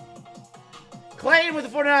 gifted. Clayton with the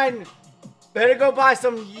 49. Better go buy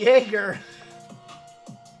some Jaeger.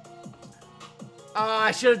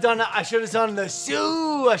 I should have done the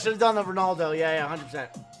shoe. I should have done the Ronaldo. Yeah,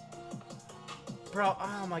 100%. Bro,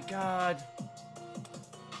 oh my god.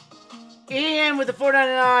 Ian with the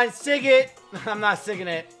 4.99. Sig it. I'm not sigging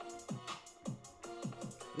it.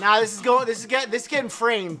 Now this is getting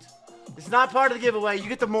framed. It's not part of the giveaway. You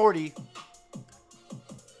get the Morty.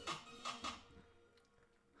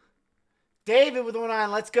 David with the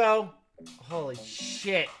 1.9. Let's go. Holy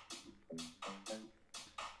shit.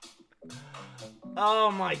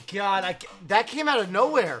 Oh my god. That came out of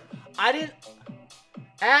nowhere. I didn't...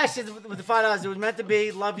 Ash with the $5. It was meant to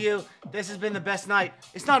be. Love you. This has been the best night.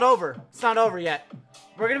 It's not over. It's not over yet.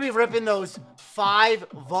 We're going to be ripping those 5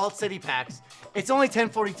 Vault City packs. It's only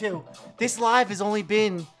 10:42. This live has only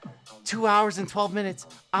been 2 hours and 12 minutes.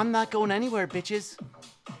 I'm not going anywhere, bitches.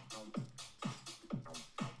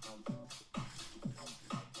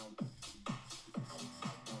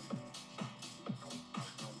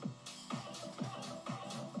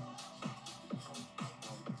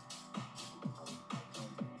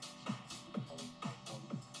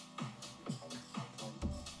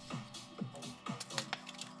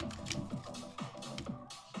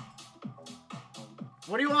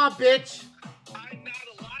 What do you want, bitch? I'm not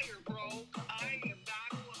a liar, bro. I am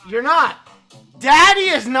not a liar. You're not. Daddy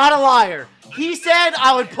is not a liar. He said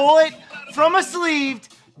I would pull it from a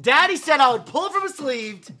sleeved. Daddy said I would pull it from a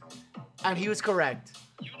sleeved. And he was correct.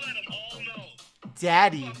 You let them all know.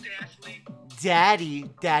 Daddy. Fuck Ashley.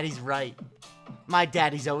 Daddy's right. My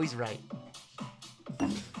daddy's always right.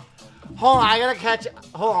 Hold on, I gotta catch.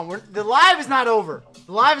 Hold on, the live is not over.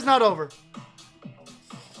 The live is not over.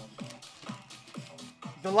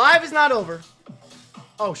 The live is not over.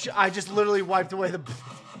 Oh shit! I just literally wiped away the.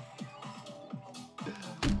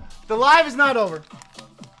 The live is not over.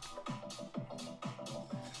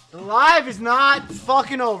 The live is not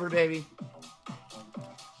fucking over, baby.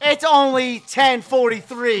 It's only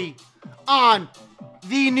 10:43 on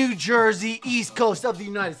the New Jersey East Coast of the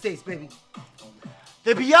United States, baby.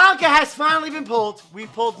 The Bianca has finally been pulled. We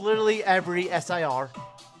pulled literally every SIR.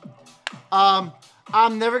 I'm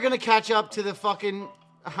never gonna catch up to the fucking.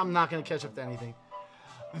 I'm not gonna catch up to anything.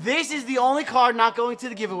 This is the only card not going to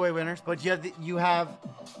the giveaway winners, but you have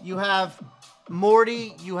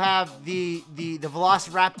Morty, you have the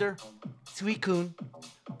Velociraptor, Suicune,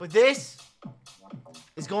 but this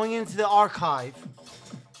is going into the archive.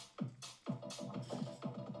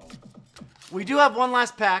 We do have one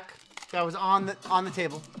last pack that was on the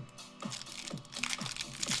table.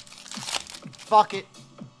 Fuck it.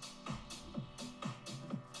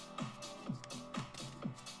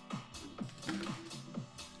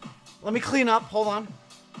 Let me clean up. Hold on.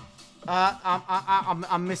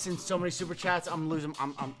 I'm missing so many super chats. I'm losing.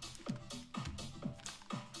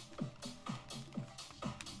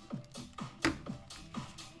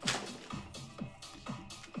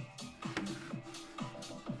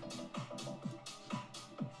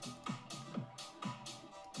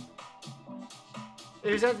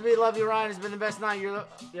 It was meant to be. Love you, Ryan. It's been the best night.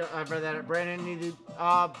 Yeah, I've read that. Brandon needed.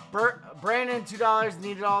 Brandon $2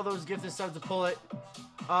 needed all those gifted subs to pull it.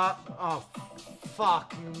 Oh,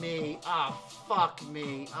 fuck me. Oh, fuck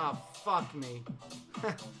me. Oh, fuck me.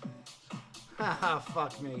 Oh,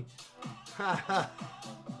 fuck me.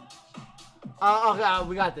 Oh, God,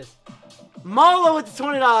 we got this. Molo with the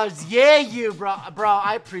 $20. Yeah, you, bro. Bro,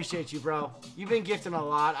 I appreciate you, bro. You've been gifting a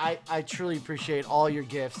lot. I truly appreciate all your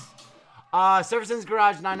gifts. Surfacen's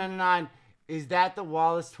Garage, $9.99. Is that the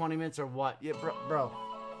Wallace 20 minutes or what? Yeah, bro.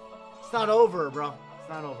 It's not over, bro. It's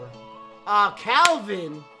not over.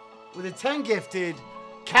 Calvin with a 10 gifted.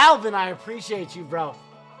 Calvin, I appreciate you, bro.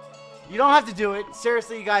 You don't have to do it.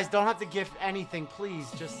 Seriously, you guys don't have to gift anything. Please,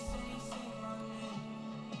 just...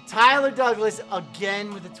 Tyler Douglas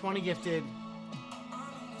again with a 20 gifted.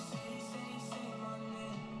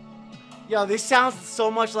 Yo, this sounds so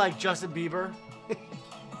much like Justin Bieber.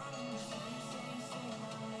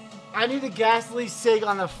 I need a ghastly sig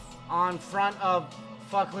on front of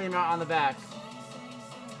fuck Lena on the back.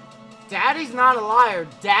 Daddy's not a liar.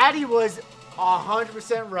 Daddy was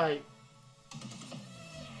 100% right.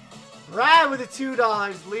 Ryan with the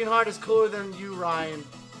 $2. Leonhard is cooler than you, Ryan.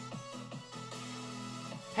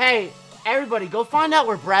 Hey, everybody, go find out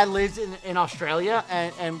where Brad lives in Australia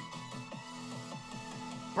and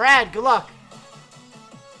Brad, good luck.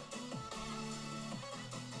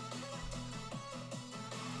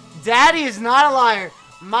 Daddy is not a liar.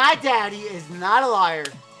 My daddy is not a liar.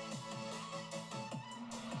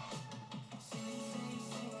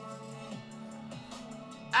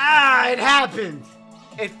 Ah, it happened.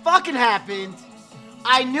 It fucking happened.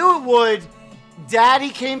 I knew it would. Daddy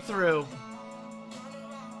came through.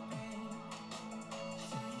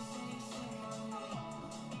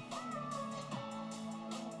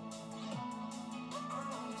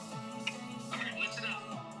 Okay, listen up.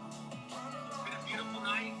 It's been a beautiful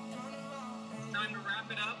night. It's time to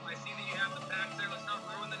wrap it up. I see that you have the packs there. Let's not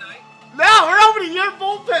ruin the night. No, we're opening your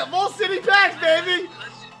Vault City packs, baby.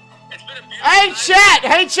 It's been a beautiful Hey, night. chat.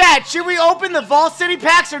 Hey, chat. Should we open the Vault City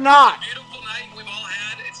packs or not? Beautiful night we've all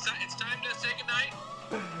had. It's time to say goodnight.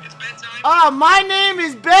 It's bedtime. My name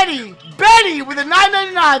is Betty. Betty with a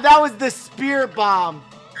 $9.99. That was the spirit bomb.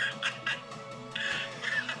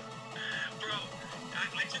 Bro, I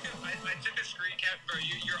took a screen cap. Bro,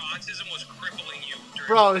 your autism was crippling you.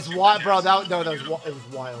 Bro, it's wild. Bro, that was wild. It was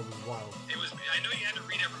wild. It was. I know you had to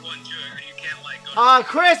read everyone too, or you can't like go.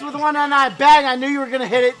 Chris with the $1.99. Bang. I knew you were gonna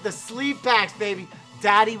hit it. The sleeve packs, baby.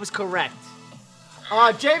 Daddy was correct.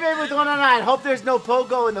 J Baby with the $1.99. Hope there's no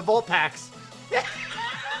pogo in the Vault packs. The live's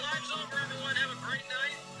over, everyone. Have a great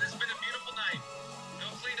night. This has been a beautiful night. Go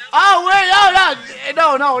clean up. Oh wait,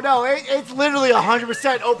 no. It's literally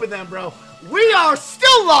 100% open then, bro. We are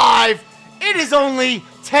still live. It is only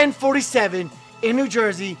 10:47 in New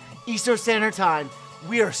Jersey, Eastern Standard Time.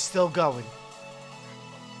 We are still going.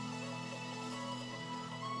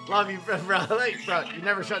 Love you, bro. Like, bro, you're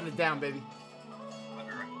never shutting it down, baby.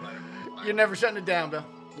 You're never shutting it down, bro.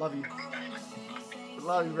 Love you.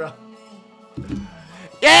 Love you, bro.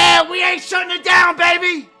 Yeah, we ain't shutting it down,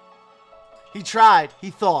 baby. He tried. He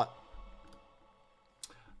thought.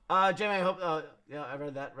 Jamie, I hope. Yeah, I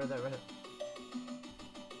read that. Read it.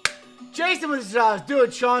 Jason was do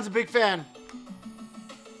it. Sean's a big fan.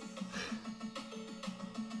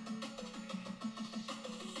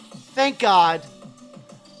 Thank God.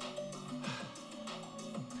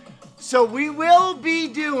 So we will be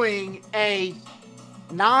doing a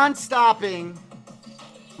non-stopping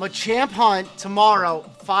Machamp Hunt tomorrow,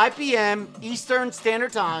 5 p.m. Eastern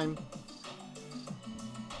Standard Time.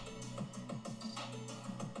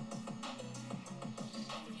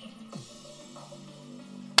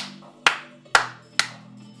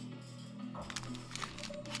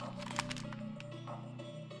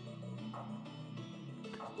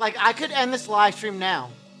 Like, I could end this live stream now.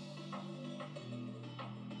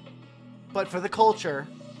 But for the culture,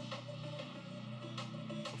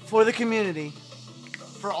 for the community,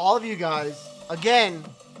 for all of you guys, again,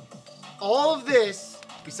 all of this,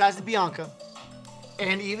 besides the Bianca,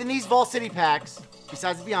 and even these Vault City packs,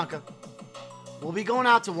 besides the Bianca, will be going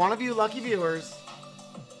out to one of you lucky viewers.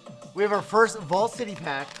 We have our first Vault City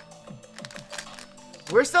pack.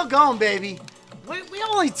 We're still going, baby. We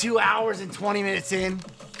only 2 hours and 20 minutes in.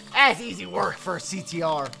 That's easy work for a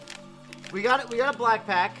CTR. We got a black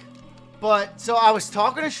pack. But, so I was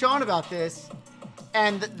talking to Sean about this,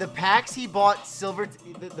 and the packs he bought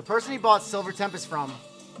the person he bought Silver Tempest from,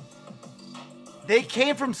 they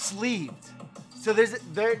came from sleeved. So they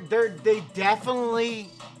definitely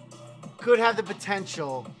could have the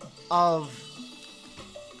potential of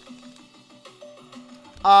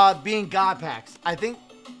being God packs. I think,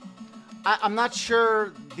 I'm not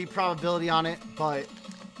sure the probability on it, but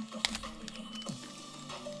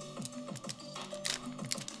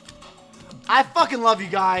I fucking love you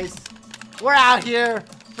guys. We're out here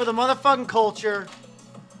for the motherfucking culture.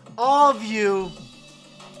 All of you.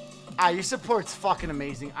 Your support's fucking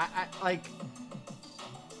amazing.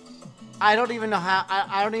 I don't even know how.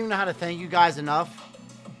 I don't even know how to thank you guys enough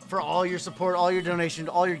for all your support, all your donations,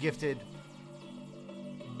 all your gifted.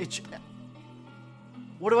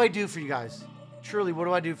 What do I do for you guys? Truly, what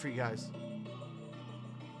do I do for you guys?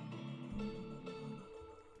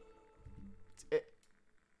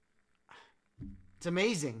 It's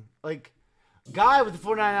amazing. Like, guy with the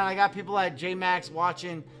 $4.99. I got people at JMax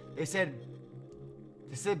watching. They said,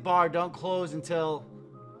 bar, don't close until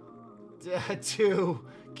 2.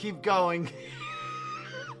 Keep going.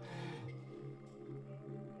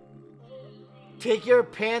 Take your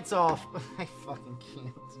pants off. I fucking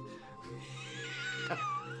can't.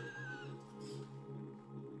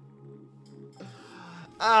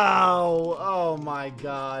 Oh my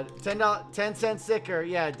God. $10, 10-cent sticker.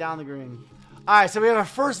 Yeah, down the green. All right, so we have our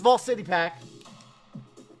first Vault City pack.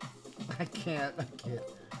 I can't.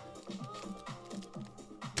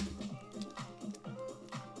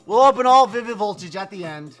 We'll open all Vivid Voltage at the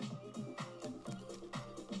end.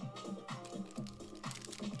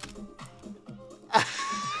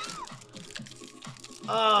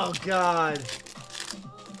 Oh, God.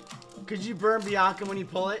 Could you burn Bianca when you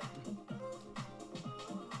pull it?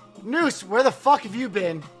 Noose, where the fuck have you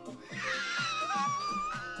been?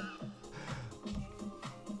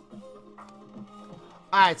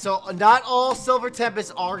 Alright, so not all Silver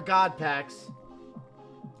Tempests are God packs.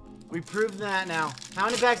 We proved that now. How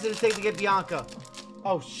many packs did it take to get Bianca?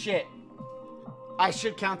 Oh, shit. I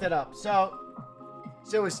should count that up. So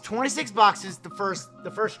it was 26 boxes the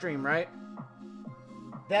first stream, right?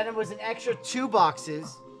 Then it was an extra 2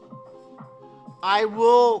 boxes. I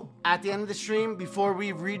will, at the end of the stream, before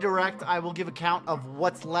we redirect, I will give a count of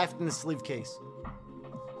what's left in the sleeve case.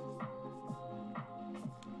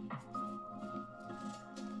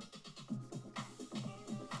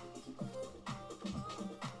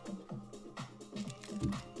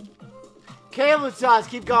 Caleb Sauce,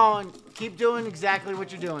 keep going. Keep doing exactly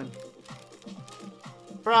what you're doing.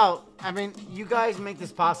 Bro, I mean, you guys make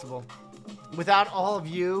this possible. Without all of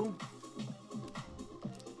you,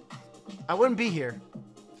 I wouldn't be here.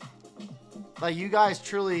 Like, you guys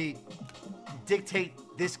truly dictate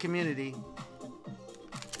this community.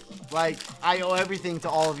 Like, I owe everything to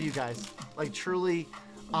all of you guys. Like, truly,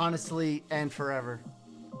 honestly, and forever.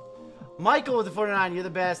 Michael with the 49, you're the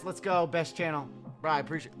best. Let's go. Best channel. Bro, I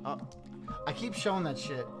appreciate I keep showing that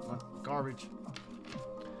shit. Garbage.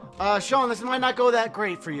 Sean, this might not go that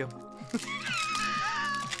great for you.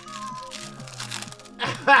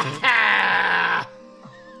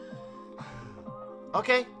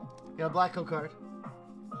 Okay. Got a black code card.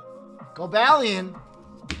 Gobalion.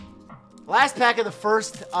 Last pack of the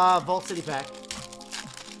first Vault City pack.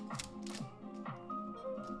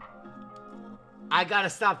 I gotta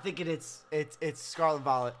stop thinking it's Scarlet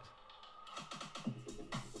Violet.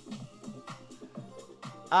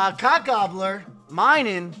 Cock Gobbler,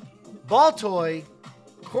 Minin, Baltoy,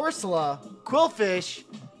 Corsola, Quillfish,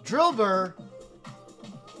 Drillbur.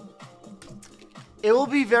 It will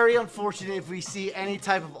be very unfortunate if we see any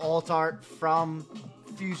type of alt art from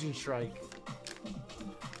Fusion Strike.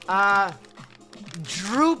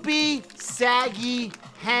 Droopy, saggy,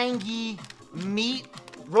 hangy, meat,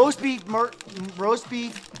 roast beef,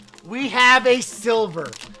 We have a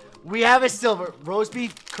silver. Roast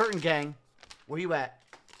beef, Curtain Gang. Where you at?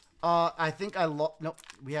 I think I lost. Nope.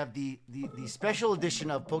 We have the special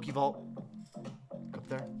edition of Pokevault. Up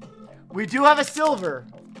there. We do have a silver.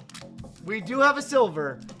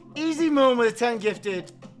 Easy Moon with a 10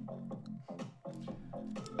 gifted.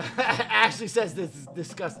 Ashley says this is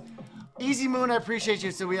disgusting. Easy Moon, I appreciate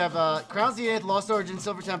you. So we have Crowns the 8th, Lost Origin,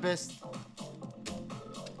 Silver Tempest.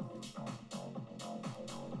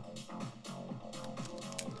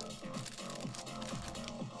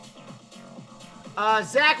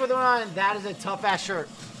 Zach with the run. That is a tough ass shirt.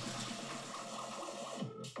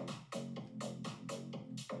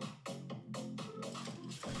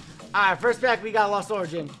 Alright, first pack we got Lost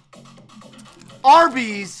Origin.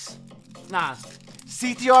 Arby's. Nah.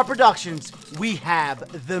 CTR Productions. We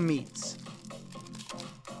have the meats.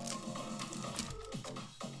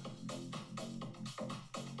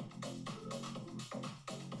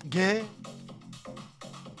 Yeah.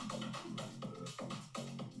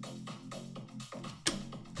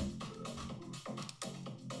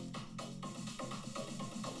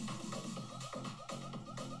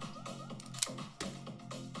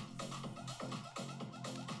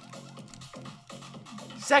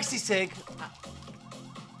 Sexy Sig.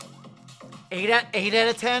 8 out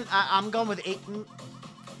of 10. I'm going with 8.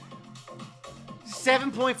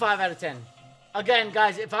 7.5 out of 10. Again,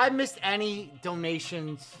 guys, if I missed any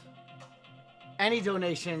donations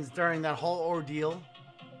during that whole ordeal,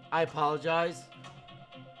 I apologize.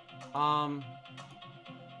 I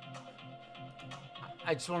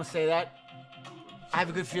just want to say that I have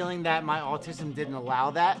a good feeling that my autism didn't allow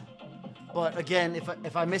that. But again,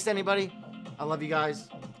 if I missed anybody, I love you guys.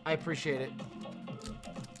 I appreciate it.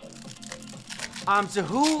 So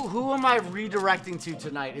who am I redirecting to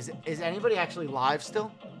tonight? Is anybody actually live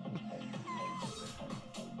still?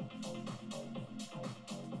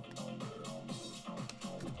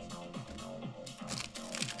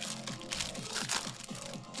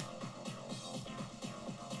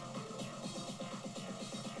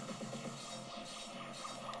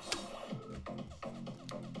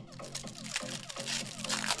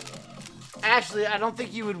 Ashley, I don't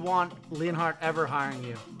think you would want Leonhardt ever hiring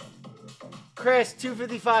you. Chris,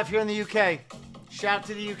 255 here in the UK. Shout out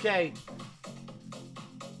to the UK.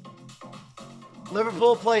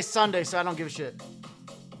 Liverpool plays Sunday, so I don't give a shit.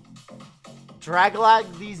 Drag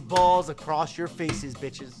these balls across your faces,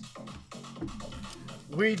 bitches.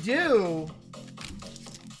 We do.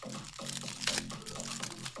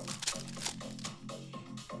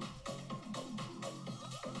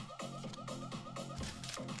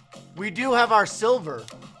 We do have our silver.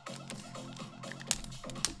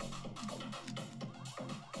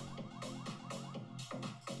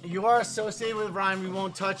 You are associated with Ryan. We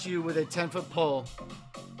won't touch you with a 10-foot pole.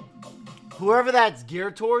 Whoever that's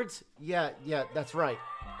geared towards, yeah, that's right.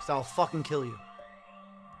 because I'll fucking kill you.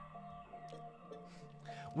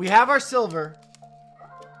 We have our silver.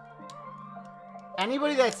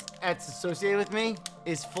 Anybody that's associated with me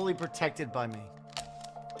is fully protected by me.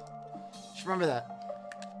 Just remember that.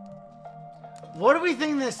 What do we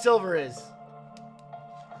think this silver is?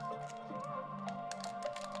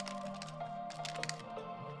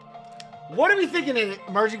 What are we thinking in it?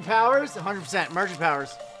 Merging powers? 100% merging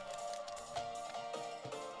powers.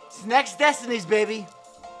 It's next Destinies, baby.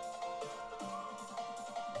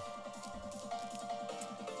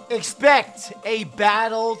 Expect a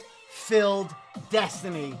battle-filled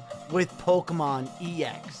Destiny with Pokemon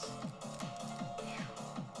EX.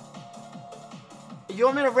 You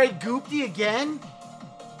want me to raid Goopty again?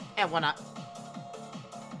 And why not?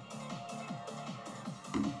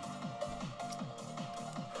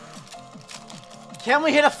 Can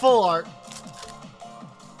we hit a full art?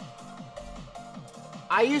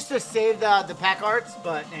 I used to save the pack arts,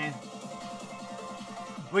 but eh.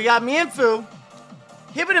 We got Mienfoo.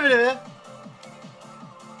 Hibbidi-bidi-bidi.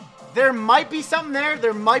 There might be something there.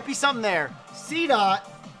 There might be something there. C-Dot.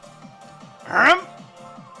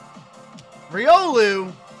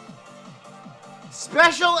 Riolu.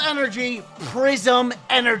 Special Energy Prism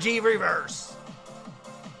Energy Reverse.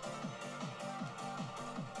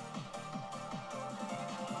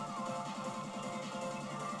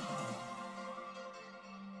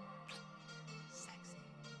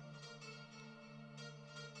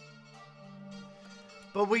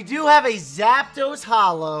 But we do have a Zapdos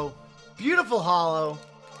Holo. Beautiful Holo.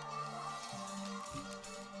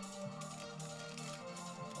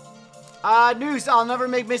 News, I'll never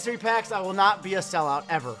make mystery packs. I will not be a sellout,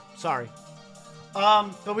 ever. Sorry.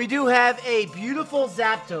 But we do have a beautiful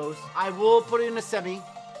Zapdos. I will put it in a semi.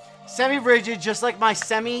 Semi-rigid, just like my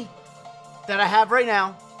semi that I have right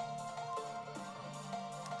now.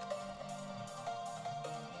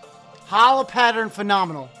 Holo pattern,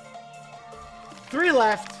 phenomenal. 3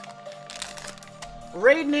 left.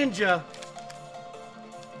 Raid Ninja.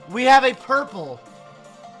 We have a purple.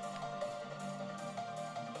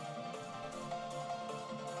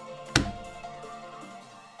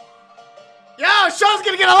 Yo, Sean's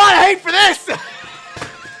gonna get a lot of hate for this.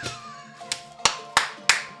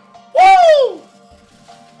 Woo!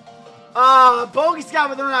 Bogey Scout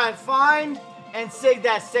with 9. Find and sig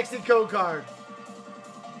that sexy code card.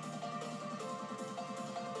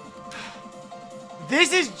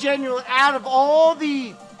 This is genuine. Out of all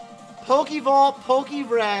the Pokevault,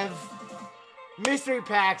 Pokerev mystery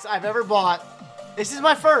packs I've ever bought, this is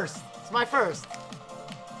my first. It's my first.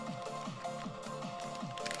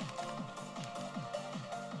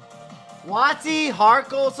 Watsy, Heart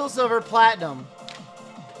Gold, Soul Silver, Platinum.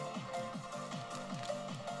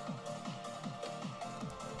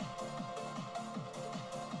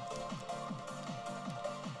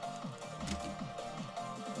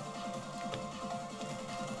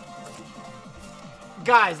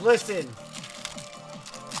 Guys, listen.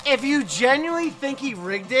 If you genuinely think he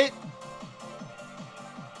rigged it,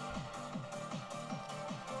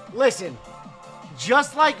 listen.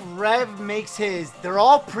 Just like Rev makes his, they're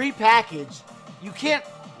all pre-packaged. You can't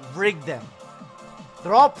rig them.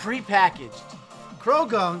 They're all pre-packaged.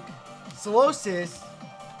 Krogunk, Solosis.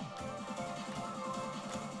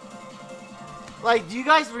 Like, do you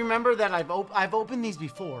guys remember that I've opened these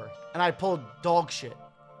before and I pulled dog shit,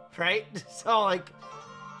 right? So like.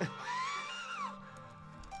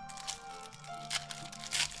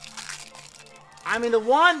 I mean, the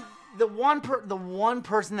one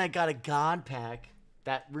person that got a God pack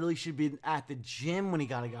that really should be at the gym when he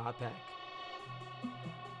got a God pack.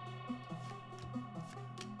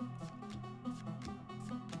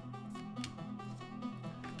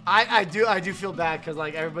 I do feel bad because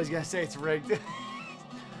like everybody's gonna say it's rigged.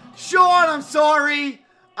 Sean, I'm sorry.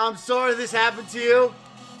 I'm sorry this happened to you.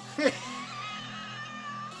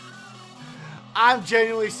 I'm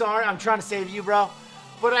genuinely sorry. I'm trying to save you, bro.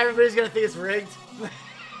 But everybody's gonna think it's rigged.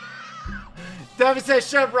 Devin says,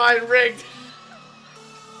 shut up, Ryan, rigged.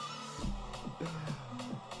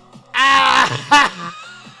 Ah!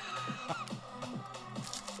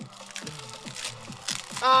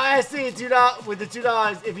 I see $2 with the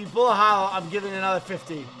 $2. If you pull a holo, I'm giving another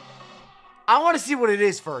 50. I want to see what it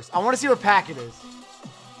is first. I want to see what pack it is.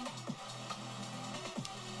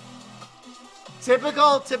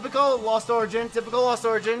 Typical Lost Origin. Typical Lost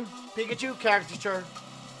Origin. Pikachu caricature.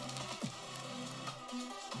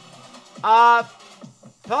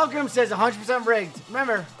 Pelgrim says 100% rigged.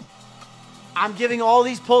 Remember, I'm giving all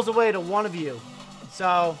these pulls away to one of you.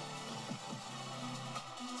 So,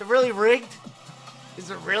 is it really rigged?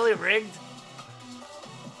 Is it really rigged?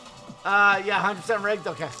 Yeah, 100% rigged.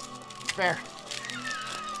 Okay, fair.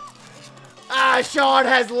 Sean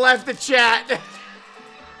has left the chat.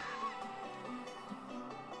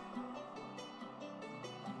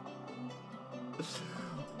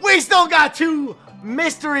 We still got 2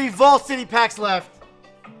 mystery Vault City packs left.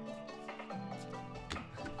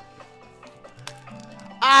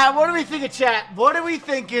 What do we think of chat? What are we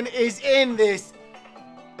thinking is in this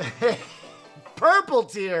purple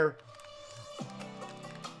tier?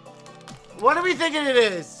 What are we thinking it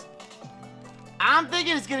is? I'm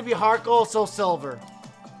thinking it's going to be Heart Gold, Soul Silver.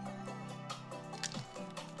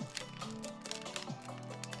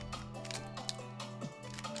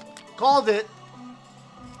 Called it.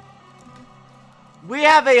 We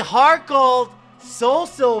have a Heart Gold, Soul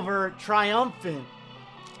Silver Triumphant.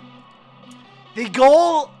 The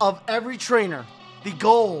goal of every trainer. The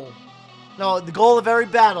goal of every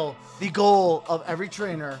battle. The goal of every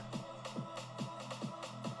trainer.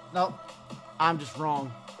 Nope. I'm just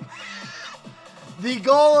wrong. The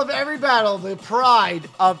goal of every battle. The pride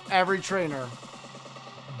of every trainer.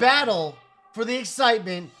 Battle for the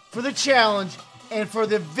excitement, for the challenge, and for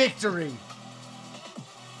the victory.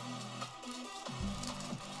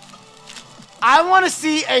 I want to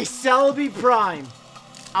see a Celebi Prime.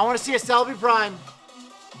 I want to see a Celebi Prime.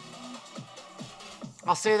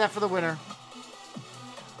 I'll say that for the winner.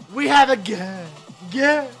 We have a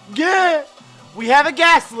We have a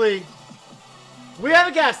Ghastly. We have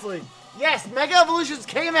a Ghastly. Yes, Mega Evolutions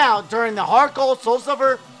came out during the Heart Gold Soul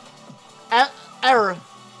Silver era.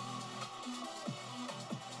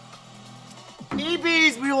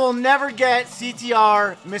 EBs, we will never get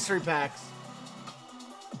CTR mystery packs.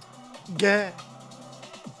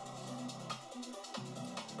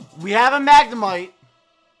 We have a Magnemite.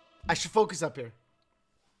 I should focus up here.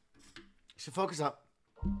 Should focus up.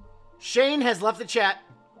 Shane has left the chat.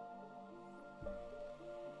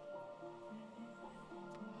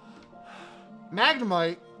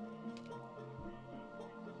 Magnemite.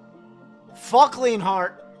 Fuck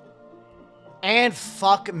Leanheart. And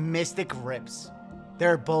fuck Mystic Rips.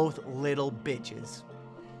 They're both little bitches.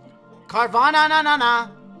 Carvana na na na.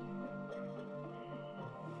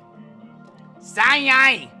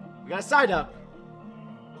 Sayai. We got a side up.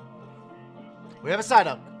 We have a side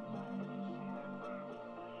up.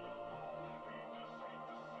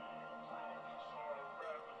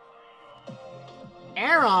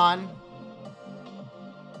 Aaron.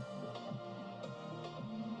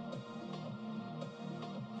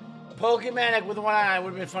 Pokemanic with one eye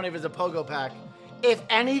would have been funny if it was a Pogo pack. If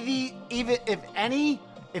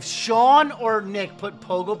if Sean or Nick put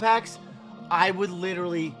Pogo packs, I would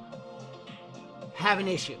literally have an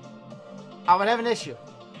issue. I would have an issue.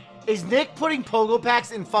 Is Nick putting Pogo packs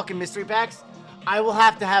in fucking mystery packs? I will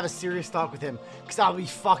have to have a serious talk with him because I'll be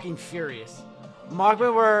fucking furious. Mark my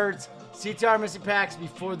words. CTR mystery packs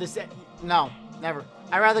before this. No, never.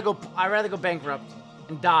 I'd rather go bankrupt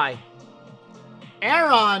and die.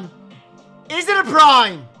 Aaron, is it a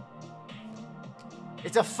prime?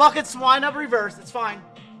 It's a fucking swine up reverse. It's fine.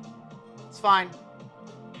 It's fine.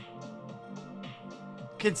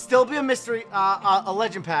 Can still be a mystery, a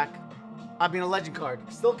legend pack. I mean, a legend card.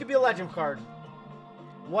 Still could be a legend card.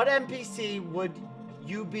 What NPC would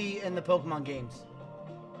you be in the Pokemon games?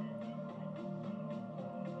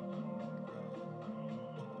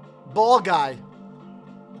 Ball guy.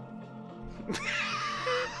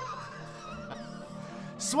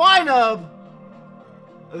 Swinub.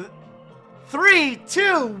 3,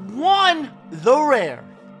 2, 1. The rare.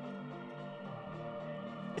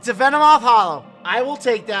 It's a Venomoth Hollow. I will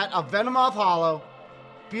take that. A Venomoth Hollow.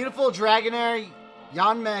 Beautiful Dragonair,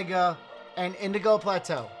 Yanmega, and Indigo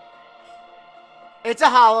Plateau. It's a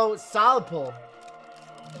hollow. Solid pull.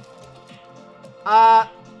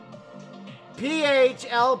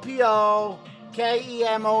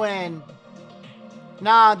 PHLPOKEMON.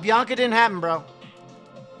 Nah, Bianca didn't happen, bro.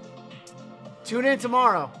 Tune in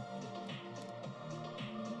tomorrow.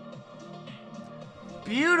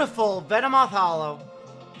 Beautiful Venomoth Hollow.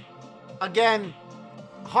 Again,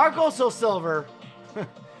 Heart Gold Soul Silver.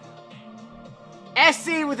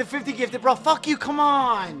 SC with the 50 gifted, bro. Fuck you, come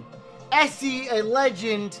on. SC, a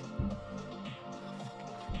legend.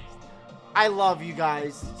 I love you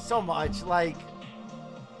guys so much. Like,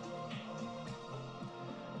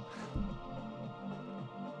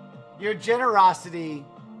 your generosity.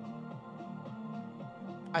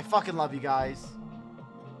 I fucking love you guys.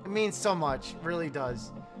 It means so much. It really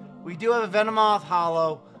does. We do have a Venomoth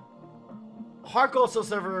Hollow. Heart Gold Soul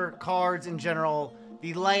Silver cards in general.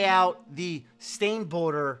 The layout, the stained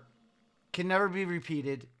border can never be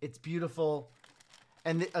repeated. It's beautiful.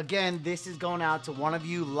 And again, this is going out to one of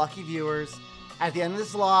you lucky viewers. At the end of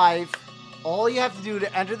this live, All you have to do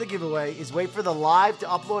to enter the giveaway is wait for the live to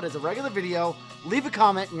upload as a regular video, leave a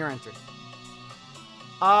comment, and you're entered.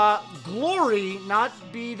 Glory, not to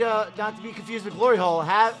be confused with Glory Hole,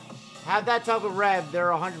 have that talk with Rev.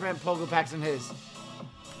 There are 100% Pogo packs in his.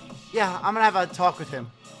 Yeah, I'm gonna have a talk with him.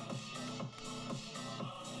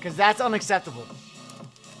 Because that's unacceptable.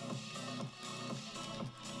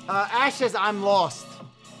 Ash says, I'm lost.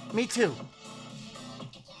 Me too.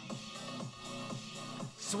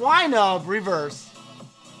 Swine of reverse.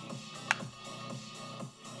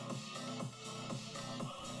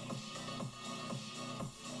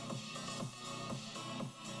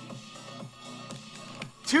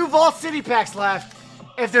 Two Vault City packs left.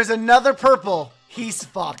 If there's another purple, he's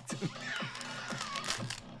fucked.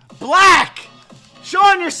 Black!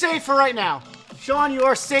 Sean, you're safe for right now. Sean, you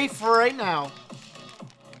are safe for right now.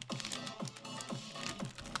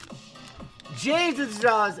 James with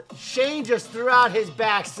 $2. Shane just threw out his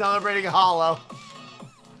back celebrating a hollow.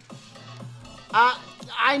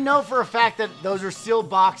 I know for a fact that those are sealed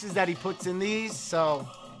boxes that he puts in these, so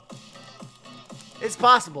it's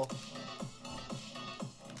possible.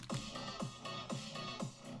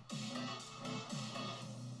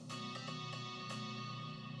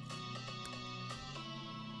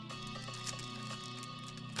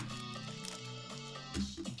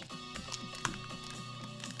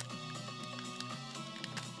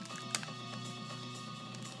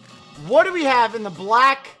 What do we have in the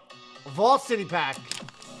black Vault City pack?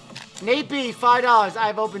 Nate B, $5.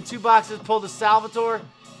 I've opened 2 boxes, pulled a Salvatore,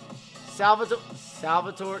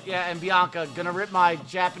 yeah, and Bianca. Gonna rip my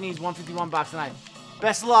Japanese 151 box tonight.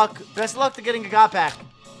 Best of luck. Best of luck to getting a God pack.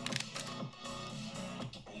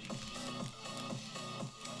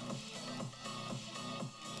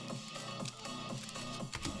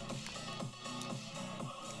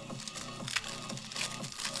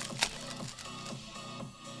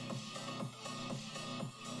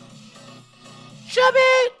 Shove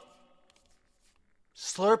it!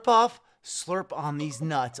 Slurp off, slurp on these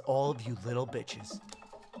nuts, all of you little bitches.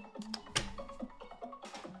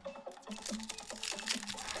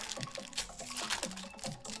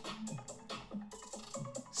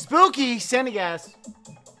 Spooky, Senegas.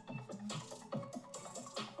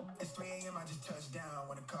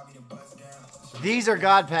 These are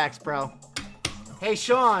God packs, bro. Hey,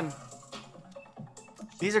 Sean.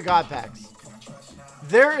 These are God packs.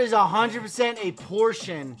 There is 100% a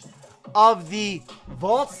portion of the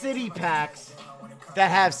Vault City packs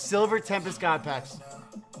that have Silver Tempest God packs.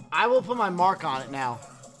 I will put my mark on it now.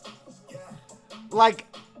 Like,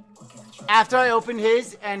 after I opened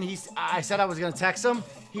his and I said I was going to text him,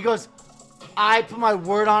 he goes, I put my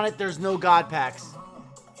word on it, there's no God packs.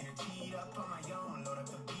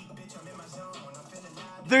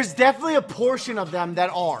 There's definitely a portion of them that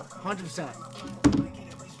are, 100%.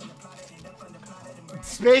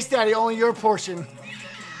 Space Daddy, only your portion.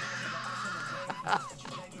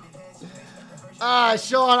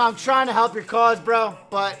 Sean, I'm trying to help your cause, bro.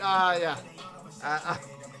 But, yeah.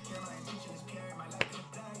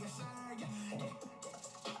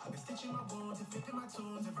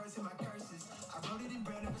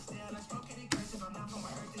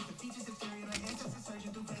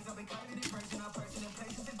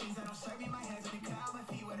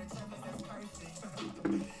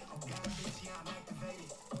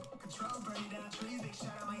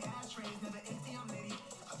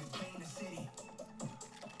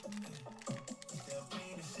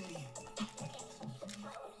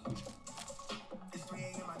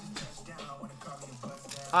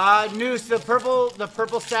 Noose, the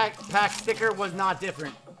purple stack pack sticker was not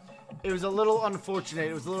different. It was a little unfortunate.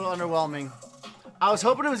 It was a little underwhelming. I was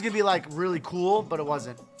hoping it was gonna be like really cool, but it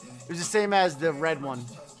wasn't. It was the same as the red one.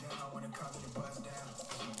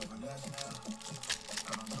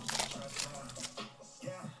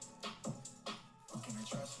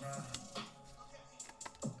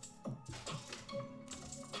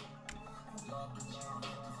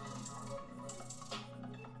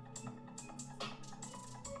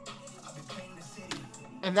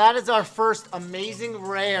 And that is our first amazing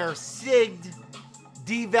rare SIG'd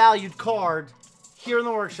devalued card here in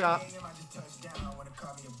the workshop.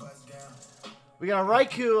 We got a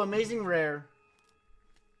Raikou amazing rare.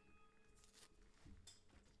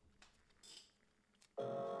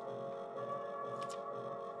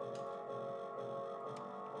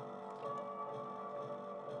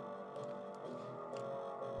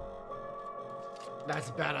 That's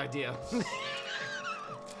a bad idea.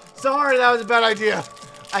 Sorry, that was a bad idea.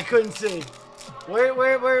 I couldn't see.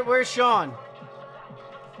 Where's Sean?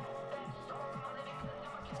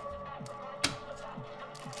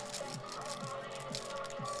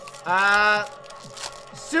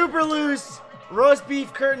 Super loose roast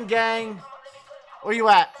beef curtain gang. Where you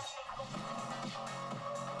at?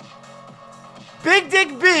 Big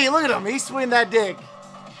Dick B. Look at him. He's swinging that dick.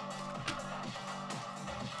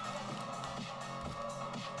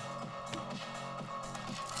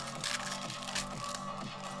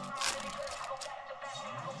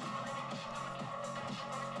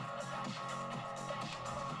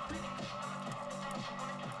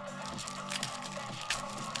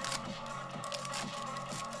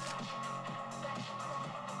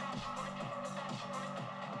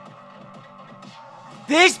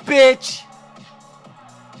 This bitch.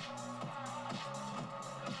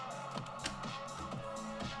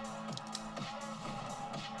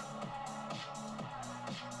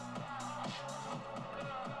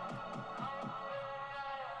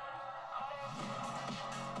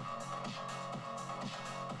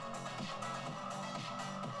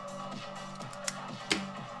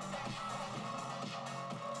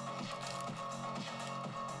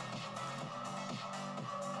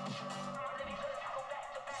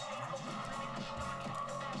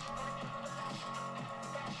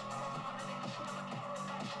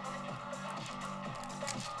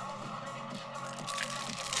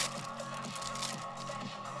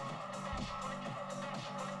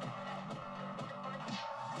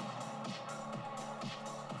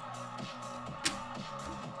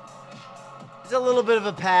 A little bit of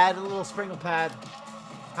a pad, a little sprinkle pad.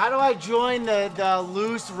 How do I join the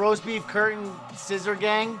loose roast beef curtain scissor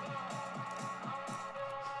gang?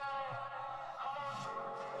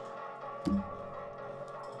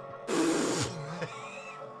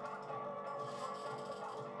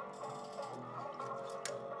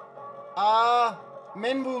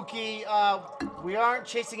 Minwookie, we aren't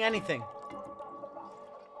chasing anything.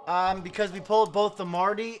 Because we pulled both the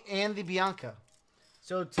Marty and the Bianca.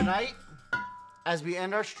 So tonight, as we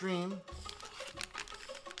end our stream,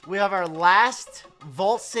 we have our last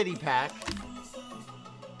Vault City pack.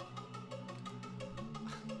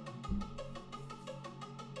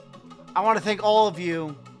 I want to thank all of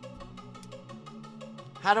you.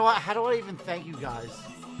 How do I even thank you guys?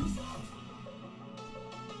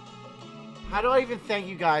 How do I even thank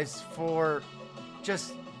you guys for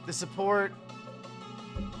just the support,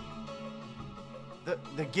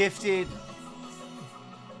 the gifted,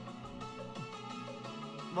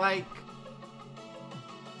 like,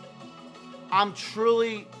 I'm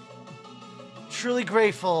truly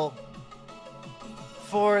grateful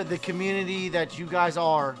for the community that you guys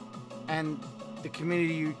are and the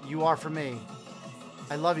community you are for me.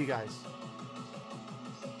 I love you guys.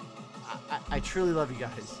 I truly love you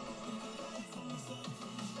guys.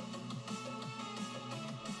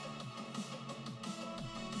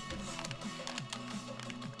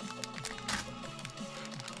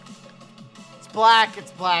 Black,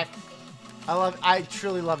 it's black. I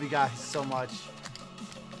truly love you guys so much.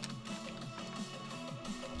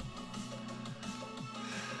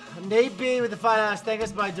 Nate B with the $5. Thank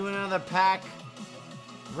us by doing another pack.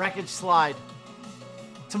 Wreckage slide.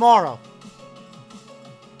 Tomorrow.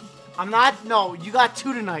 No, you got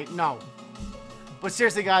 2 tonight. No. But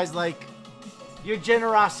seriously, guys, like, your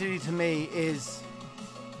generosity to me is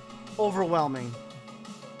overwhelming.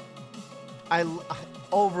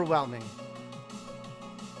 Overwhelming.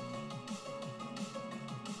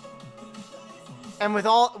 And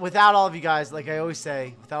without all of you guys, like I always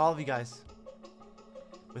say, without all of you guys,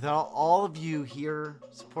 without all of you here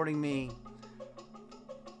supporting me,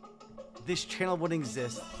 this channel wouldn't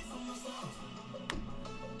exist.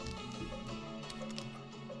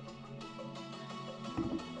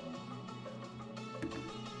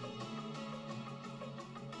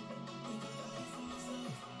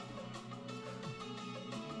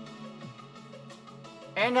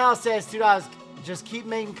 And now it says $2. Just keep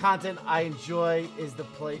making content I enjoy is the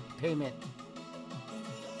payment.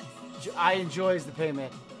 I enjoy is the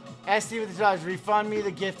payment. SD with the $2. Refund me the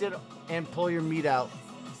gifted and pull your meat out.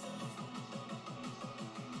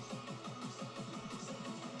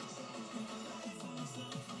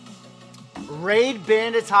 Raid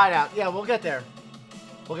Bandits Hideout. Yeah, we'll get there.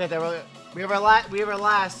 We'll get there. We have our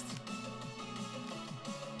last.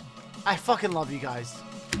 I fucking love you guys.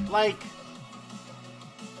 Like,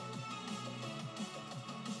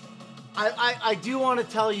 I do want to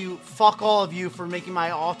tell you, fuck all of you for making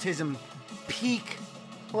my autism peak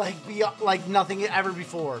like nothing ever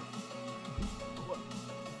before.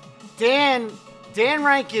 Dan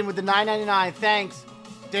Rankin with the $9.99. Thanks.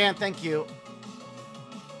 Dan, thank you.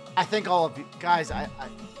 I thank all of you guys. I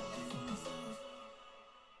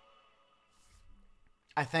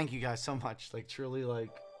thank you guys so much. Like, truly,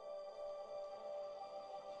 like,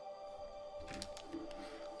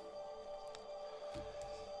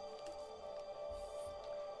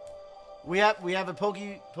 We have a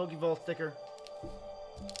Pokeball sticker.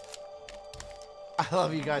 I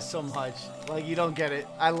love you guys so much. Like, you don't get it.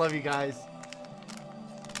 I love you guys.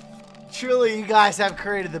 Truly, you guys have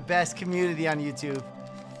created the best community on YouTube.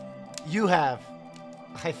 You have.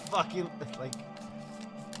 I fucking, like...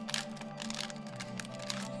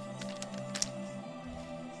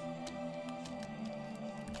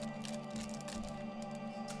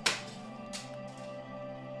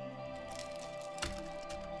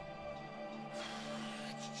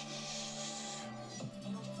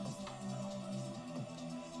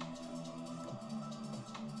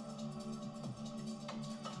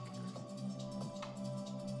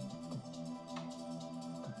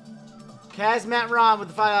 Kaz Matt Ron with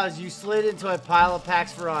the $5. You slid into a pile of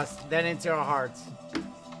packs for us, then into our hearts.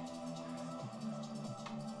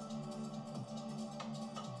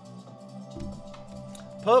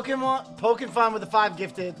 Poking Fun with the 5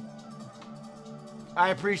 gifted. I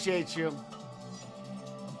appreciate you.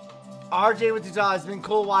 RJ with $2. It's been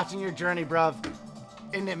cool watching your journey, bruv.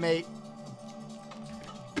 Isn't it, mate?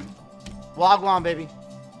 Wagwan, baby.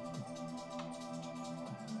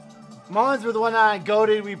 Mullins with the 199.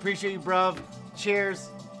 Goated. We appreciate you, bruv. Cheers.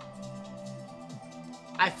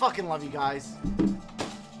 I fucking love you guys.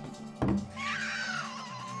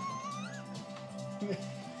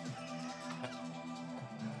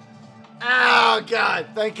 Oh, God.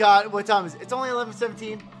 Thank God. What time is it? It's only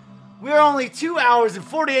 11:17. We're only 2 hours and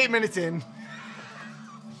 48 minutes in.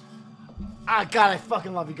 Ah, God, I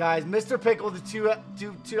fucking love you guys. Mr. Pickle, the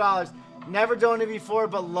 $2. Never donated before,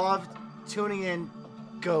 but loved tuning in.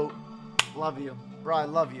 Goat. Love you. Bro, I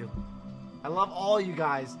love you. I love all you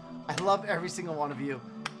guys. I love every single one of you.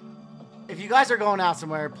 If you guys are going out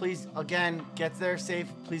somewhere, please, again, get there safe.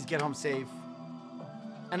 Please get home safe.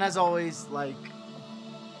 And as always, like,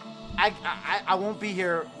 I won't be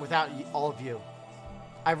here without all of you.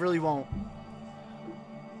 I really won't.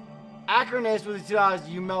 Acronist with the $2.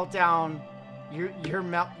 You meltdown. Your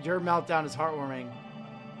meltdown is heartwarming.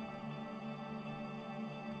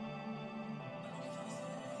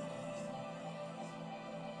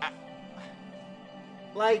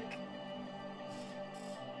 Like,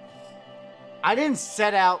 I didn't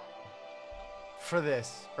set out for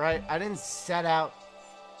this, right? I didn't set out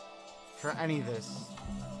for any of this.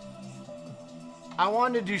 I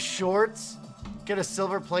wanted to do shorts, get a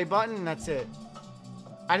silver play button, and that's it.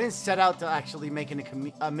 I didn't set out to actually make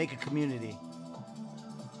a community.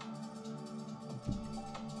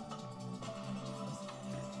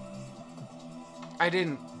 I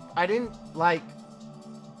didn't like...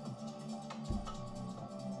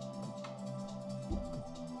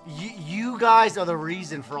 You guys are the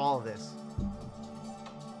reason for all of this.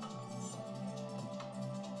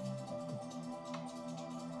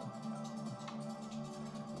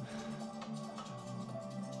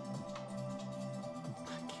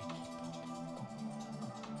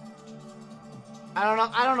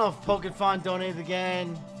 I don't know if Poking Fun donated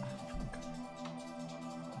again.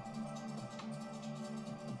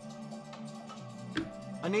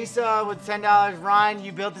 Anissa with $10. Ryan,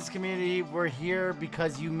 you built this community. We're here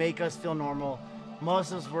because you make us feel normal.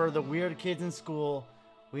 Most of us were the weird kids in school.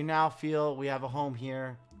 We now feel we have a home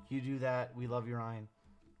here. You do that. We love you, Ryan.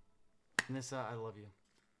 Anissa, I love you.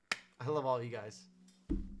 I love all you guys.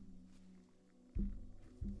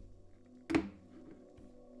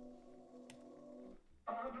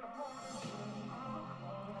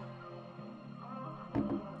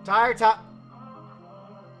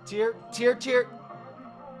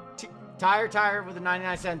 Tire with the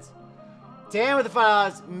 99 cents. Dan with the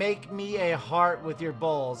 $5. Make me a heart with your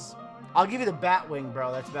balls. I'll give you the bat wing,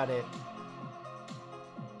 bro. That's about it.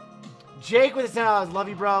 Jake with the $10. Love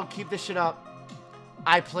you, bro. Keep this shit up.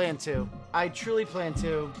 I plan to. I truly plan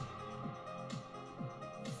to.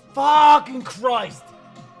 Fucking Christ.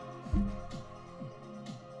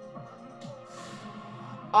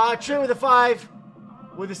 Trey with a 5.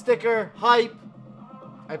 With a sticker. Hype.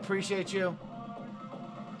 I appreciate you.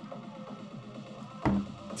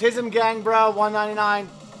 Tism Gang, bro, $1.99.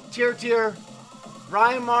 Tier.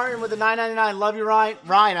 Ryan Martin with the $9.99. Love you, Ryan.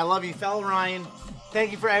 Ryan, I love you, fellow Ryan.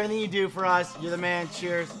 Thank you for everything you do for us. You're the man.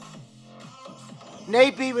 Cheers.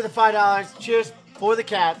 Nate B with the $5. Cheers for the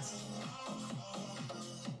cats.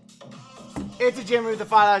 It's a Jimmy with the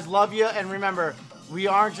 $5. Love you. And remember, we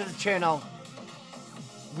aren't just a channel.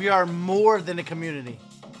 We are more than a community.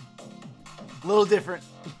 A little different.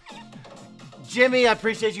 Jimmy, I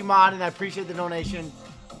appreciate you modding. I appreciate the donation.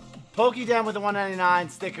 Pokey Dan with the $1.99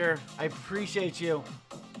 sticker. I appreciate you.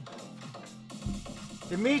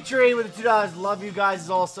 Dimitri with the $2. Love you guys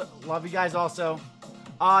also.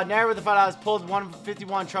 Narrow with the $5 pulled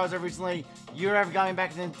 151 Charles recently. You never got me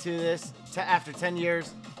back into this after 10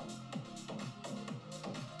 years.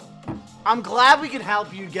 I'm glad we can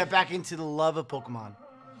help you get back into the love of Pokemon.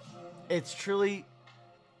 It truly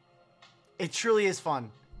is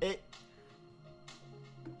fun. It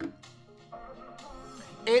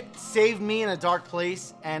saved me in a dark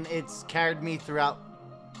place, and it's carried me throughout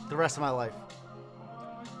the rest of my life.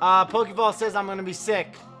 Pokeball says I'm gonna be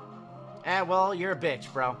sick. Well, you're a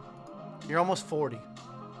bitch, bro. You're almost 40.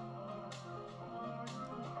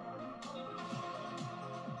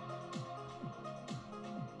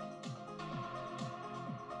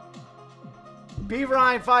 B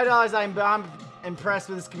Ryan, $5. I'm impressed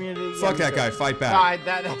with this community. Fuck that guy. Fight back.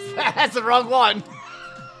 That's the wrong one.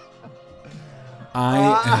 I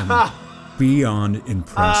am beyond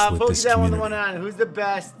impressed with this community. Pokeden119, who's the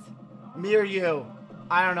best? Me or you?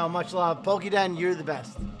 I don't know. Much love. Pokeden, you're the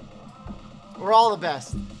best. We're all the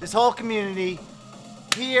best. This whole community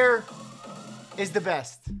here is the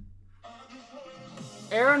best.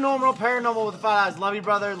 Paranormal with the $5. Love you,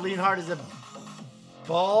 brother. Leonhard is a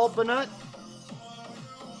bulbanut.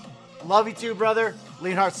 Love you too, brother.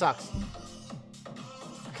 Leonhard sucks.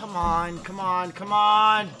 Come on.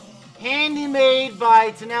 Handy made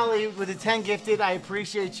by Tonelli with a 10 gifted. I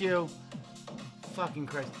appreciate you. Fucking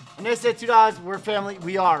Christ. And they said $2. We're family.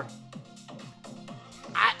 We are.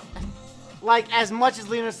 Like, as much as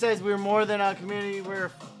Lena says we're more than a community, we're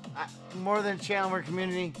more than a channel, we're a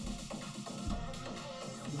community.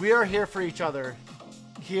 We are here for each other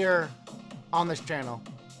here on this channel.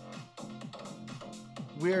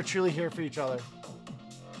 We are truly here for each other.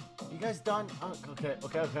 You guys done? Oh, okay.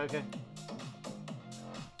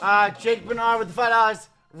 Jake Bernard with the $5.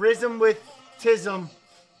 Rism with Tism.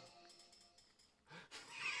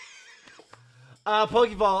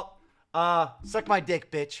 Pokevault. Suck my dick,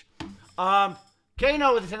 bitch.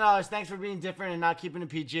 Kano with the $10. Thanks for being different and not keeping it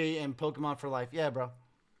PG and Pokemon for life. Yeah, bro.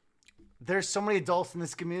 There's so many adults in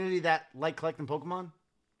this community that like collecting Pokemon.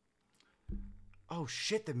 Oh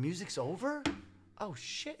shit, the music's over? Oh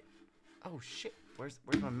shit. Where's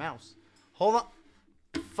my mouse? Hold on.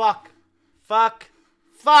 Fuck.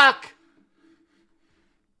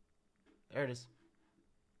 There it is.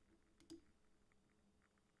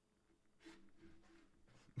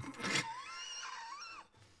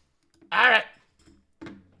 All right.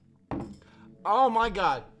 Oh my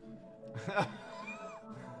god.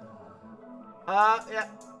 Yeah.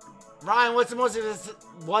 Ryan, what's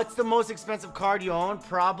the most expensive card you own?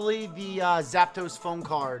 Probably the Zapdos phone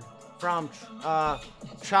card from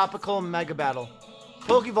Tropical Mega Battle.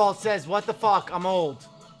 Pokevault says, "What the fuck? I'm old."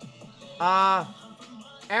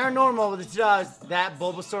 Aaron Normal with the does that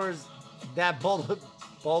Bulbasaur's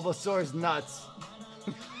nuts.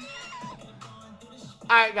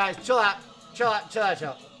 All right, guys, chill out.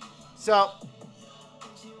 So,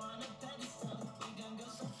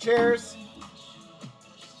 cheers.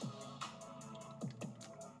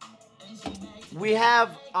 We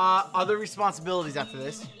have other responsibilities after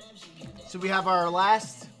this. So we have our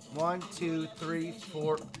last 1, 2, 3,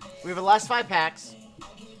 4. We have our last 5 packs.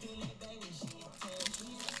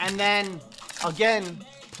 And then, again,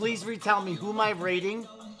 please retell me who am I rating.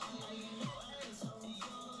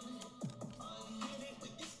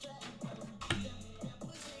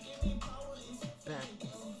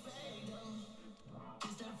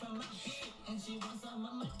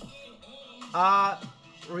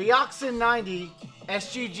 Ryoxin 90,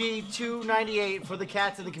 SGG 298 for the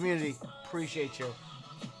cats in the community. Appreciate you.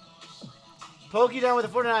 Pokey down with a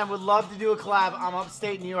 49 would love to do a collab. I'm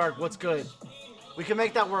upstate New York. What's good? We can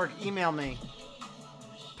make that work. Email me.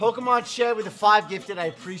 Pokemon Shed with a 5 gifted. I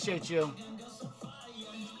appreciate you.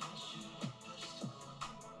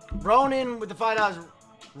 Ronan with the $5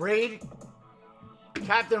 raid.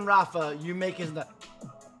 Captain Rafa, you make his nut.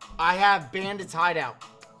 I have Bandit's Hideout.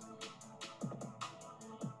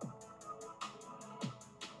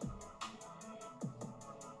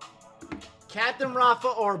 Captain Rafa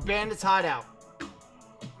or Bandit's Hideout.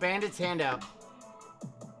 Bandit's Handout.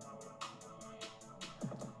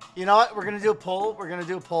 You know what? We're going to do a poll.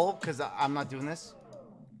 Because I'm not doing this.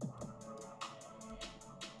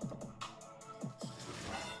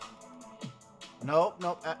 Nope.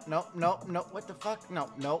 What the fuck?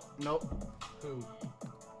 Nope. Who?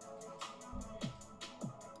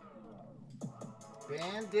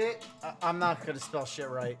 Bandit? I'm not going to spell shit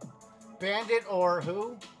right. Bandit or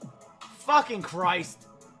who? Fucking Christ.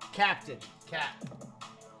 Captain. Cap.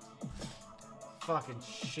 Fucking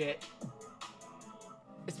shit.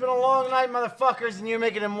 It's been a long night, motherfuckers, and you're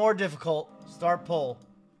making it more difficult. Start poll.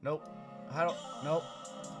 Nope. Nope.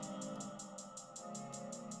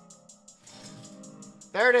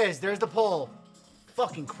 There it is. There's the poll.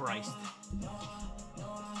 Fucking Christ.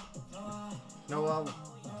 No,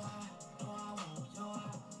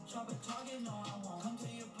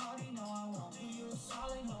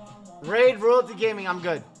 Raid Royalty Gaming, I'm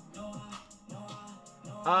good.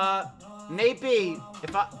 Nate B,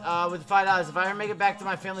 if I with $5, if I ever make it back to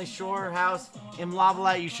my family's shore house in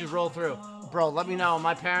Lavalette, you should roll through. Bro, let me know.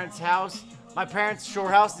 My parents' shore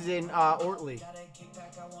house is in Ortley.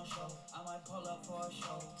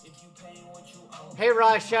 Hey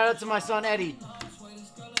Rye, shout out to my son Eddie.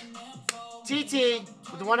 TT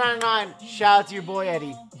with the 199, shout out to your boy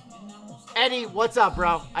Eddie. Eddie, what's up,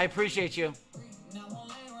 bro? I appreciate you.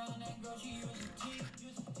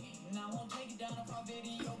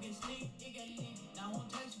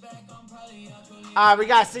 We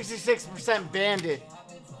got 66% Bandit.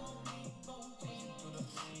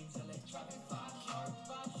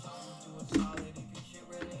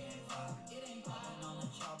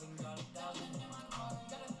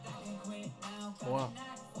 Wow.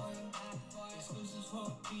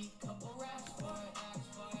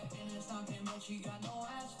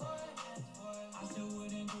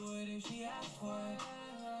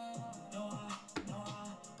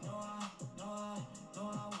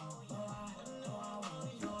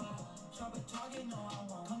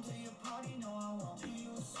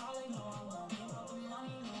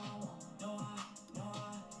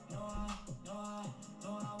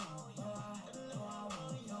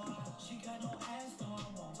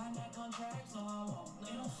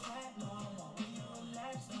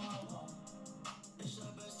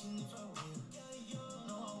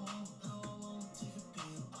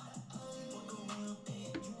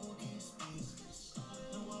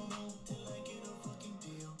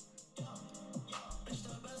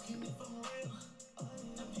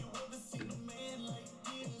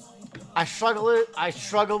 I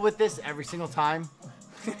struggle with this every single time.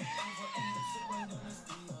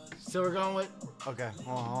 So we're going with, okay,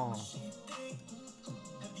 hold on.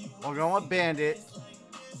 We're going with Bandit.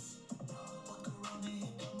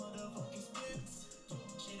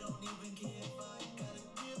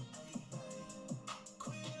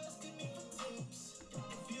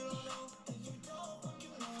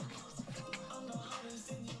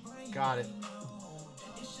 Got it.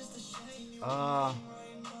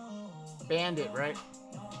 Bandit, right?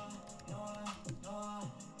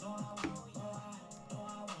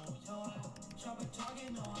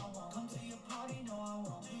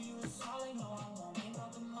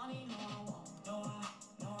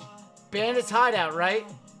 Bandit's Hideout, right?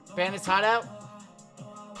 Bandit's Hideout?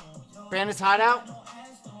 Bandit's Hideout?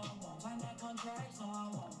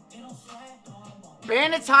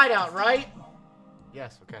 Bandit's Hideout, right?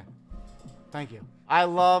 Yes, okay. Thank you. I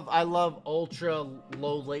love ultra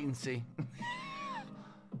low latency.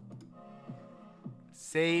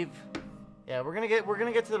 Save. Yeah, we're gonna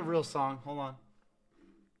get to the real song. Hold on.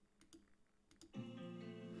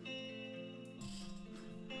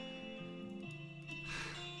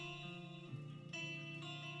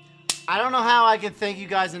 I don't know how I can thank you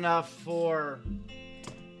guys enough for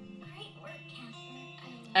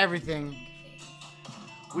everything.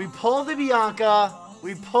 We pulled the Bianca.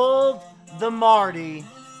 We pulled the Marty.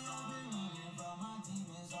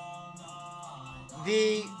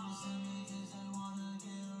 The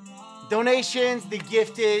donations, the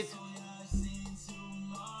gifted.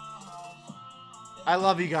 I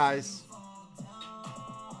love you guys.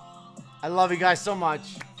 I love you guys so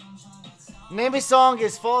much. Name of the song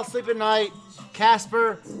is Fall Asleep at Night.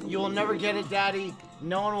 Casper, you will never get it, Daddy.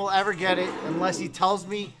 No one will ever get it unless he tells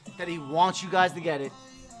me that he wants you guys to get it.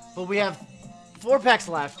 But we have 4 packs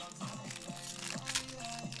left.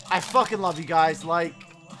 I fucking love you guys. Like,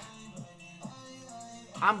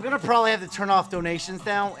 I'm gonna probably have to turn off donations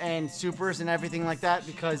now and supers and everything like that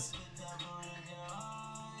because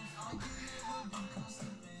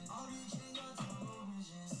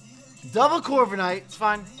double Corviknight, it's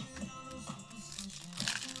fine.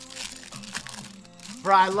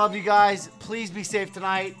 Bro, I love you guys. Please be safe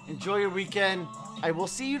tonight. Enjoy your weekend. I will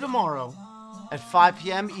see you tomorrow at 5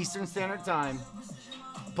 p.m. Eastern Standard Time.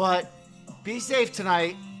 But be safe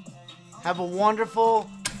tonight. Have a wonderful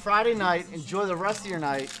Friday night. Enjoy the rest of your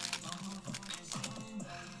night.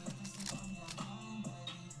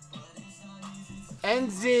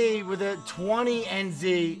 NZ with a 20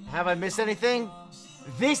 NZ. Have I missed anything?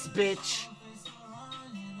 This bitch.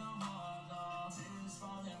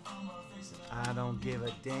 I don't give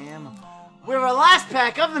a damn. We're our last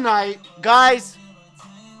pack of the night. Guys,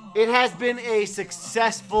 it has been a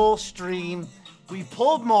successful stream. We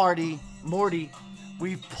pulled Morty.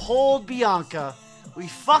 We pulled Bianca. We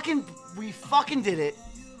fucking did it.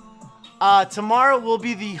 Tomorrow will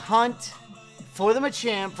be the hunt for the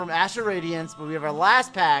Machamp from Astro Radiance, but we have our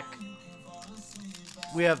last pack.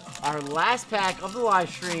 We have our last pack of the live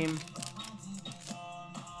stream.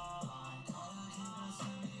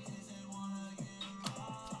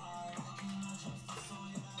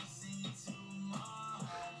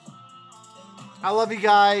 I love you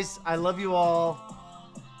guys. I love you all.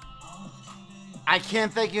 I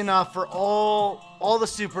can't thank you enough for all the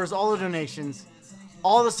supers, all the donations,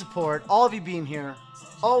 all the support, all of you being here.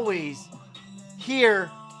 Always here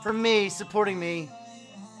for me, supporting me.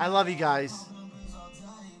 I love you guys.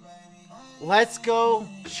 Let's go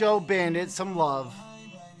show Bandit some love.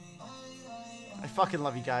 I fucking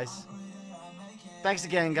love you guys. Thanks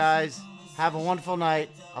again, guys. Have a wonderful night.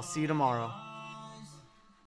 I'll see you tomorrow.